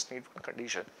 Yes, we just need one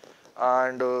condition,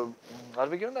 and are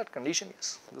we given that condition?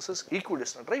 Yes, this is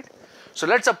equidistant, right? So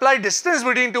let's apply distance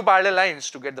between 2 parallel lines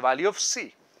to get the value of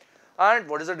c. And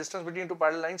what is the distance between 2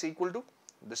 parallel lines equal to?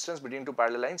 Distance between 2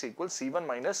 parallel lines equals c1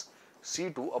 minus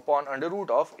c2 upon under root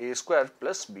of a square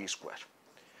plus b square.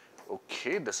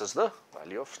 Okay, this is the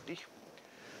value of d.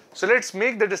 So let's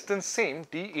make the distance same.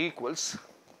 D equals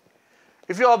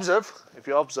If you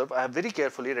observe, I have very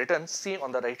carefully written C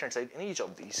on the right hand side in each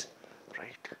of these,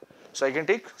 right? So I can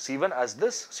take C1 as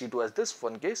this, C2 as this,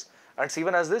 one case, and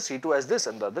C1 as this, C2 as this,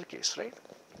 and the other case, right?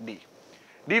 D.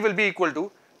 D will be equal to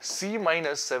C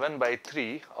minus 7 by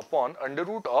 3 upon under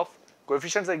root of,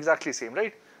 coefficients are exactly same,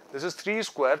 right? This is 3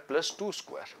 square plus 2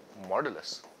 square,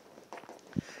 modulus.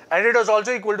 And it was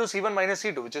also equal to C1 minus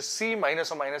C2, which is C minus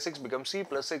or minus 6 becomes C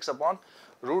plus 6 upon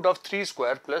root of 3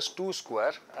 square plus 2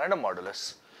 square and a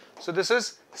modulus. So this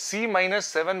is C minus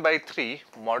 7 by 3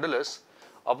 modulus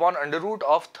upon under root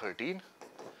of 13,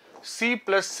 C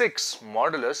plus 6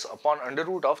 modulus upon under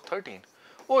root of 13.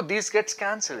 Oh, these gets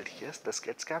cancelled. Yes, this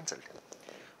gets cancelled.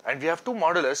 And we have two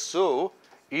modulus, so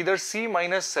either C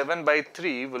minus 7 by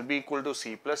 3 will be equal to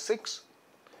C plus 6,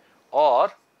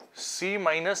 or C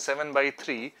minus 7 by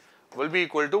 3 will be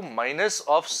equal to minus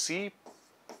of C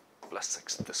plus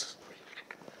 6. This is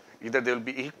either they will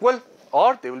be equal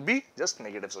or they will be just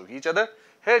negatives of each other.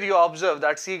 Here you observe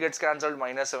that C gets cancelled,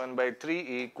 minus 7 by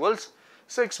 3 equals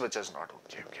 6, which is not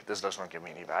okay. Okay, this does not give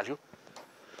me any value.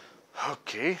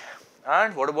 Okay,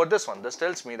 and what about this one? This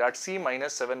tells me that C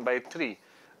minus 7 by 3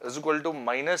 is equal to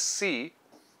minus C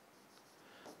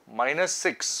minus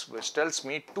 6, which tells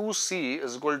me 2C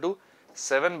is equal to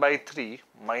 7 by 3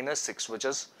 minus 6, which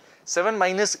is 7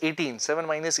 minus 18. 7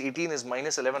 minus 18 is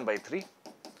minus 11 by 3.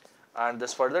 And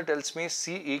this further tells me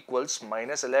C equals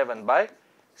minus 11 by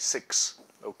 6.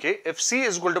 Okay, if C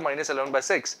is equal to minus 11 by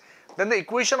 6, then the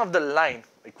equation of the line,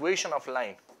 the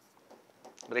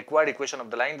required equation of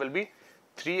the line will be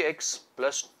 3x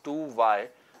plus 2y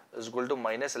is equal to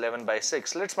minus 11 by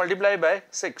 6. Let's multiply by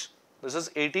 6. This is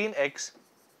 18x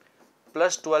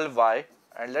plus 12y,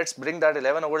 and let's bring that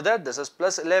 11 over there. This is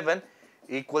plus 11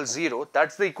 equals 0.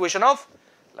 That's the equation of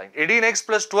line. 18x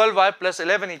plus 12y plus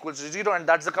 11 equals 0, and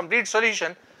that's the complete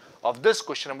solution of this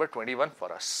question number 21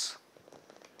 for us.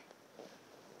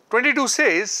 22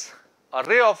 says a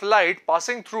ray of light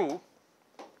passing through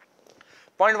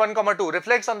point 1, 2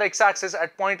 reflects on the x-axis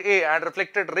at point A and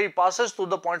reflected ray passes through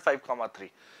the point 5,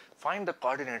 3. Find the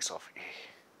coordinates of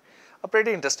A. A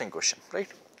pretty interesting question, right?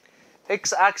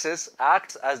 X-axis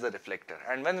acts as the reflector,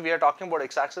 and when we are talking about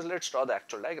x-axis, let's draw the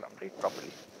actual diagram, right,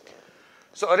 properly.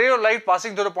 So a ray of light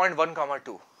passing through the point 1,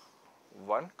 2.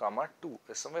 1, 2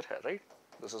 is somewhere here, right?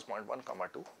 This is point 1,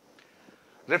 2.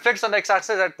 Reflects on the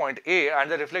x-axis at point A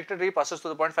and the reflected ray passes to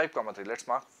the point 5, 3. Let's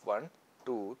mark 1,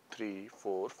 2, 3,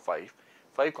 4, 5.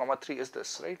 5, 3 is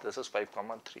this, right? This is 5,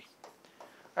 3.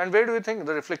 And where do you think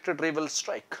the reflected ray will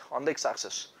strike on the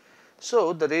x-axis?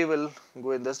 So the ray will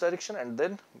go in this direction and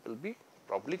then will be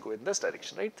probably go in this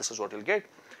direction, right? This is what you'll get.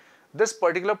 This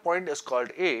particular point is called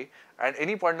A, and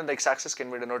any point on the x-axis can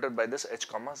be denoted by this h,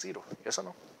 0. Yes or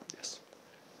no? Yes.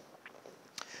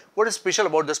 What is special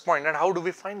about this point and how do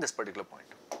we find this particular point?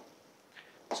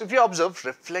 So if you observe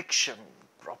reflection,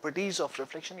 properties of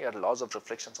reflection, you have laws of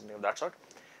reflection, something of that sort.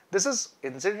 This is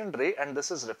incident ray and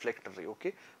this is reflected ray,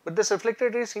 okay? But this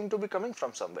reflected ray seems to be coming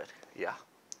from somewhere, yeah.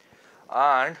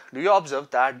 And do you observe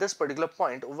that this particular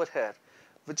point over here,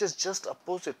 which is just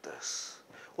opposite this,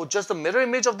 or just the mirror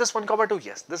image of this 1, 2,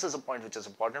 yes, this is a point which is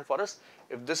important for us.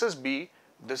 If this is B,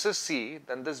 this is C,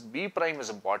 then this B prime is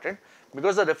important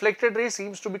because the reflected ray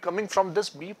seems to be coming from this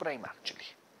B prime actually.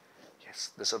 Yes,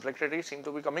 this reflected ray seems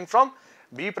to be coming from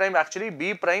B prime actually.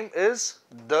 B prime is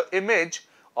the image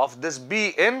of this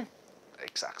B in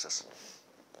x-axis.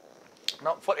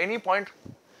 Now for any point,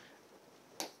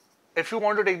 if you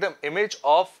want to take the image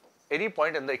of any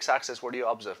point in the x-axis, what do you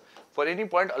observe? For any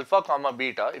point alpha,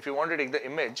 beta, if you want to take the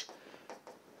image,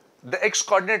 the x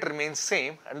coordinate remains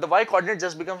same and the y coordinate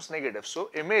just becomes negative. So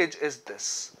image is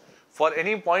this. For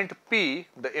any point P,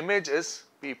 the image is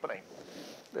P prime.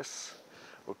 This.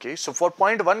 Okay, so for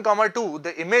point 1, 2,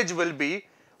 the image will be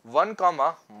 1,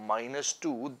 minus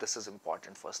 2. This is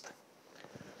important first thing.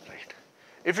 Right.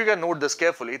 If you can note this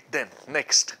carefully, then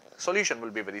next solution will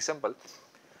be very simple.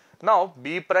 Now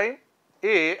B prime,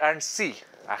 A and C,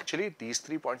 actually these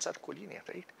 3 points are collinear,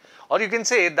 right? Or you can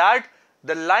say that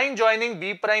the line joining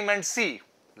B prime and C,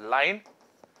 line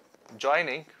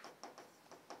joining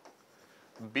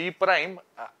B prime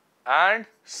and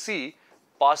C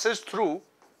passes through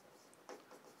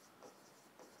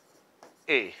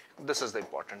A. This is the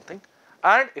important thing.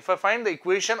 And if I find the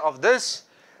equation of this,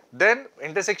 then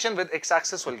intersection with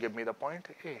x-axis will give me the point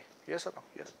A. Yes or no?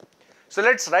 Yes. So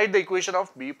let's write the equation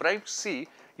of B prime C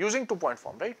using 2-point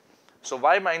form, right? So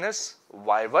y minus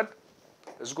y1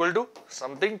 is equal to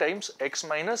something times x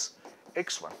minus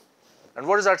x1. And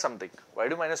what is that something?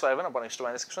 y2 minus y1 upon x2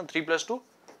 minus x1, 3 plus 2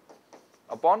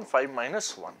 upon 5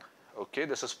 minus 1. Okay,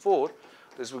 this is 4.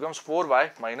 This becomes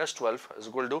 4y minus 12 is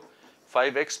equal to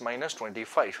 5x minus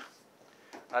 25.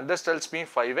 And this tells me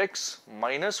 5x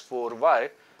minus 4y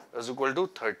is equal to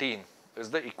 13 is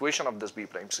the equation of this B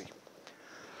prime C.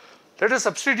 Let us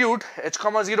substitute h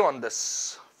comma 0 on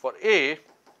this. For A,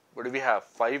 what do we have?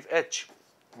 5h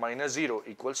minus 0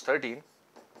 equals 13,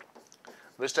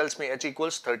 which tells me h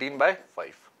equals 13 by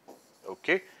 5.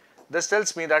 Okay. This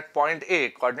tells me that point A,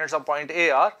 coordinates of point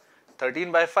A are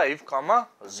 13 by 5 comma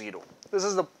 0. These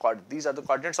are the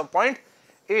coordinates of point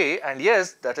A, and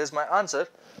yes, that is my answer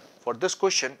for this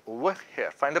question over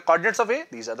here. Find the coordinates of A.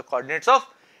 These are the coordinates of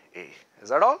A. Is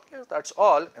that all? Yes, that's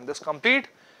all in this complete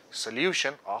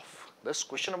solution of this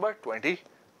question number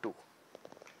 22.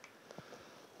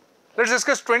 Let's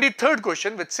discuss 23rd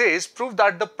question, which says prove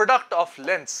that the product of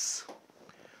lengths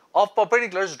of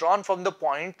perpendiculars drawn from the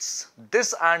points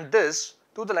this and this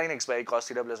to the line x by a cos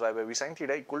theta plus y by b sin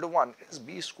theta equal to 1 is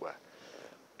b square.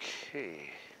 Okay,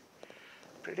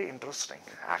 pretty interesting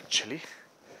actually.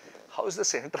 How is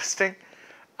this interesting?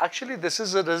 Actually, this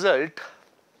is a result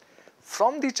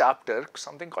from the chapter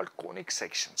something called conic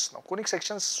sections. Now, conic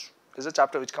sections is a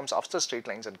chapter which comes after straight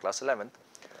lines in class 11th.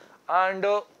 And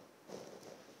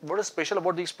what is special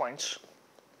about these points?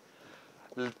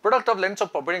 Product of lengths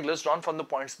of perpendiculars drawn from the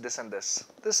points this and this.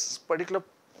 This particular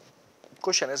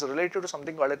question is related to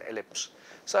something called an ellipse.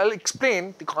 So, I will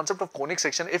explain the concept of conic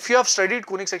section. If you have studied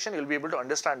conic section, you will be able to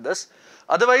understand this.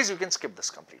 Otherwise, you can skip this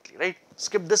completely, right?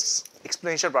 Skip this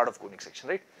explanation part of conic section,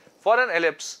 right? For an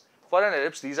ellipse,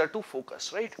 these are two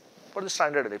focus, right? For the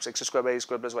standard ellipse, x square by a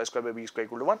square plus y square by b square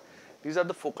equal to 1. These are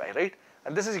the foci, right?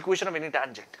 And this is equation of any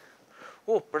tangent.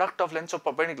 Oh, product of lengths of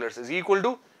perpendiculars is equal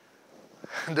to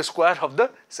the square of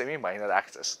the semi-minor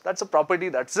axis. That's a property,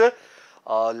 that's a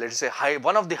let's say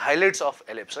one of the highlights of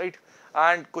ellipse, right?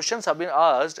 And questions have been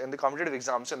asked in the competitive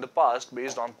exams in the past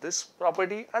based on this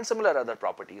property and similar other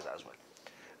properties as well.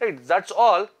 Right, that's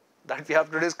all that we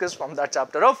have to discuss from that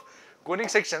chapter of conic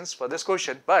sections for this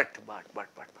question. But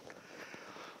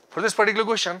for this particular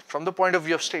question, from the point of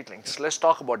view of straight lines, let's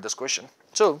talk about this question.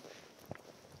 So,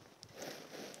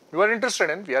 we are interested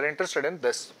in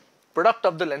this product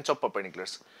of the lengths of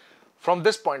perpendiculars from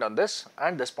this point on this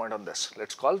and this point on this.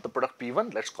 Let's call the product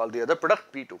P1, let's call the other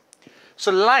product P2.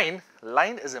 So, line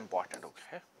is important,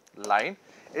 okay. Line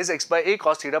is x by a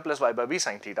cos theta plus y by b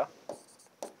sin theta,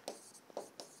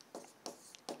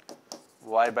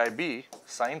 y by b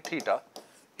sin theta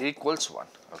equals 1,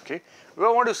 okay. We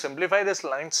want to simplify this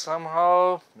line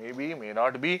somehow, maybe, may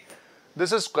not be.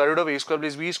 This is square root of a square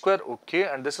plus b square, okay,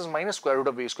 and this is minus square root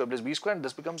of a square plus b square, and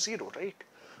this becomes 0, right?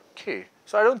 Okay,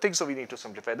 so I don't think so we need to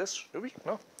simplify this, do we?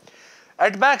 No.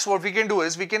 At max, what we can do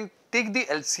is we can take the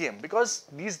LCM because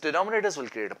these denominators will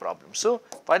create a problem. So,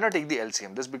 why not take the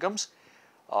LCM? This becomes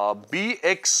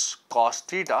bx cos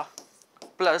theta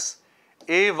plus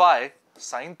ay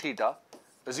sin theta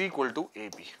is equal to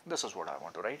ab. This is what I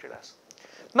want to write it as.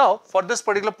 Now, for this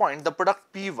particular point, the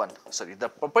product P1, the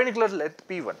perpendicular length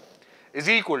P1 is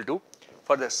equal to,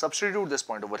 for this, substitute this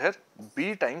point over here,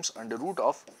 b times under root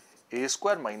of a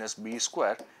square minus b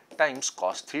square times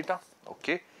cos theta,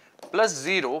 okay, plus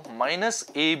 0 minus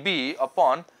ab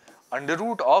upon under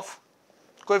root of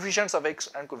coefficients of x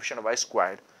and coefficient of y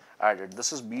squared added.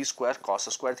 This is b square cos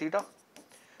square theta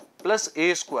plus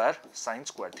a square sin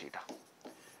square theta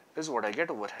is what I get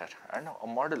over here, and a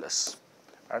modulus.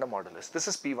 This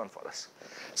is P1 for us.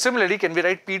 Similarly, can we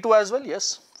write P2 as well?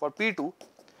 Yes, for P2,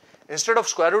 instead of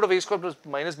square root of a square plus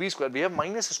minus b square, we have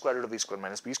minus square root of a square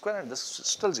minus b square, and this is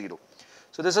still 0.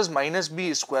 So, this is minus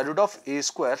b square root of a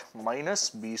square minus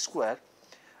b square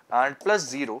and plus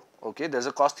 0, okay, there is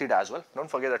a cos theta as well, don't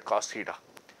forget that cos theta,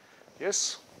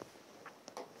 yes.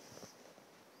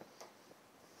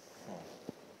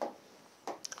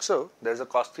 So, there is a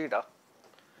cos theta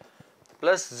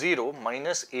plus 0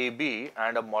 minus ab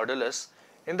and a modulus.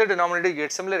 In the denominator, you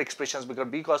get similar expressions because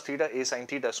b cos theta a sin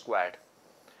theta squared,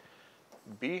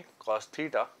 b cos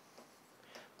theta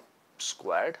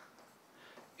squared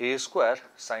a square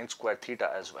sin square theta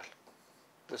as well.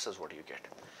 This is what you get,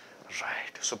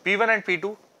 right. So, P1 and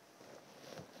P2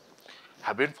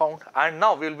 have been found, and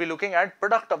now we will be looking at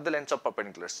product of the lengths of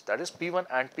perpendiculars, that is P1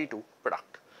 and P2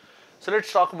 product. So, let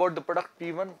us talk about the product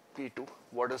P1, P2.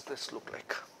 What does this look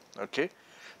like? Okay.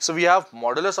 So, we have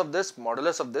modulus of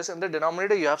this. In the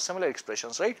denominator, you have similar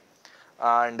expressions, right?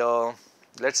 And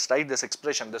let us write this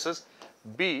expression. This is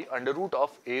b under root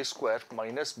of a square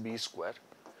minus b square,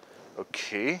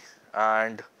 okay,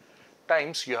 and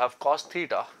times you have cos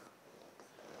theta,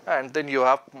 and then you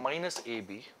have minus ab.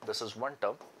 This is one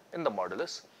term in the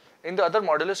modulus. In the other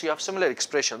modulus, you have similar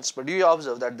expressions, but you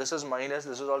observe that this is minus,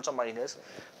 this is also minus.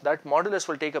 That modulus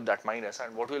will take up that minus,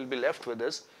 and what we will be left with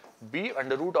is b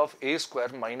under root of a square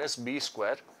minus b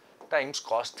square times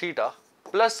cos theta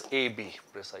plus ab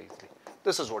precisely.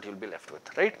 This is what you will be left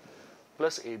with, right?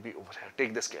 Plus ab over here.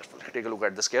 Take this carefully. Take a look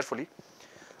at this carefully.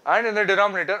 And in the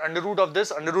denominator, under root of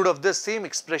this, same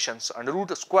expressions, under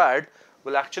root squared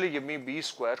will actually give me b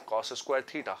square cos square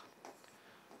theta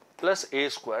plus a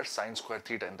square sin square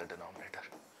theta in the denominator.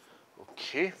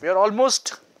 Okay, we are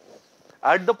almost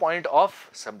at the point of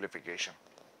simplification.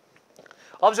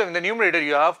 Observe, in the numerator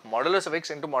you have modulus of x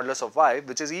into modulus of y,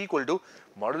 which is equal to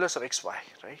modulus of xy,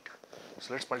 right?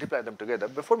 So let's multiply them together.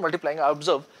 Before multiplying, I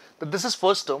observe that this is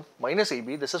first term minus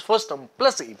ab, this is first term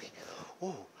plus ab.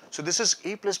 Oh, so this is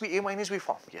a plus b, a minus b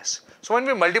form, yes. So when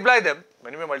we multiply them,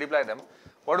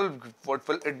 what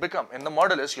will it become? In the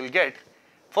modulus, you'll get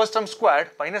first term squared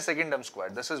minus second term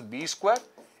squared. This is b square,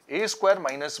 a square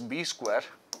minus b square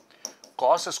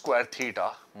cos square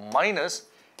theta minus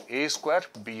a square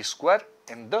b square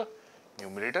in the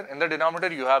numerator. In the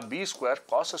denominator, you have b square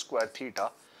cos square theta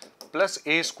plus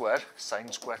a square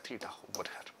sin square theta over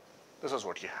here. This is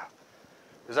what you have.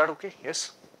 Is that okay?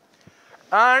 Yes.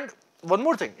 And one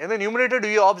more thing, in the numerator, do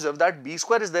you observe that b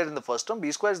square is there in the first term,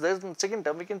 b square is there in the second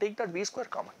term? We can take that b square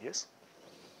common, yes.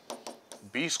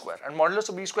 B square, and modulus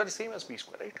of b square is same as b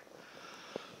square, right?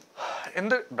 In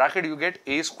the bracket, you get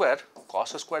a square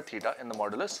cos square theta in the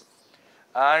modulus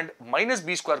and minus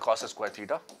b square cos square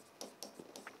theta,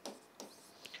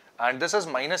 and this is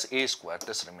minus a square.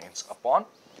 This remains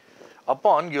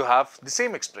upon you have the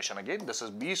same expression again. This is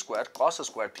b square cos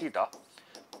square theta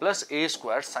plus a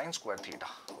square sin square theta.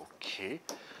 Okay,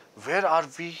 where are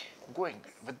we going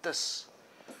with this?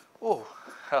 Oh,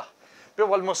 we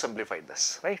have almost simplified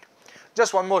this, right?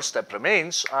 Just one more step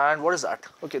remains, and what is that?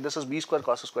 Okay, this is b square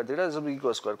cos square theta, this is b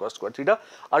square cos square theta.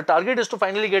 Our target is to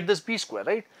finally get this b square,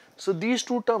 right? So these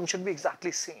two terms should be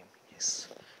exactly same, yes.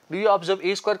 Do you observe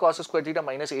a square cos square theta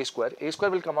minus a square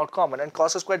will come out common, and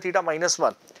cos square theta minus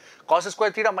 1. Cos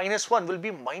square theta minus 1 will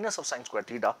be minus of sin square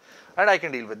theta, and I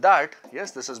can deal with that.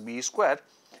 Yes, this is b square,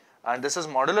 and this is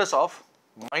modulus of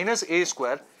minus a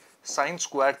square sin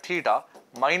square theta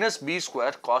minus b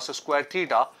square cos square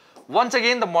theta. Once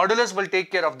again, the modulus will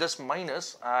take care of this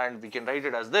minus, and we can write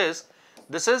it as this.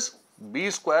 This is b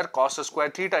square cos square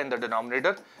theta in the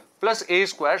denominator plus a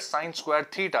square sin square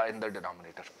theta in the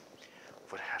denominator.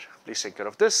 Over here, please take care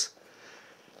of this.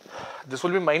 This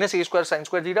will be minus a square sin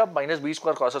square theta minus b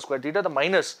square cos square theta. The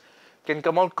minus can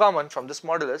come out common from this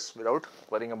modulus without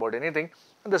worrying about anything,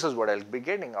 and this is what I'll be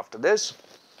getting after this.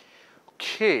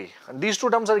 Okay, and these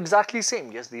two terms are exactly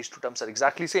same. Yes, these two terms are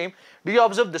exactly same. Do you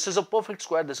observe this is a perfect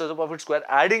square, this is a perfect square.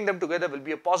 Adding them together will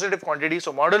be a positive quantity,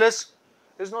 so modulus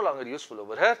is no longer useful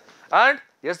over here. And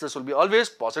yes, this will be always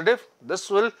positive.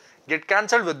 This will get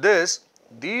cancelled with this.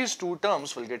 These two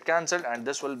terms will get cancelled, and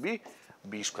this will be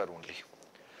b square only.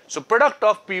 So product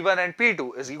of p1 and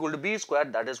p2 is equal to b square.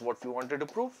 That is what we wanted to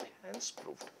prove. Hence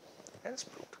proved. Hence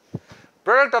proved.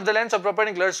 Product of the lengths of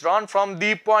perpendiculars drawn from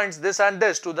the points this and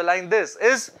this to the line this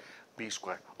is b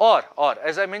square. Or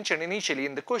as I mentioned initially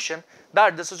in the question,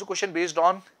 that this is a question based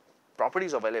on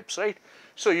properties of ellipse, right?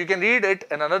 So you can read it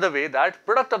in another way, that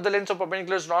product of the lengths of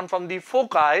perpendiculars drawn from the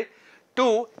foci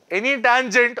to any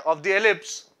tangent of the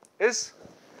ellipse is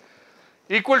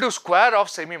equal to square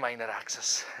of semi-minor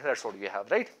axis. That's what we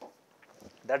have, right?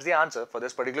 That's the answer for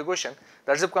this particular question.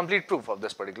 That's the complete proof of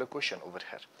this particular question over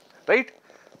here, right?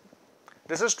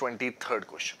 This is 23rd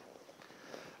question.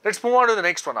 Let's move on to the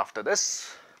next one after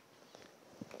this.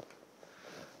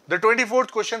 The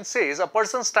 24th question says, a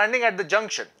person standing at the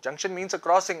junction means a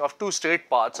crossing of two straight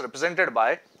paths represented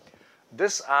by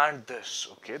this and this.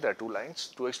 Okay, there are two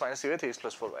lines, 2x minus 3y, 3x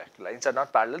plus 4y. Lines are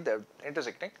not parallel, they are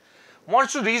intersecting.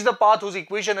 Wants to reach the path whose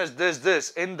equation is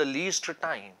this in the least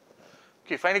time.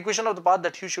 Okay, find equation of the path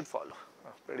that you should follow.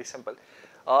 Pretty simple.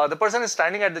 The person is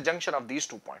standing at the junction of these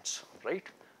 2 points, right?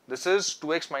 This is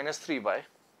 2x minus 3y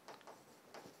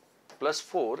plus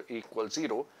 4 equals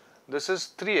 0. This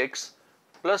is 3x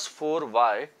plus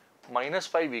 4y minus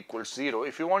 5 equals 0.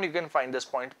 If you want, you can find this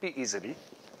point P easily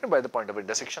by the point of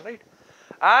intersection, right?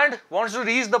 And wants to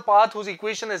reach the path whose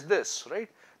equation is this, right?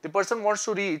 The person wants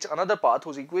to reach another path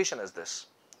whose equation is this,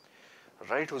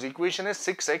 right? Whose equation is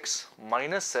 6x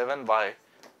minus 7y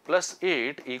plus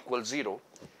 8 equals 0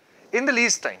 in the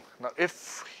least time. Now,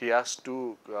 if he has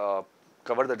to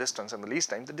cover the distance in the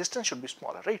least time, the distance should be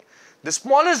smaller, right? The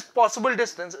smallest possible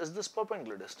distance is this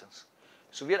perpendicular distance.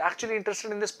 So we are actually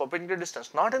interested in this perpendicular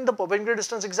distance, not in the perpendicular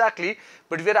distance exactly,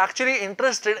 but we are actually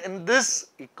interested in this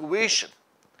equation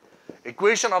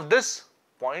of this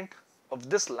point of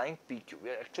this line PQ. We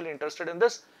are actually interested in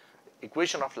this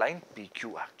equation of line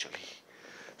PQ actually.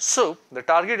 So the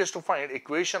target is to find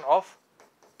equation of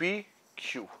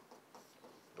PQ.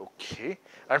 Okay,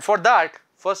 and for that,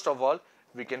 first of all,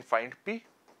 we can find P.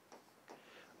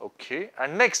 Okay,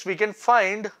 and next we can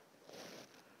find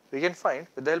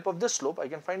with the help of this slope, I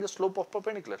can find the slope of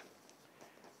perpendicular,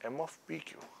 M of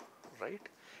PQ, right?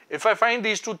 If I find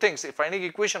these two things, finding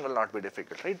equation will not be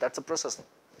difficult, right? That's a process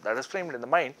that is framed in the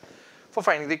mind for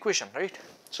finding the equation, right?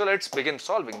 So let's begin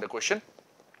solving the question.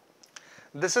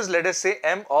 This is, let us say,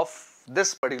 M of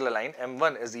this particular line,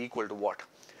 M1 is equal to what?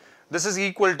 This is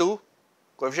equal to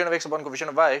coefficient of x upon coefficient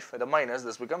of y with a minus,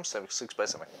 this becomes 6 by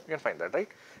 7. You can find that, right?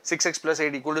 6x plus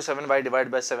 8 equal to 7y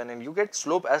divided by 7, and you get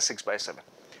slope as 6 by 7.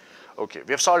 Okay,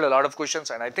 we have solved a lot of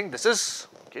questions, and I think this is,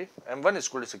 okay, M1 is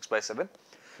equal to 6 by 7.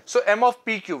 So M of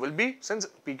PQ will be, since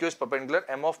PQ is perpendicular,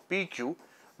 M of PQ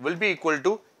will be equal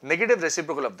to negative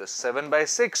reciprocal of this, 7 by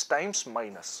 6 times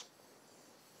minus.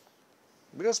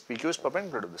 Because PQ is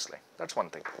perpendicular to this line, that's one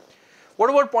thing. What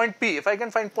about point P? If I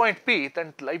can find point P,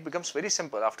 then life becomes very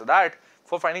simple. After that,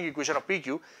 for finding equation of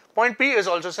PQ, point P is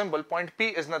also simple. Point P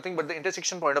is nothing but the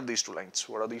intersection point of these two lines.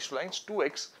 What are these two lines?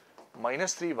 2x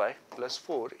minus 3y plus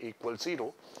 4 equals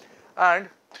 0, and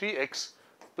 3x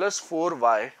plus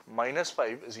 4y minus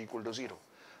 5 is equal to 0.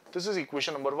 This is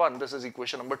equation number 1, this is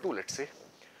equation number 2, let's say.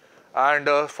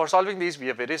 And for solving these, we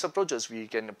have various approaches. We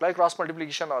can apply cross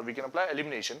multiplication, or we can apply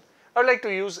elimination. I would like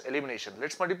to use elimination.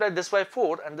 Let's multiply this by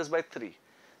 4 and this by 3.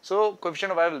 So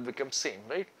coefficient of y will become same,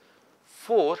 right?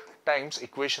 4 times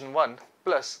equation 1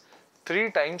 plus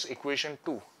 3 times equation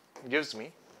 2 gives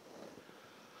me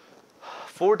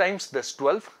 4 times this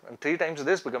 12, and 3 times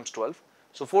this becomes 12.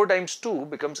 So 4 times 2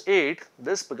 becomes 8,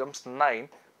 this becomes 9,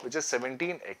 which is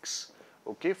 17x.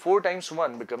 Okay, 4 times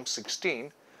 1 becomes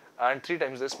 16, and 3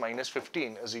 times this minus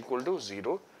 15 is equal to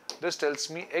 0. This tells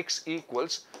me x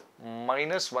equals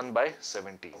minus 1 by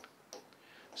 17.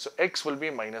 So x will be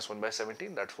minus 1 by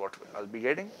 17, that's what I'll be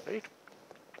getting, right?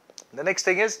 The next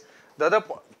thing is the other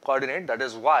coordinate, that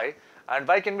is y, and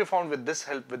y can be found with the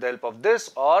help of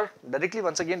this, or directly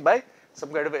once again by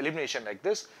some kind of elimination like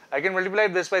this. I can multiply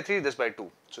this by 3, this by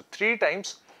 2. So 3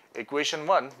 times equation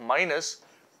 1 minus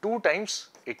 2 times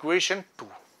equation 2.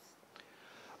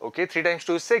 Okay, 3 times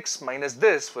 2 is 6, minus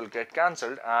this will get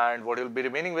cancelled, and what will be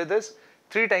remaining with is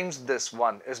 3 times this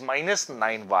 1 is minus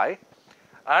 9y,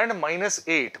 and minus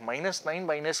 8, minus 9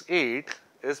 minus 8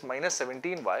 is minus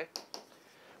 17y.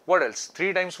 What else?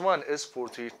 3 times 1 is 4,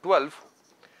 3, 12,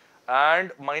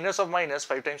 and minus of minus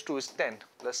 5 times 2 is 10,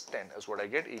 plus 10 is what I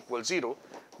get, equals 0.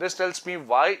 This tells me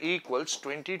y equals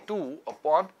 22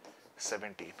 upon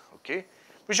 17. Okay,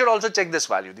 we should also check this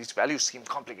value. These values seem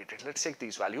complicated. Let's check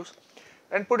these values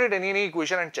and put it in any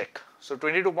equation and check. So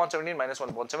 22 upon 17 minus 1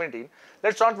 upon 17.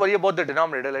 Let's not worry about the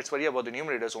denominator, let's worry about the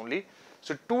numerators only.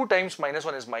 So 2 times minus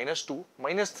 1 is minus 2,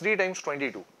 minus 3 times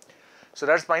 22. So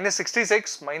that's minus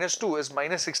 66, minus 2 is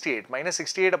minus 68. Minus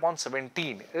 68 upon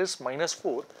 17 is minus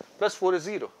 4, plus 4 is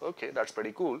 0. Okay, that's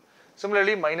pretty cool.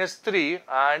 Similarly, minus 3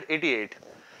 and 88.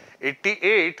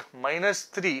 88 minus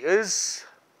 3 is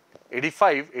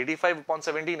 85. 85 upon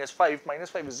 17 is 5, minus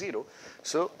 5 is 0.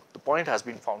 So the point has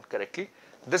been found correctly.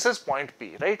 This is point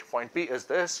P, right? Point P is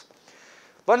this.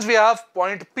 Once we have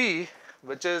point P,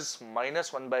 which is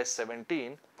minus 1 by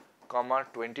 17, comma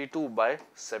 22 by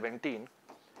 17,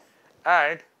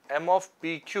 and M of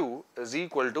PQ is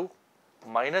equal to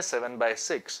minus 7 by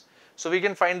 6. So we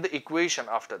can find the equation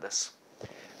after this.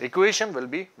 The equation will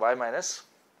be y minus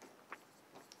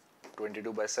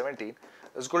 22 by 17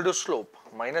 is equal to slope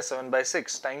minus 7 by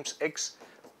 6 times x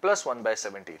plus 1 by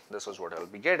 17. This is what I will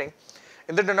be getting.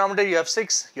 In the denominator you have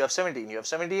 6, you have 17, you have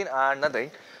 17 and nothing.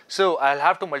 So I'll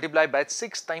have to multiply by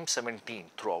 6 times 17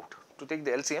 throughout to take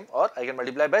the LCM, or I can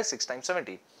multiply by 6 times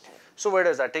 17. So where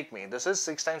does that take me? This is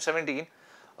 6 times 17.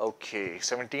 Okay,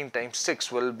 17 times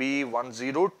 6 will be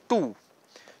 102.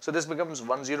 So this becomes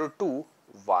 102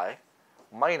 y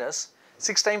minus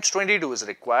 6 times 22 is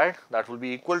required. That will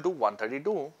be equal to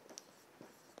 132.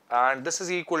 And this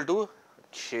is equal to,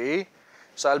 okay,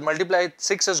 so I'll multiply,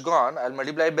 6 is gone, I'll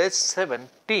multiply by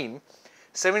 17.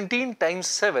 17 times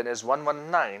 7 is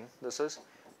 119. This is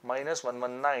minus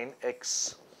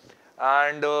 119x.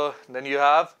 And then you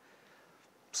have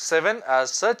 7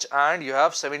 as such, and you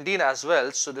have 17 as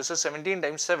well. So this is 17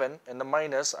 times 7 in the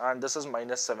minus, and this is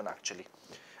minus 7 actually.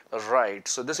 Right.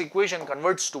 So this equation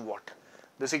converts to what?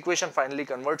 This equation finally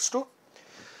converts to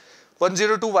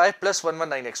 102y plus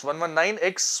 119x.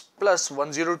 119x plus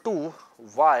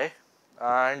 102y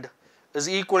and is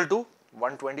equal to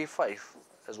 125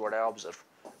 is what I observe.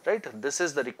 Right. This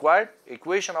is the required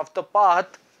equation of the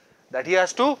path that he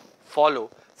has to follow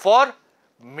for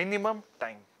minimum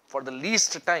time. For the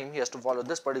least time, he has to follow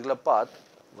this particular path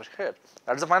over here.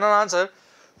 That is the final answer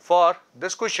for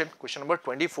this question, question number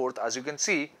 24th, as you can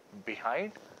see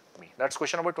behind me. That's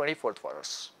question number 24th for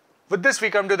us. With this, we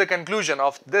come to the conclusion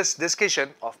of this discussion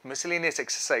of miscellaneous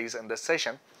exercise in this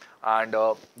session. And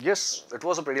yes, it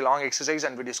was a pretty long exercise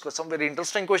and we discussed some very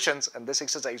interesting questions in this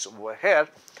exercise over here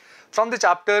from the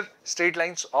chapter Straight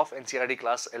Lines of NCERT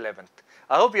class 11th.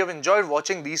 I hope you have enjoyed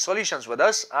watching these solutions with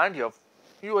us and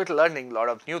you are learning a lot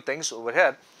of new things over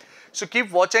here. So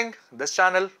keep watching this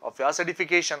channel of Vyas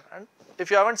Edification, and if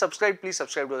you haven't subscribed, please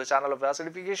subscribe to the channel of Vyas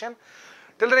Edification.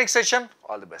 Till the next session,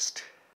 all the best.